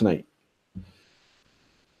scored tonight.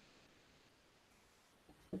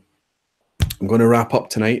 I'm going to wrap up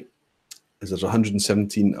tonight, as there's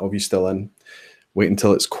 117 of you still in. Wait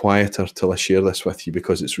until it's quieter till I share this with you,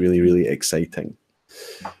 because it's really, really exciting.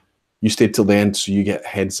 You stayed till the end, so you get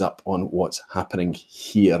heads up on what's happening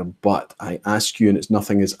here. But I ask you, and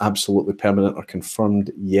nothing is absolutely permanent or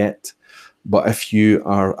confirmed yet, but if you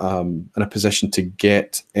are in a position to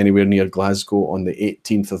get anywhere near Glasgow on the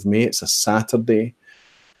 18th of May, it's a Saturday,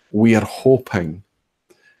 we are hoping,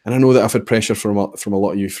 and I know that I've had pressure from a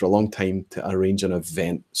lot of you for a long time, to arrange an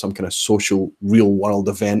event, some kind of social, real-world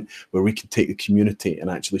event where we can take the community and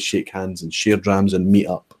actually shake hands and share drams and meet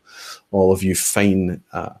up, all of you fine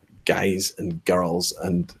guys and girls,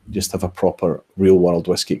 and just have a proper real-world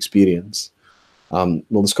whiskey experience. Well,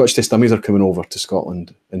 the Scottish Taste Dummies are coming over to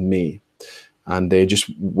Scotland in May, and they're just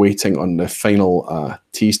waiting on the final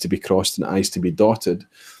T's to be crossed and I's to be dotted.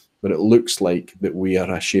 But it looks like that we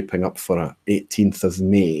are shaping up for a 18th of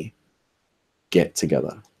May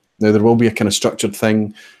get-together. Now, there will be a kind of structured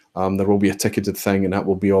thing. There will be a ticketed thing, and that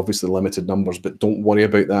will be obviously limited numbers, but don't worry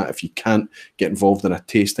about that. If you can't get involved in a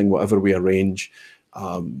tasting, whatever we arrange,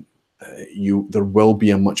 there will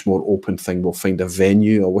be a much more open thing. We'll find a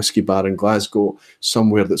venue, a whiskey bar in Glasgow,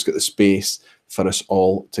 somewhere that's got the space for us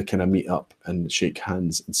all to kind of meet up and shake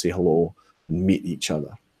hands and say hello and meet each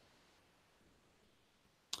other.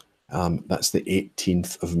 That's the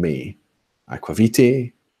 18th of May.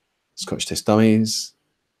 Aquavite, Scottish Taste Dummies,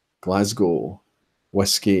 Glasgow,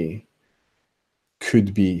 whiskey.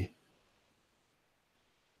 Could be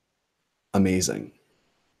amazing.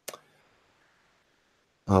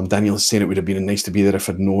 Daniel is saying it would have been nice to be there if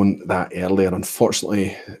I'd known that earlier.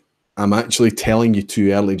 Unfortunately, I'm actually telling you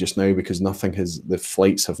too early just now, because the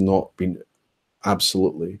flights have not been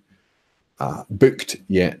absolutely booked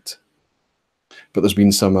yet. But there's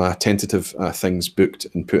been some tentative things booked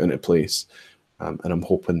and put into place. And I'm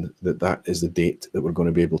hoping that that is the date that we're going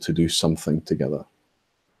to be able to do something together.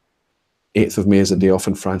 8th of May is a day off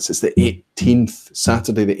in France. It's the 18th,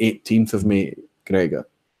 Saturday, the 18th of May, Gregor.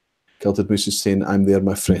 Kilted Moose is saying, I'm there,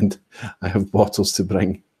 my friend. I have bottles to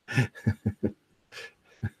bring.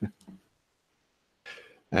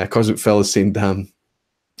 Cosmic Phil is saying, damn,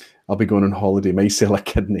 I'll be going on holiday. Might sell a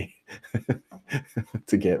kidney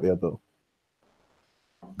to get there, though.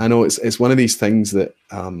 I know it's one of these things that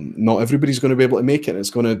not everybody's going to be able to make it. It's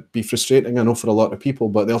going to be frustrating, I know, for a lot of people,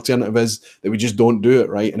 but the alternative is that we just don't do it,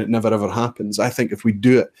 right? And it never, ever happens. I think if we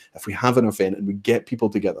do it, if we have an event and we get people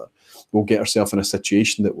together, we'll get ourselves in a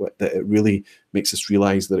situation that it really makes us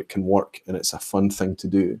realize that it can work and it's a fun thing to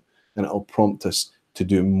do. And it'll prompt us to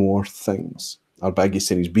do more things. Our baggy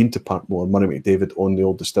saying he's been to Parkmore. Murray McDavid owned the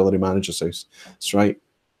old distillery manager's house. That's right.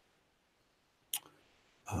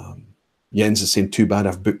 Jens is saying, too bad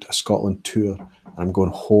I've booked a Scotland tour and I'm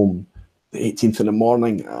going home the 18th in the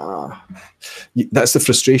morning. That's the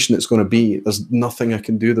frustration it's going to be. There's nothing I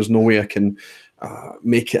can do. There's no way I can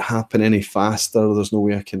make it happen any faster. There's no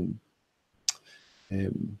way I can...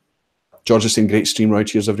 George is saying, great stream, Roy.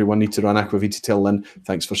 Cheers, everyone. Need to run Aquavita. Tell Lynn,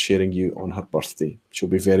 thanks for sharing you on her birthday. She'll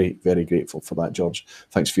be very, very grateful for that, George.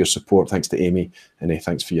 Thanks for your support. Thanks to Amy. And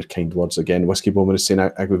thanks for your kind words again. Whiskey Bowman is saying,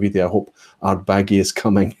 Aquavita, I hope our baggie is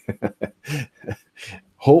coming.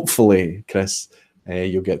 Hopefully, Chris,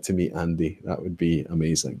 you'll get to meet Andy. That would be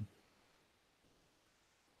amazing.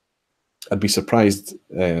 I'd be surprised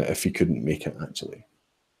if he couldn't make it, actually.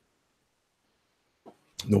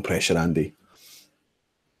 No pressure, Andy.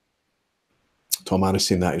 Tom Harris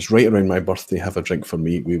saying that is right around my birthday. Have a drink for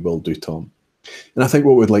me. We will do, Tom. And I think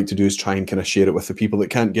what we'd like to do is try and kind of share it with the people that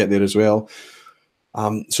can't get there as well.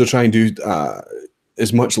 So try and do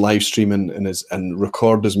as much live streaming and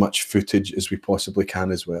record as much footage as we possibly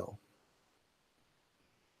can as well.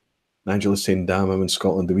 Nigel is saying, damn, I'm in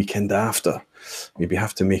Scotland the weekend after. Maybe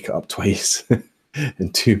have to make it up twice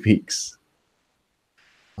in 2 weeks.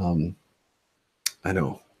 I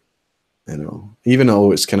know. Even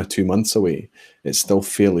though it's kind of 2 months away, it's still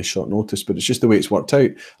fairly short notice, but it's just the way it's worked out.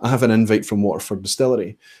 I have an invite from Waterford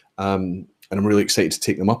Distillery, and I'm really excited to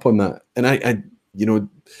take them up on that. And I you know,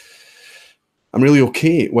 I'm really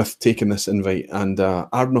okay with taking this invite. And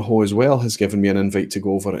Ardnahoe as well has given me an invite to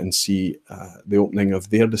go over and see the opening of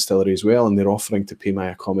their distillery as well, and they're offering to pay my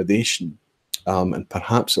accommodation. And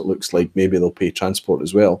perhaps it looks like maybe they'll pay transport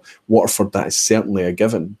as well. Waterford, that is certainly a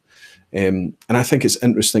given. And I think it's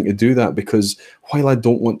interesting to do that, because while I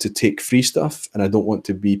don't want to take free stuff and I don't want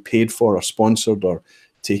to be paid for or sponsored or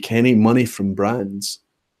take any money from brands,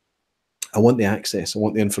 I want the access, I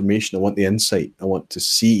want the information, I want the insight, I want to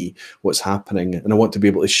see what's happening, and I want to be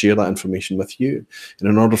able to share that information with you. And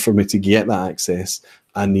in order for me to get that access,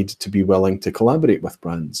 I need to be willing to collaborate with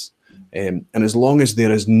brands. And as long as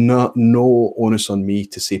there is no onus on me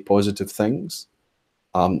to say positive things,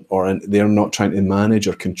 or they're not trying to manage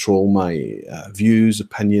or control my views,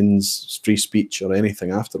 opinions, free speech, or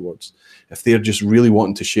anything afterwards. If they're just really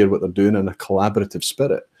wanting to share what they're doing in a collaborative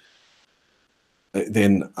spirit,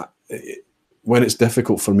 then when it's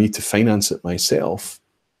difficult for me to finance it myself,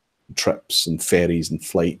 trips and ferries and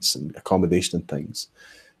flights and accommodation and things,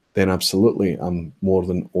 then absolutely I'm more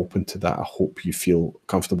than open to that. I hope you feel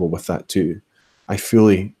comfortable with that too. I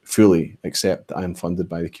fully accept that I am funded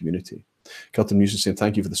by the community. Kelton Muse is saying,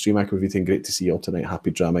 thank you for the stream, Aquavita, and great to see you all tonight.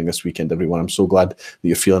 Happy dramming this weekend, everyone. I'm so glad that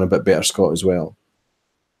you're feeling a bit better, Scott, as well.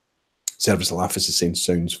 Service Alaphis is saying,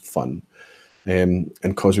 sounds fun.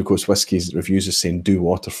 And Causeway Coast Whiskey's reviews is saying, do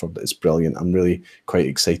Waterford. It's brilliant. I'm really quite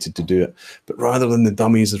excited to do it. But rather than the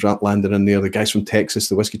dummies that landed in there, the guys from Texas,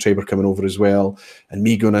 the Whiskey Tribe, are coming over as well, and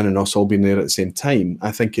me going in and us all being there at the same time,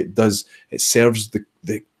 I think it serves the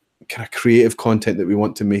kind of creative content that we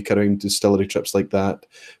want to make around distillery trips like that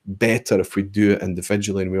better if we do it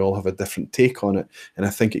individually and we all have a different take on it. And I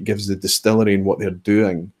think it gives the distillery and what they're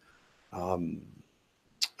doing, you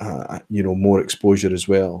know, more exposure as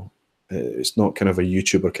well. It's not kind of a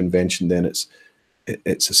YouTuber convention then.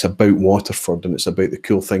 It's about Waterford, and it's about the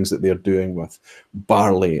cool things that they're doing with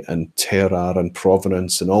barley and terroir and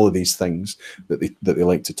provenance and all of these things that they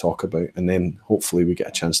like to talk about. And then hopefully we get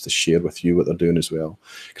a chance to share with you what they're doing as well.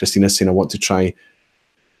 Christina's saying, I want to try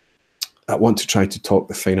to talk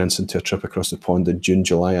the finance into a trip across the pond in June,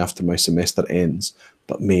 July after my semester ends,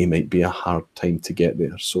 but May might be a hard time to get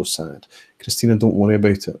there. So sad. Christina, don't worry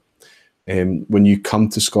about it. When you come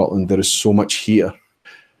to Scotland, there is so much here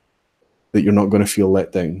that you're not going to feel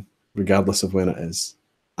let down, regardless of when it is.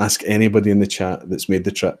 Ask anybody in the chat that's made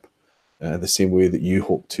the trip the same way that you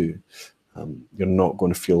hope to. You're not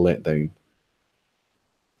going to feel let down.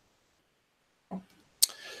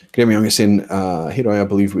 Graham Young is saying, hey Roy, I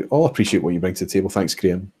believe we all appreciate what you bring to the table. Thanks,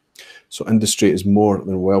 Graham. So industry is more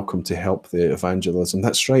than welcome to help the evangelism.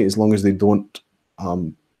 That's right, as long as they don't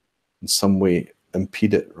in some way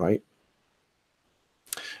impede it, right?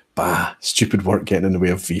 Bah, stupid work getting in the way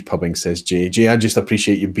of vPubbing, says Jay. Jay, I just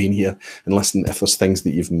appreciate you being here and listen. If there's things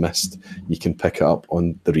that you've missed, you can pick it up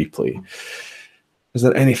on the replay. Is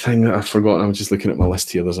there anything that I've forgotten? I'm just looking at my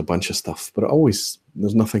list here. There's a bunch of stuff, but there's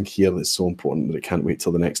nothing here that's so important that it can't wait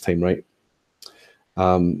till the next time, right?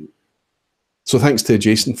 So thanks to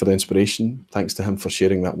Jason for the inspiration. Thanks to him for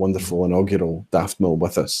sharing that wonderful inaugural Daft Mill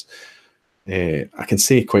with us. I can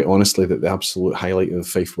say quite honestly that the absolute highlight of the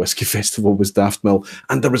Fife Whisky Festival was Daft Mill,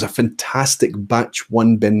 and there was a fantastic batch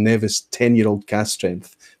 1 Ben Nevis 10-year-old cask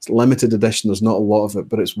strength. It's limited edition, there's not a lot of it,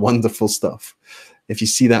 but it's wonderful stuff. If you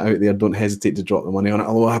see that out there, don't hesitate to drop the money on it,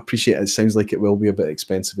 although I appreciate it, it sounds like it will be a bit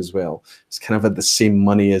expensive as well. It's kind of at the same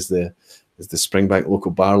money as the Springbank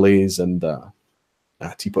local barleys and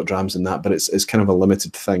teapot drams and that, but it's kind of a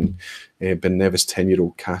limited thing. Ben Nevis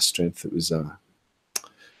 10-year-old cask strength, it was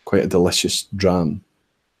quite a delicious dram.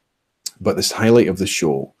 But this highlight of the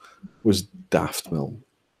show was Daft Mill.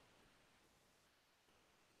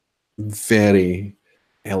 Very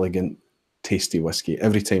elegant, tasty whiskey.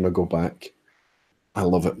 Every time I go back, I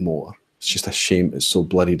love it more. It's just a shame it's so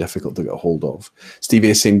bloody difficult to get a hold of.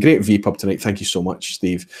 Stevie is saying, great vPub tonight. Thank you so much,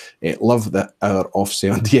 Steve. Love that hour off say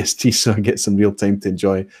on DST, so I get some real time to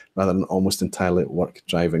enjoy rather than almost entirely at work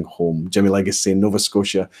driving home. Jimmy Legg is saying, Nova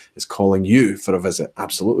Scotia is calling you for a visit.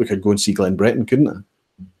 Absolutely. Could go and see Glen Breton, couldn't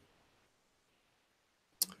I?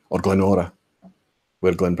 Or Glenora,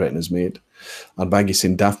 where Glen Breton is made. Arbaggy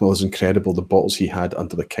saying, Daft Mill is incredible. The bottles he had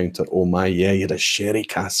under the counter. Oh my, yeah, he had a sherry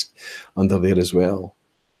cask under there as well.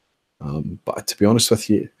 But to be honest with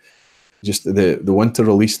you, just the winter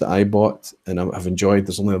release that I bought and I've enjoyed,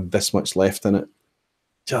 there's only this much left in it.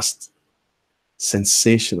 Just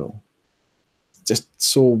sensational. Just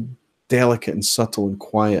so delicate and subtle and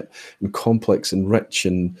quiet and complex and rich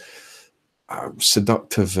and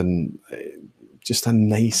seductive and just a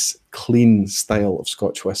nice, clean style of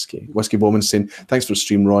Scotch whisky. Whiskey Bowman saying, thanks for the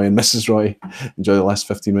stream, Roy and Mrs. Roy. Enjoy the last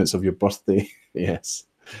 15 minutes of your birthday. Yes.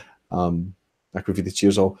 Aquavita,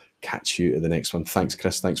 cheers all. Catch you at the next one. Thanks,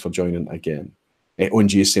 Chris. Thanks for joining again.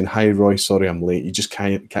 ONG is saying, hi, Roy. Sorry I'm late. You just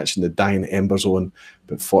can't catching the dying embers on,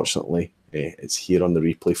 but fortunately, it's here on the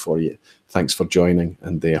replay for you. Thanks for joining,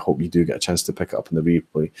 and I hope you do get a chance to pick it up in the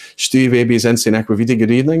replay. Stewie Baby is in saying, Aquavita,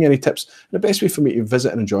 good evening. Any tips? The best way for me to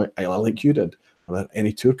visit and enjoy Islay like you did. Are there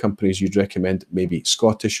any tour companies you'd recommend? Maybe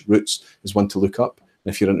Scottish Roots is one to look up.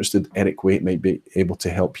 And if you're interested, Eric Waite might be able to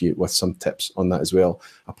help you with some tips on that as well.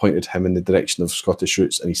 I pointed him in the direction of Scottish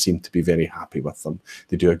Roots, and he seemed to be very happy with them.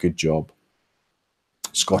 They do a good job.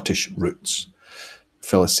 Scottish Roots.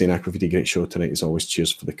 Phil is saying, Aquavita, great show tonight as always.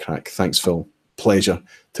 Cheers for the crack. Thanks, Phil. Pleasure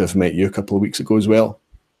to have met you a couple of weeks ago as well.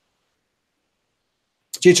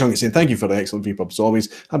 Jay Chung is saying, thank you for the excellent vPub as always.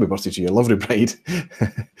 Happy birthday to your lovely bride,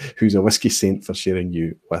 who's a whiskey saint for sharing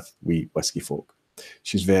you with we whiskey folk.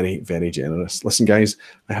 She's very, very generous. Listen, guys,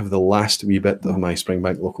 I have the last wee bit of my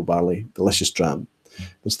Springbank local barley, delicious dram.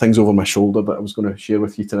 There's things over my shoulder that I was going to share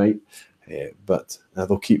with you tonight, but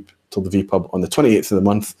they'll keep till the vPub on the 28th of the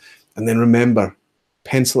month. And then remember,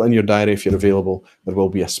 pencil in your diary if you're available. There will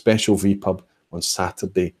be a special vPub on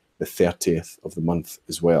Saturday, the 30th of the month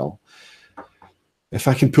as well. If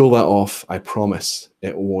I can pull that off, I promise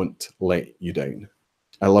it won't let you down.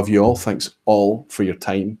 I love you all. Thanks all for your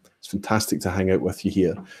time. It's fantastic to hang out with you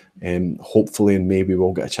here. Hopefully, and maybe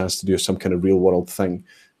we'll get a chance to do some kind of real world thing.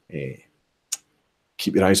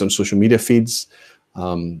 Keep your eyes on social media feeds.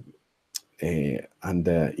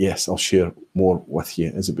 Yes, I'll share more with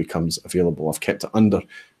you as it becomes available. I've kept it under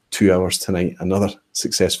 2 hours tonight. Another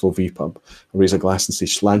successful vPub. I'll raise a glass and say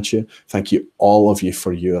Sláinte. Thank you, all of you,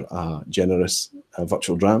 for your generous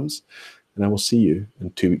virtual drams. And I will see you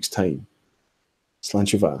in 2 weeks' time.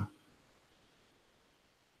 Sláinte.